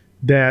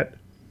that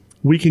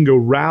we can go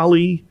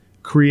rally,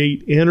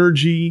 create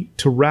energy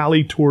to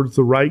rally towards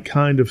the right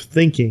kind of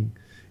thinking.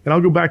 And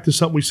I'll go back to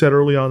something we said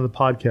early on in the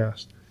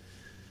podcast.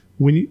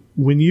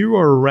 When you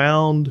are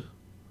around,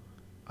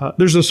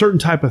 there's a certain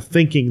type of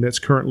thinking that's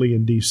currently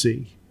in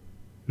D.C.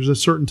 There's a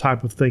certain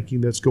type of thinking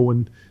that's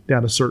going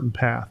down a certain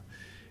path.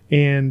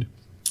 And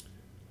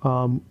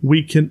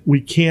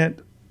We can't,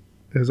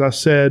 as I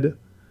said,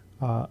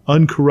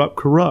 uncorrupt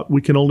corrupt.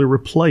 We can only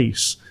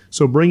replace.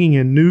 So bringing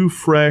in new,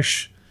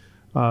 fresh,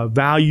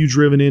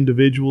 value-driven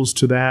individuals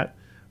to that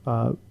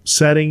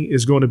setting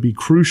is going to be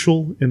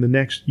crucial in the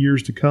next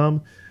years to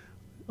come.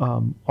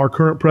 Our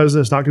current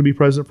president is not going to be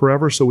president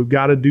forever, so we've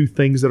got to do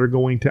things that are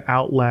going to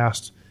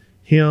outlast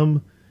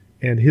him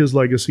and his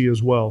legacy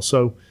as well.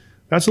 So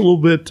that's a little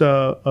bit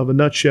of a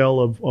nutshell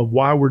of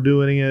why we're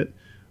doing it.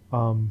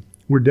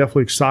 We're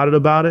definitely excited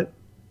about it.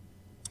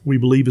 We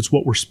believe it's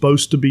what we're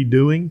supposed to be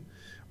doing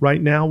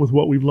right now with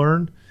what we've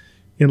learned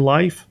in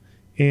life,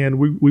 and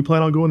we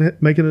plan on going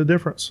making a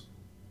difference.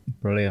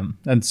 Brilliant.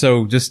 And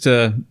so just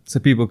so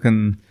people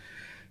can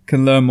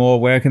learn more,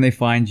 where can they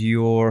find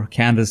your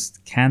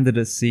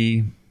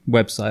candidacy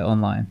website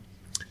online?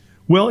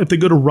 Well, if they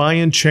go to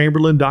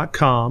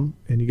ryanchamberlain.com,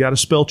 and you got to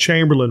spell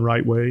Chamberlain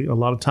right way. A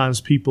lot of times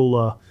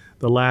people,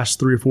 the last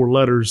 3 or 4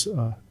 letters,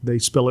 they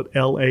spell it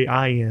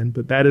L-A-I-N,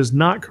 but that is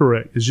not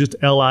correct. It's just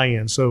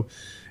L-I-N. So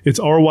it's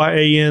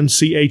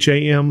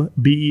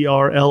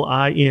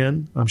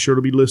RYANCHAMBERLIN. I'm sure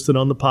it'll be listed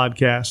on the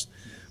podcast.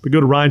 But go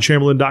to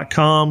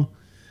ryanchamberlain.com.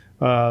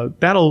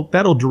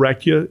 That'll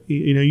direct you.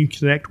 You can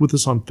connect with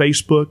us on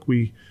Facebook.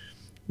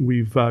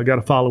 We've got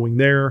a following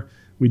there.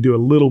 We do a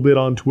little bit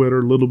on Twitter,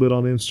 a little bit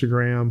on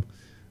Instagram,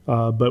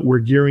 but we're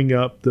gearing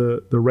up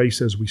the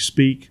race as we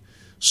speak.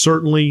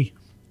 Certainly,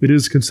 it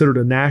is considered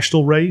a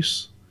national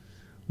race.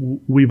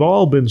 We've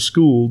all been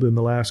schooled in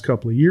the last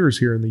couple of years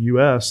here in the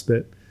U.S.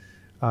 that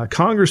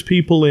Congress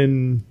people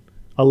in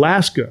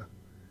Alaska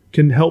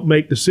can help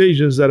make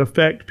decisions that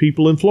affect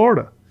people in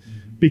Florida,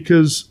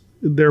 because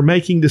they're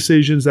making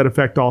decisions that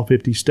affect all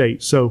 50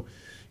 states. So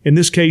in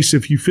this case,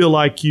 if you feel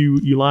like you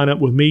line up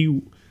with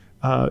me,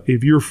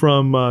 if you're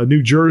from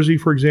New Jersey,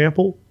 for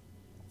example,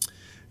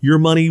 your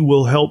money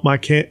will help my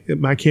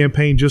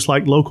campaign just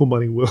like local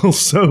money will.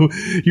 So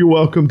you're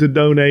welcome to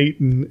donate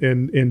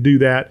and do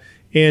that.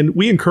 And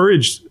we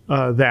encourage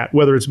that,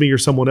 whether it's me or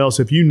someone else.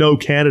 If you know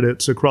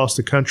candidates across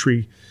the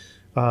country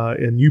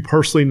and you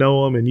personally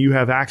know them and you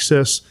have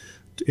access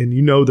and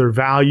you know their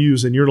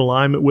values and you're in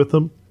alignment with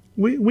them,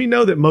 we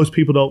know that most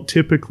people don't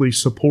typically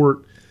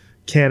support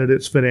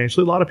candidates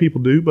financially. A lot of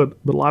people do, but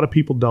a lot of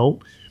people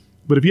don't.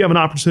 But if you have an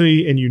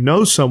opportunity and you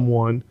know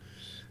someone,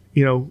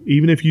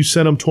 even if you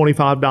send them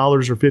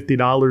 $25 or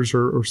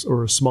 $50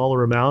 or a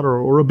smaller amount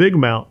or a big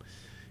amount,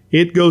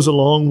 it goes a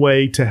long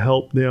way to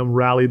help them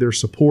rally their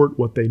support,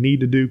 what they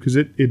need to do, because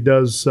it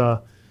does,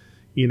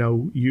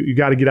 you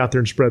got to get out there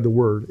and spread the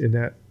word, and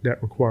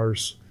that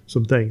requires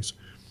some things,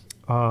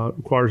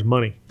 requires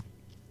money.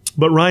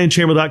 But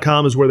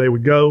ryanchamberlain.com is where they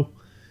would go,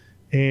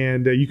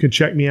 and you can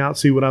check me out,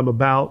 see what I'm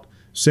about.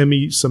 Send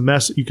me some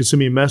message. You can send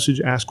me a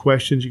message, ask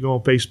questions. You go on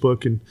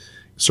Facebook, and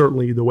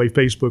certainly the way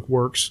Facebook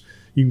works,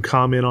 you can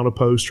comment on a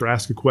post or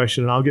ask a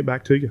question, and I'll get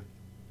back to you.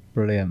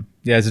 Brilliant.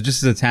 Yeah, so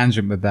just as a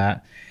tangent with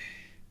that,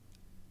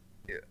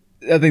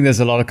 I think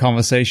there's a lot of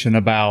conversation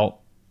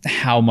about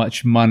how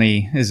much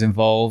money is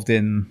involved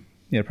in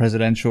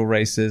presidential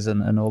races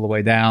and all the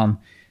way down.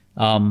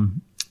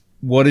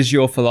 What is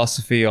your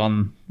philosophy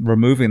on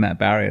removing that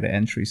barrier to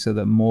entry so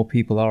that more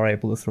people are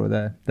able to throw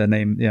their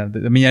name?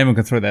 Anyone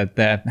can throw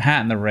their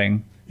hat in the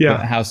ring. Yeah.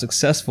 But how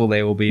successful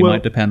they will be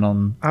might depend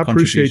on I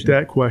appreciate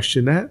that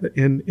question.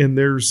 And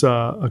there's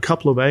a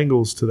couple of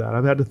angles to that.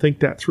 I've had to think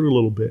that through a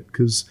little bit,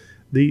 because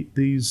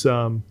these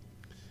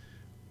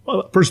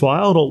first of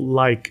all,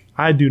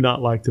 I do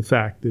not like the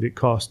fact that it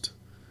cost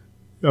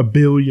 $1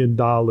 billion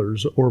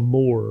or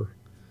more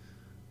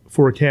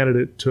for a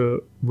candidate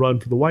to run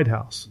for the White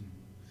House.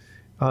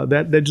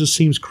 That just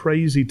seems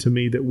crazy to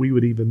me that we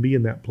would even be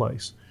in that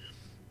place.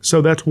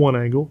 So that's one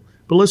angle.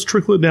 But let's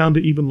trickle it down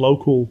to even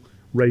local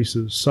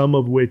races, some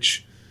of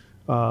which,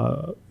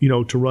 to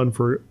run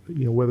for,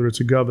 whether it's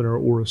a governor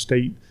or a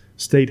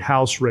state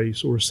house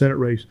race or a Senate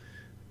race.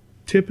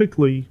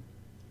 Typically,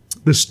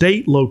 the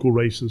state local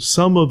races,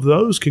 some of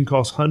those can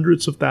cost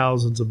hundreds of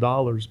thousands of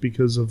dollars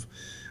because of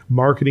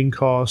marketing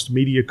cost,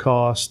 media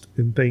cost,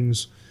 and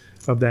things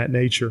of that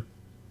nature.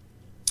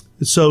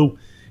 So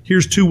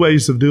here's two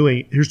ways of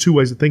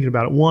thinking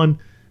about it. One,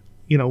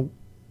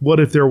 what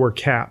if there were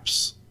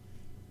caps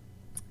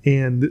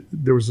and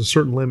there was a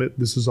certain limit?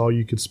 This is all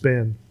you could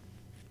spend.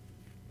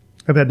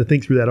 I've had to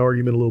think through that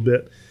argument a little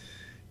bit.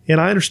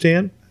 And I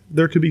understand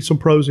there could be some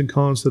pros and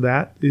cons to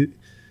that.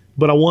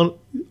 But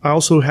I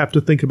also have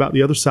to think about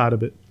the other side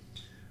of it.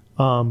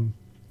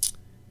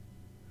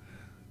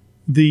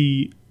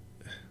 The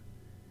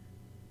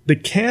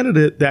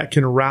candidate that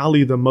can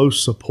rally the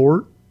most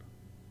support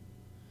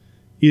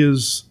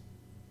is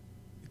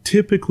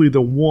typically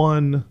the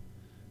one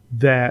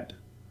that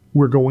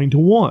we're going to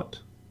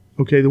want.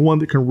 Okay, the one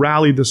that can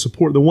rally the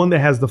support, the one that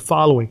has the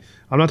following.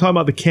 I'm not talking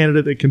about the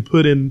candidate that can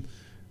put in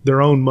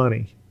their own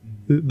money,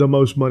 the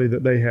most money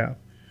that they have.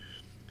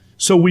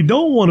 So we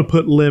don't want to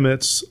put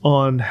limits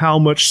on how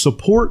much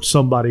support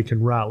somebody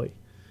can rally.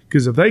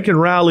 Because if they can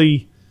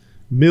rally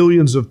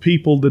millions of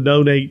people to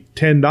donate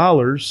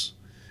 $10,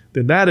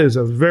 then that is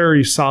a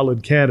very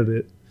solid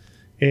candidate.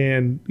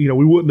 And, we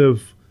wouldn't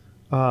have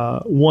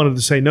wanted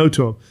to say no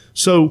to them.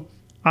 So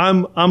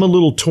I'm a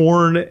little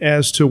torn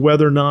as to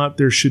whether or not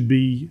there should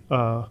be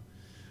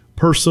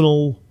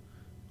personal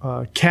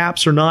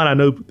caps or not. I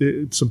know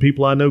some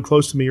people I know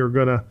close to me are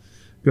gonna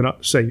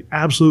say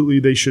absolutely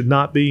they should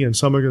not be, and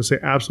some are gonna say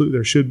absolutely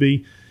there should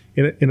be.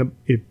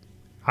 If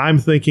I'm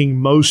thinking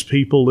most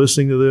people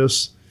listening to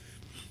this,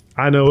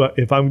 I know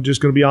if I'm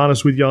just going to be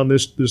honest with you on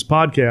this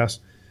podcast,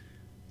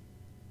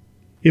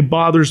 it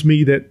bothers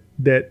me that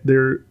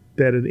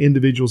an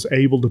individual's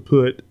able to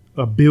put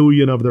 $1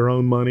 billion of their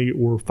own money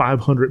or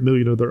 $500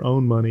 million of their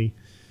own money,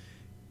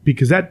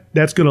 because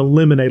that's going to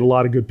eliminate a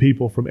lot of good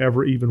people from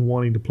ever even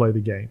wanting to play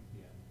the game.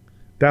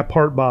 That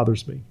part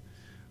bothers me.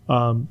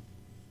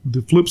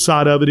 The flip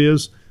side of it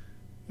is,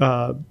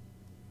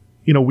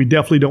 we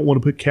definitely don't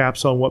want to put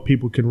caps on what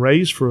people can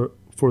raise for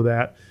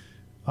that,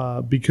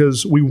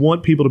 because we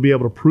want people to be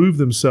able to prove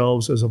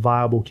themselves as a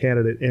viable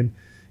candidate. And,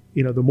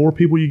 the more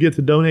people you get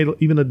to donate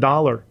even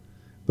 $1,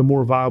 the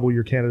more viable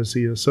your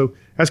candidacy is. So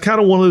that's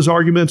kind of one of those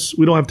arguments.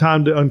 We don't have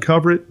time to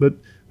uncover it, but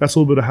that's a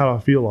little bit of how I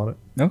feel on it.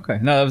 Okay.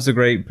 No, that was a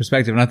great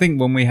perspective. And I think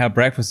when we have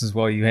breakfast as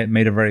well, you had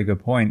made a very good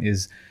point,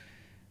 is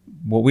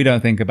what we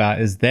don't think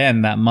about is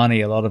then that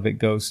money, a lot of it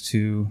goes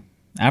to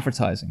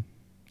advertising.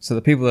 So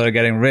the people that are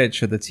getting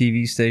rich are the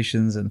TV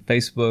stations and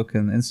Facebook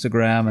and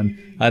Instagram, and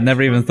I'd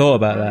never even thought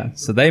about that.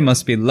 So they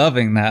must be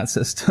loving that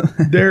system.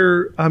 And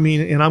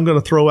I'm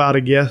going to throw out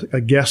a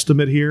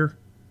guesstimate here.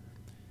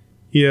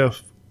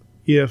 If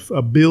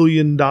 $1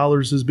 billion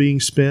is being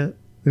spent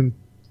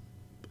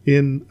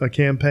in a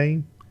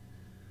campaign,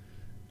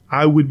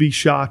 I would be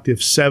shocked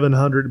if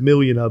 700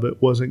 million of it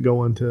wasn't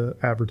going to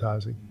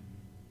advertising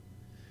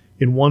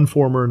in one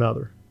form or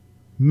another,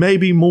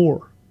 maybe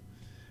more.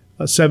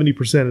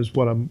 70% is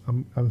what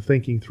I'm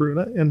thinking through.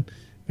 And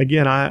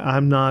again,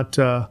 I'm not.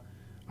 I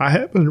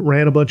haven't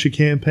ran a bunch of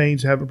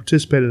campaigns, haven't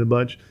participated in a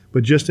bunch,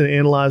 but just in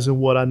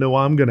analyzing what I know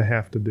I'm going to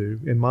have to do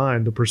in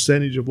mind, the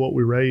percentage of what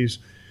we raise,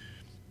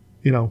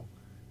 the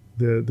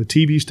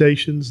TV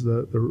stations,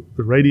 the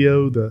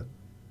radio, the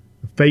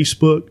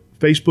Facebook.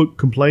 Facebook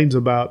complains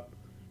about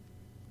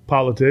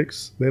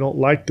politics. They don't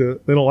like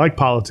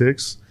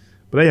politics,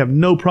 but they have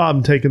no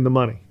problem taking the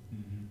money.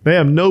 They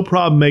have no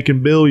problem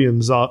making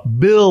billions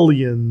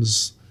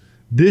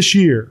this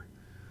year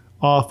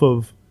off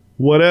of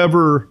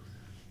whatever,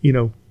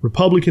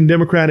 Republican,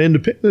 Democrat,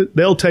 Independent.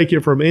 They'll take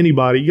it from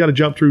anybody. You got to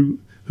jump through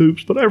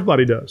hoops, but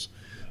everybody does.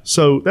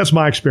 So that's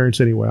my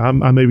experience anyway. I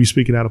may be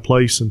speaking out of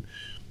place, and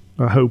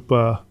I hope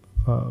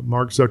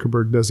Mark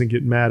Zuckerberg doesn't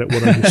get mad at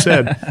what I just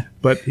said,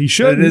 but he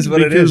shouldn't. It is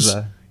what it is.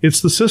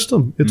 It's the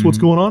system. It's what's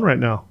going on right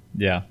now.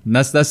 Yeah, and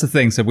that's the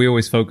thing. So we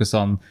always focus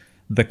on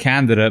the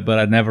candidate, but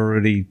I'd never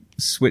really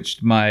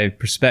switched my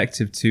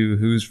perspective to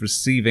who's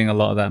receiving a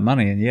lot of that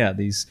money. And yeah,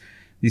 these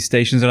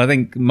stations, and I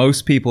think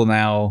most people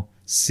now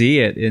see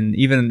it in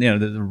even,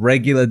 the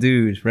regular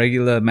dude,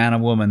 regular man or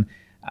woman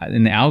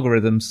in the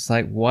algorithms. It's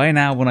like, why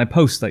now when I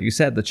post, like you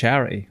said, the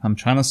charity, I'm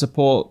trying to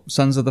support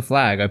Sons of the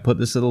Flag. I put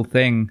this little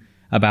thing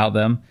about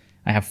them.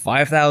 I have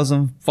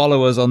 5,000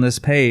 followers on this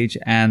page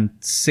and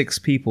 6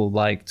 people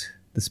liked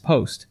this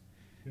post.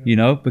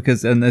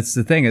 Because, and that's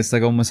the thing, it's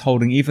like almost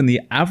holding even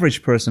the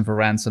average person for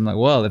ransom. Like,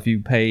 well, if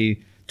you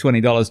pay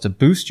 $20 to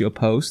boost your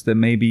post, then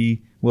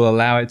maybe we'll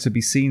allow it to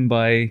be seen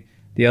by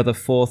the other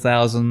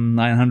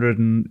 4,900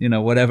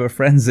 and, whatever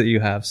friends that you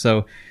have.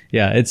 So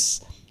yeah,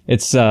 it's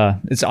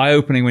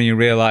eye-opening when you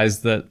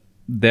realize that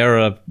there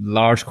are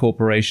large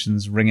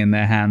corporations wringing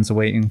their hands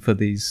waiting for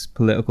these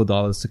political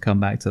dollars to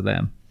come back to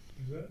them.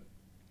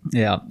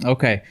 Yeah.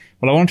 Okay.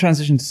 Well, I want to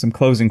transition to some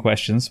closing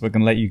questions. We're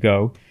going to let you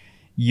go.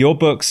 Your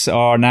books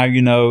are Now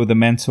You Know, The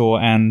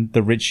Mentor, and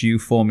The Rich You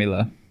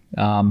Formula.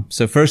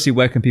 So firstly,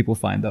 where can people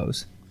find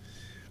those?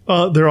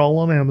 They're all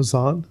on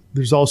Amazon.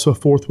 There's also a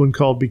fourth one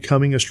called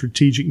Becoming a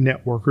Strategic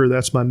Networker.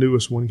 That's my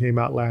newest one, came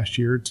out last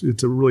year.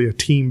 It's really a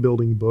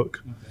team-building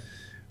book.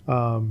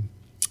 Okay.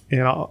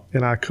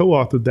 And I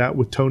co-authored that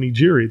with Tony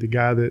Geary, the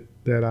guy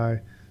that I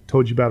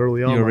told you about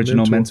early on. Your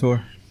original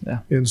mentor.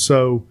 Yeah. And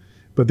so,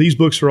 but these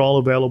books are all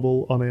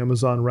available on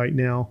Amazon right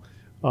now.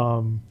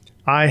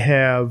 I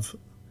have...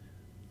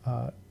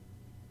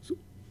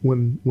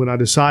 when I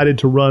decided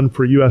to run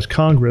for U.S.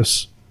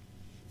 Congress,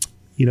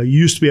 you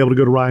used to be able to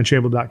go to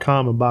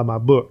ryanchamberlain.com and buy my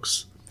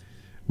books.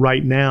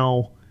 Right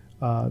now,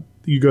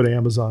 you go to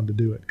Amazon to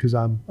do it, because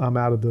I'm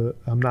not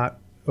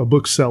a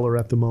bookseller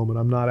at the moment.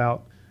 I'm not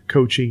out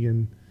coaching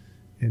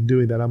and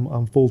doing that.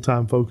 I'm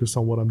full-time focused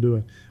on what I'm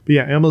doing. But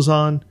yeah,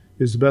 Amazon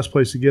is the best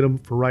place to get them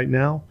for right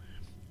now.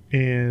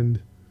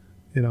 And,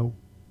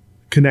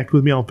 connect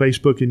with me on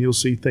Facebook and you'll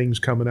see things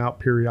coming out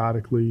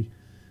periodically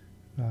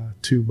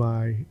to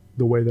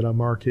the way that I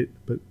market,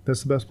 but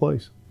that's the best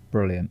place.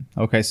 Brilliant.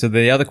 Okay, so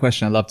the other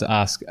question I'd love to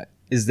ask,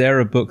 is there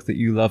a book that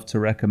you love to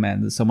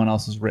recommend that someone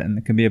else has written?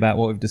 It can be about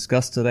what we've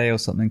discussed today or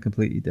something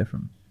completely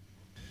different.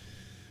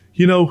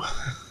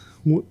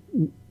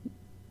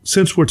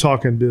 Since we're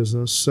talking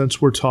business,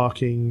 since we're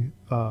talking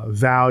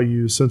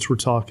values, since we're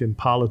talking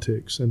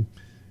politics, and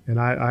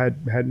I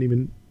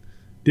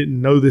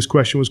didn't know this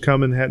question was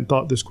coming, hadn't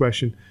thought this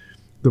question.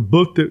 the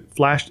book that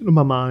flashed into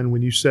my mind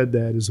when you said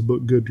that is the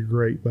book Good to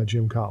Great by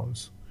Jim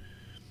Collins.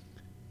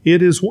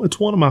 It's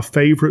one of my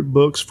favorite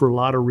books for a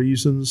lot of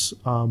reasons,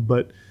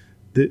 but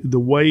the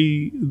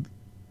way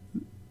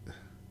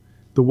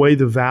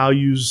the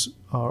values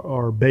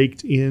are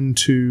baked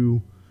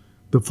into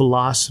the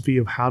philosophy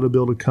of how to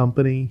build a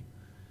company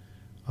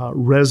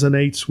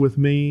resonates with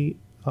me,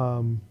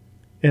 and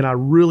I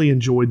really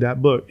enjoyed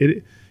that book.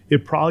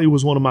 It probably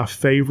was one of my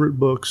favorite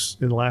books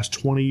in the last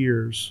 20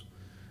 years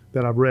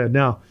that I've read.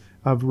 Now,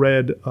 I've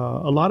read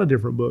a lot of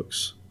different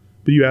books,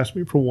 but you asked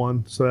me for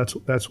one, so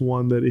that's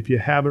one that if you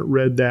haven't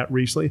read that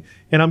recently,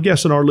 and I'm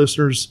guessing our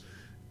listeners,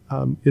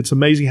 it's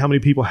amazing how many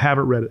people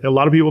haven't read it. A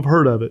lot of people have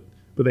heard of it,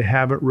 but they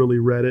haven't really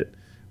read it.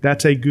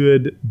 That's a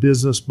good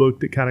business book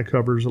that kind of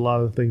covers a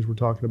lot of the things we're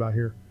talking about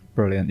here.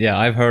 Brilliant. Yeah,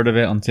 I've heard of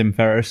it on Tim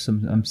Ferriss.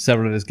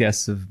 Several of his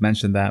guests have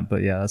mentioned that,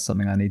 but yeah, that's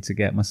something I need to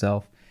get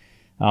myself.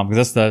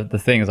 Because that's the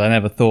thing is I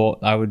never thought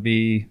I would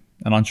be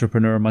an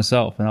entrepreneur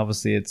myself. And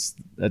obviously it's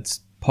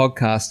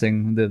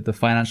podcasting. The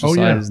financial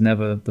side is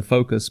never the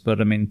focus,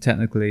 but I mean,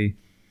 technically,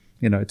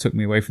 it took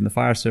me away from the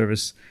fire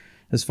service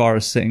as far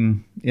as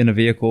sitting in a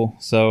vehicle.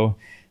 So,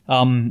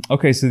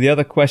 okay. So the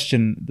other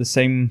question, the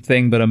same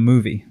thing, but a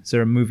movie. Is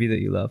there a movie that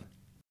you love?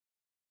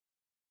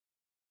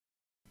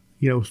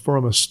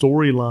 From a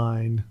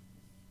storyline,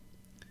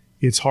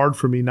 it's hard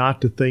for me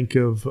not to think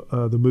of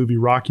the movie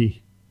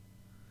Rocky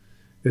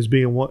as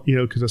being one,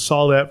 because I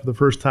saw that for the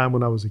first time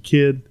when I was a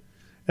kid.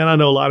 And I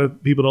know a lot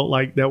of people don't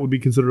like that, would be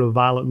considered a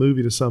violent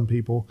movie to some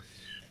people.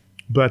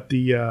 But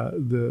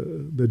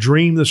the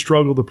dream, the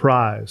struggle, the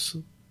prize,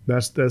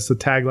 that's the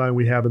tagline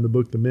we have in the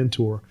book, The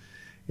Mentor.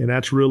 And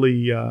that's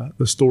really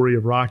the story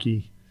of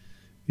Rocky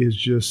is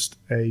just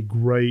a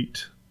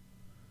great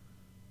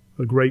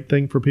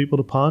thing for people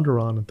to ponder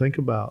on and think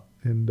about.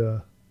 And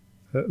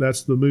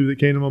that's the movie that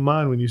came to my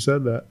mind when you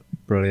said that.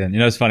 Brilliant.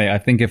 It's funny. I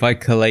think if I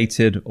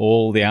collated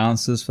all the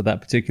answers for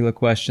that particular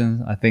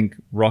question, I think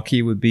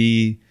Rocky would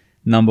be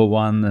number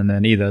one, and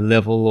then either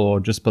level or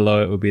just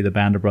below it would be the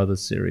Band of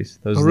Brothers series.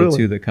 Those are the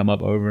two that come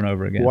up over and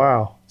over again.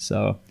 Wow.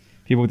 So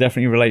people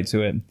definitely relate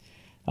to it.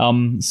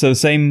 So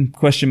same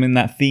question in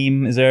that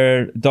theme. Is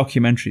there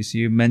documentaries? So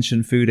you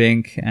mentioned Food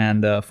Inc.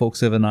 and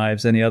Forks Over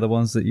Knives. Any other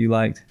ones that you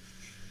liked?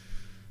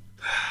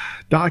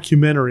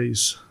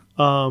 Documentaries.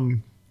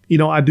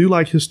 I do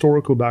like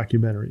historical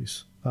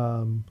documentaries.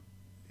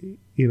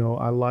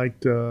 I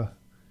liked, there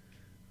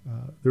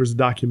was a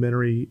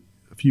documentary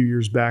a few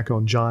years back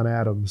on John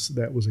Adams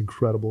that was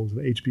incredible. It was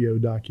an HBO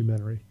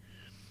documentary.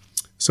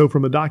 So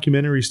from a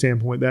documentary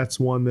standpoint, that's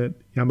one that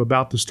I'm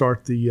about to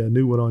start the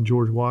new one on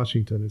George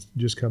Washington. It's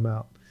just come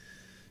out.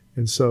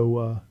 And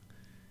so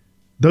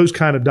those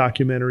kind of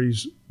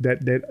documentaries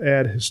that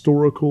add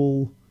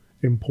historical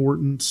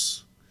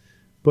importance,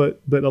 but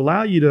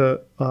allow you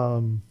to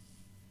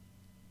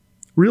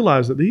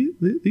realize that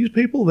these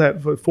people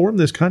that formed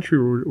this country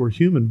were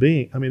human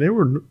beings. I mean,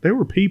 they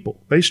were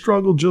people. They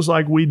struggled just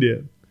like we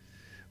did.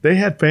 They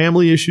had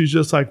family issues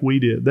just like we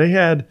did.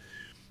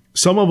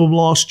 Some of them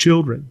lost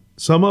children.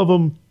 Some of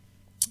them,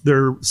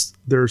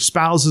 their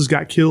spouses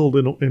got killed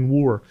in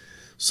war.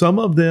 Some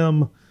of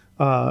them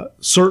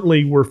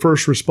certainly were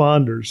first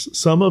responders.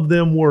 Some of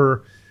them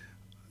were,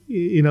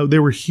 they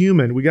were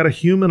human. We got to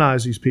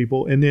humanize these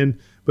people. And then,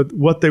 but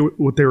what they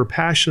were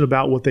passionate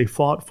about, what they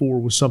fought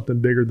for, was something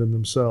bigger than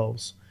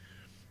themselves.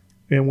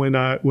 And when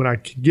I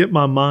get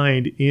my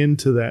mind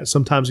into that,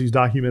 sometimes these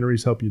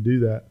documentaries help you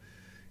do that.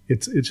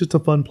 It's just a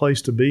fun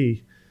place to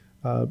be,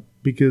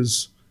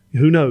 because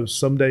who knows,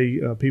 someday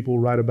people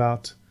will write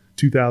about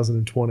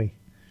 2020.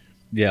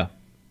 Yeah.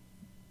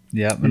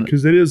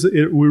 Because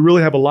we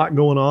really have a lot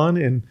going on,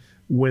 and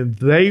when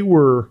they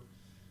were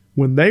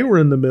in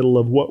the middle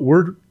of what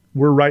we're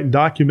writing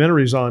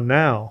documentaries on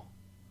now,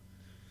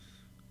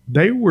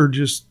 they were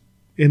just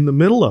in the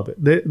middle of it.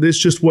 It's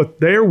just what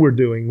they were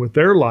doing with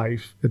their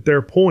life at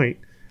their point.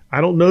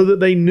 I don't know that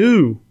they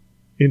knew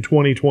in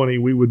 2020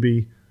 we would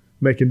be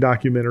making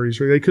documentaries,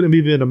 or they couldn't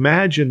even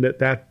imagine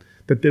that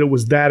it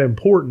was that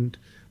important.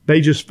 They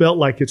just felt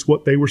like it's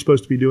what they were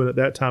supposed to be doing at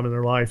that time in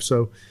their life.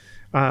 So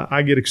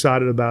I get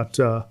excited about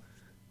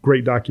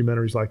great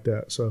documentaries like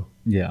that. So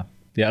yeah,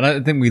 and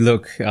I think we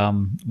look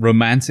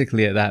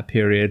romantically at that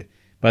period,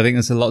 but I think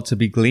there's a lot to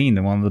be gleaned.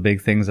 And one of the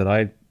big things that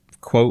I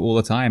quote all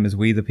the time is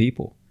 "We the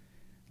People."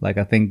 Like,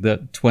 I think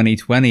that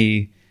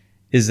 2020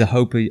 is the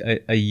hope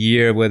a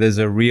year where there's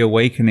a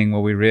reawakening,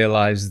 where we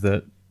realize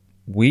that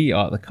we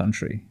are the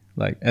country.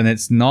 Like, and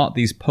it's not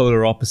these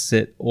polar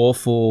opposite,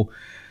 awful,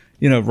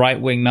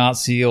 right-wing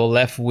Nazi or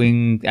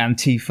left-wing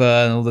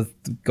Antifa and all the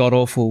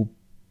god-awful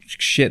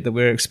shit that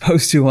we're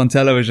exposed to on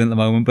television at the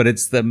moment, but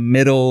it's the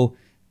middle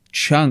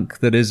chunk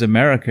that is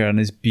America, and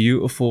these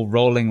beautiful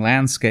rolling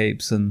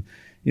landscapes, and,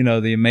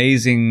 the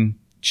amazing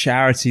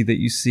charity that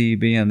you see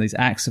being these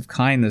acts of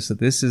kindness, that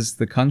this is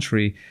the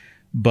country.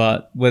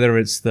 But whether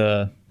it's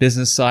the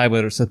business side,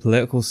 whether it's the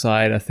political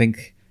side, I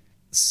think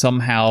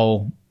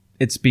somehow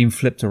it's been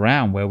flipped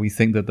around, where we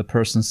think that the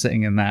person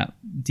sitting in that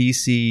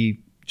DC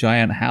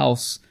giant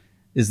house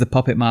is the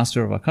puppet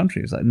master of our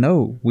country. It's like,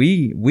 no,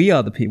 we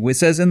are the people. It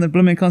says in the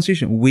blooming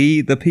Constitution,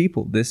 we the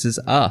people. This is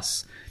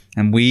us.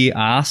 And we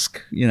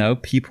ask,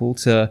 people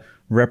to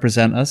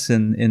represent us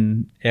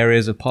in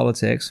areas of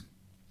politics.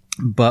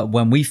 But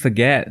when we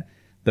forget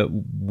that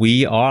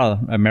we are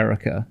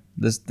America,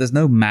 there's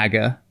no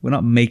MAGA. We're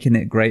not making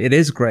it great. It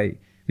is great.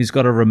 We just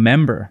got to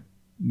remember.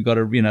 We got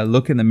to,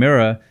 look in the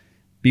mirror,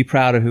 be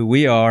proud of who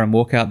we are, and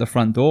walk out the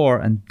front door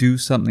and do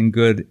something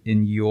good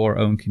in your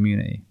own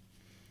community.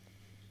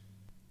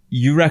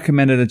 You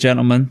recommended a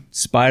gentleman,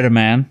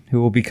 Spider-Man, who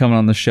will be coming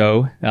on the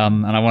show.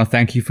 And I want to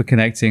thank you for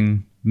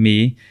connecting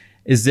me.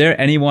 Is there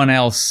anyone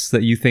else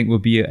that you think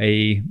would be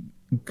a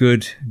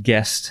good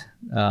guest?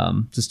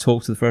 Just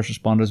talk to the first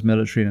responders,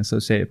 military, and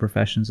associated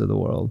professions of the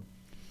world.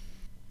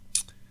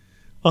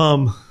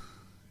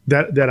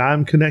 That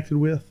I'm connected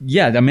with?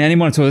 Yeah, I mean,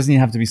 anyone at all. It doesn't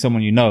even have to be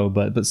someone you know,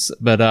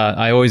 but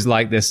I always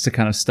like this to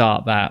kind of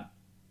start that,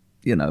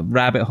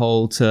 rabbit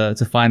hole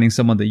to finding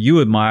someone that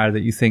you admire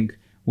that you think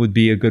would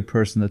be a good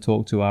person to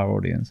talk to our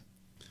audience.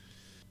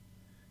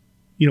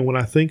 When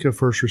I think of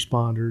first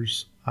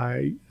responders,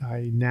 I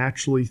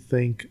naturally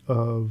think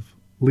of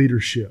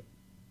leadership.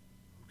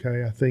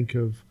 Okay, I think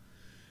of,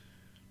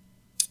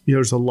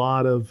 there's a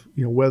lot of,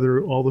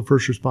 whether all the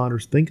first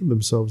responders think of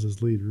themselves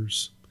as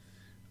leaders,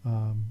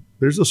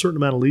 there's a certain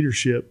amount of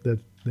leadership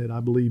that I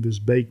believe is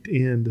baked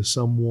into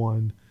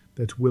someone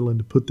that's willing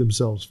to put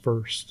themselves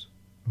first.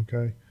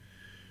 Okay.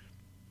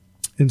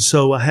 And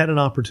so I had an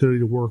opportunity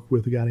to work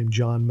with a guy named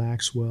John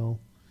Maxwell,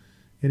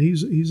 and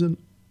he's an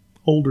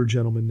older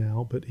gentleman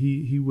now, but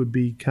he would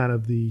be kind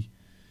of the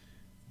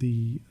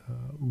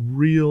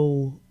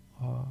real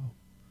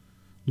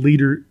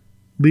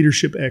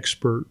leadership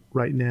expert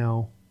right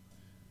now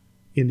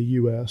in the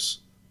U.S.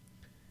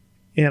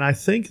 And I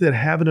think that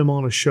having him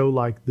on a show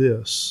like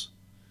this,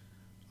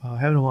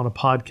 having him on a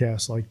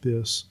podcast like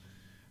this,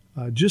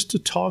 just to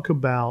talk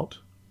about,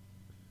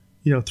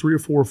 3 or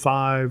 4 or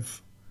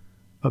 5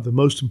 of the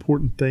most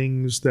important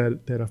things that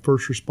a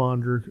first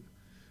responder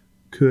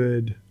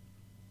could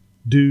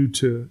do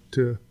to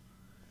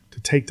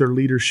take their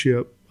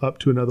leadership up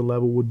to another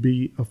level would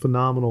be a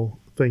phenomenal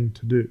thing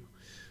to do.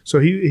 So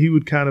he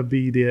would kind of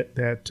be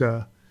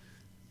that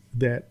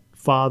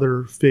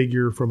father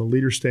figure from a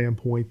leader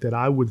standpoint that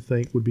I would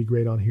think would be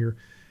great on here.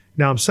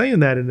 Now, I'm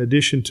saying that in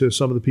addition to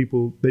some of the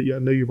people that I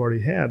know you've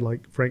already had,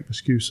 like Frank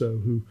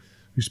Viscuso, who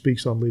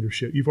speaks on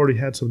leadership. You've already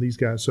had some of these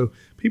guys. So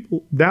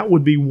that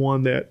would be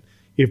one that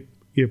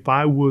if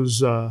I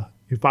was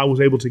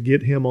able to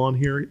get him on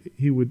here,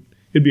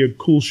 it'd be a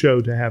cool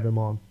show to have him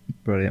on.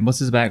 Brilliant. What's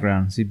his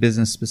background? Is he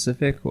business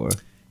specific or?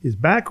 His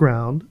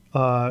background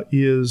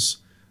is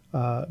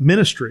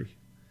ministry.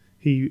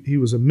 He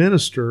was a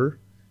minister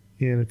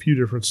in a few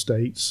different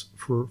states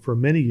for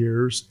many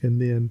years,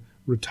 and then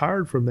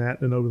retired from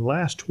that. And over the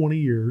last 20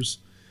 years,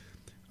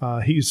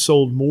 he's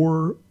sold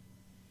more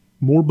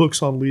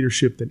books on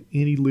leadership than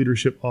any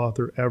leadership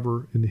author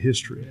ever in the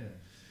history. Yeah.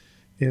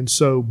 And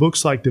so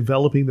books like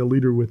Developing the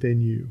Leader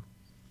Within You,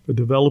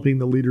 Developing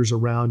the Leaders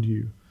Around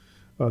You,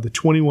 the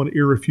 21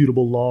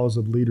 Irrefutable Laws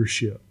of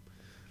Leadership,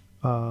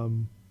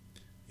 laws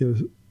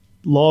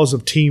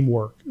of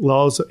teamwork,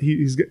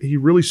 he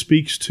really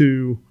speaks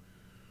to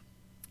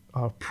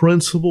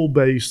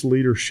principle-based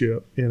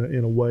leadership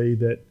in a way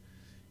that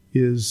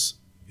is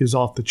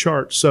off the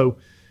chart. So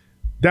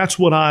that's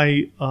what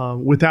I,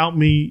 without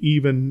me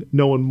even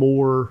knowing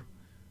more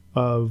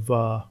of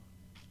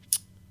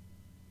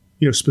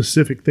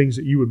specific things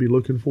that you would be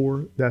looking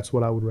for, that's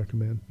what I would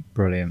recommend.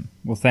 Brilliant.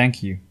 Well,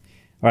 thank you.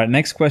 All right,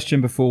 next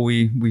question before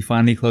we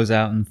finally close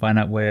out and find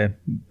out where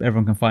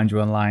everyone can find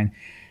you online.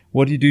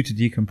 What do you do to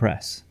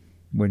decompress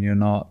when you're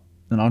not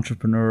an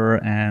entrepreneur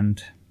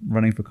and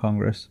running for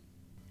Congress?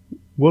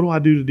 What do I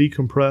do to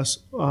decompress?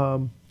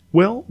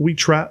 Well,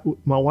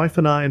 my wife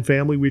and I and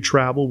family, we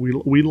travel.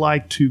 We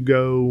like to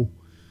go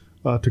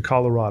to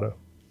Colorado.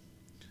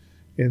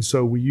 And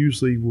so we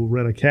usually will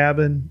rent a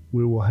cabin.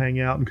 We will hang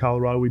out in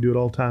Colorado. We do it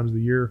all times of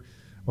the year.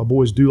 My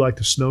boys do like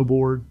to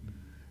snowboard.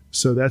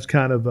 So that's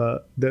kind of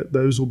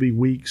those will be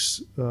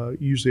weeks,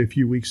 usually a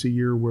few weeks a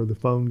year where the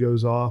phone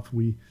goes off.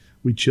 We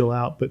chill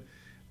out. But,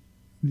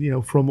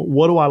 from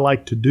what do I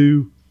like to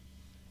do?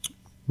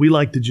 We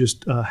like to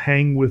just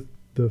hang with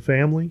the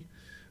family,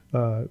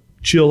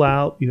 chill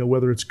out,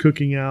 whether it's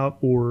cooking out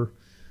or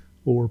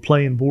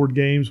playing board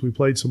games. We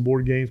played some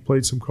board games,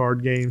 played some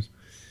card games,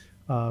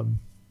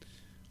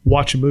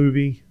 watch a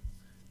movie.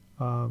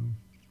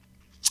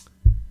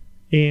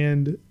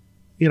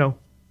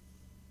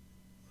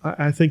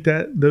 I think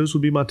that those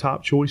would be my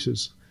top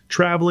choices.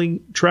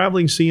 Traveling,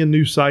 seeing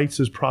new sights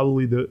is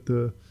probably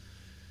the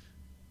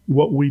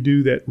what we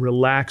do that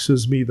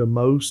relaxes me the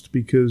most,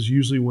 because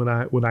usually when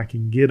I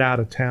can get out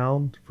of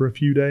town for a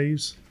few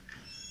days,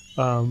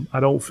 I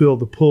don't feel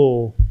the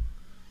pull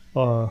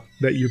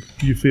that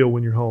you feel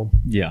when you're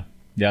home. Yeah.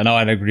 No,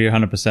 I'd agree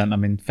 100%. I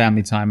mean,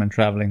 family time and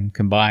traveling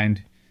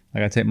combined.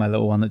 Like I take my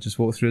little one that just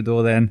walked through the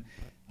door then,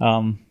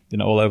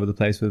 all over the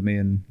place with me,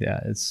 and yeah,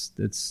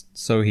 it's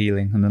so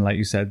healing. And then, like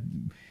you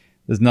said,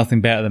 there's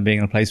nothing better than being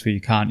in a place where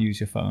you can't use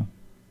your phone.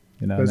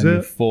 You know, and then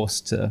you're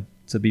forced to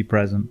be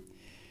present.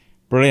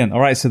 Brilliant. All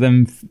right. So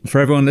then for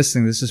everyone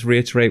listening, let's just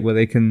reiterate where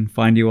they can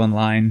find you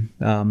online,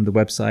 the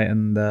website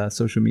and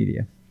social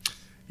media.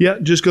 Yeah,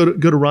 just go to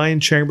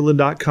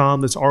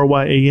ryanchamberlain.com. That's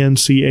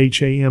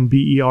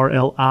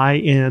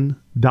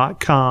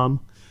RyanChamberlin.com.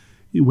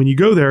 When you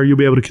go there, you'll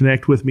be able to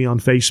connect with me on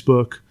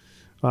Facebook,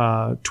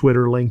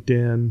 Twitter,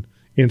 LinkedIn,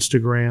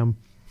 Instagram.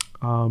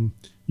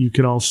 You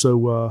can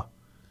also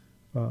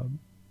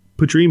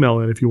put your email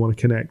in if you want to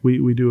connect.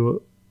 We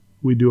do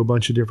a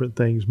bunch of different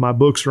things. My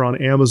books are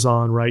on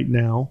Amazon right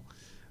now,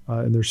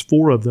 and there's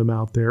 4 of them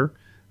out there.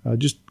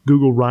 Just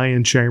Google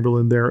Ryan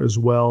Chamberlain there as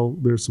well.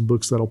 There's some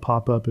books that'll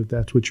pop up if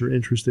that's what you're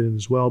interested in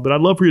as well. But I'd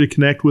love for you to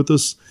connect with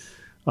us,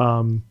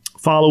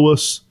 follow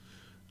us,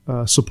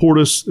 support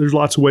us. There's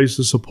lots of ways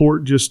to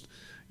support. Just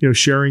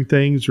sharing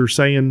things or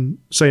saying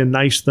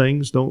nice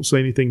things. Don't say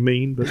anything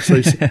mean, but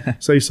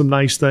say some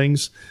nice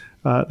things.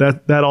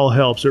 That all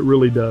helps. It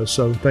really does.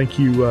 So thank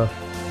you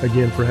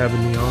again for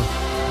having me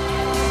on.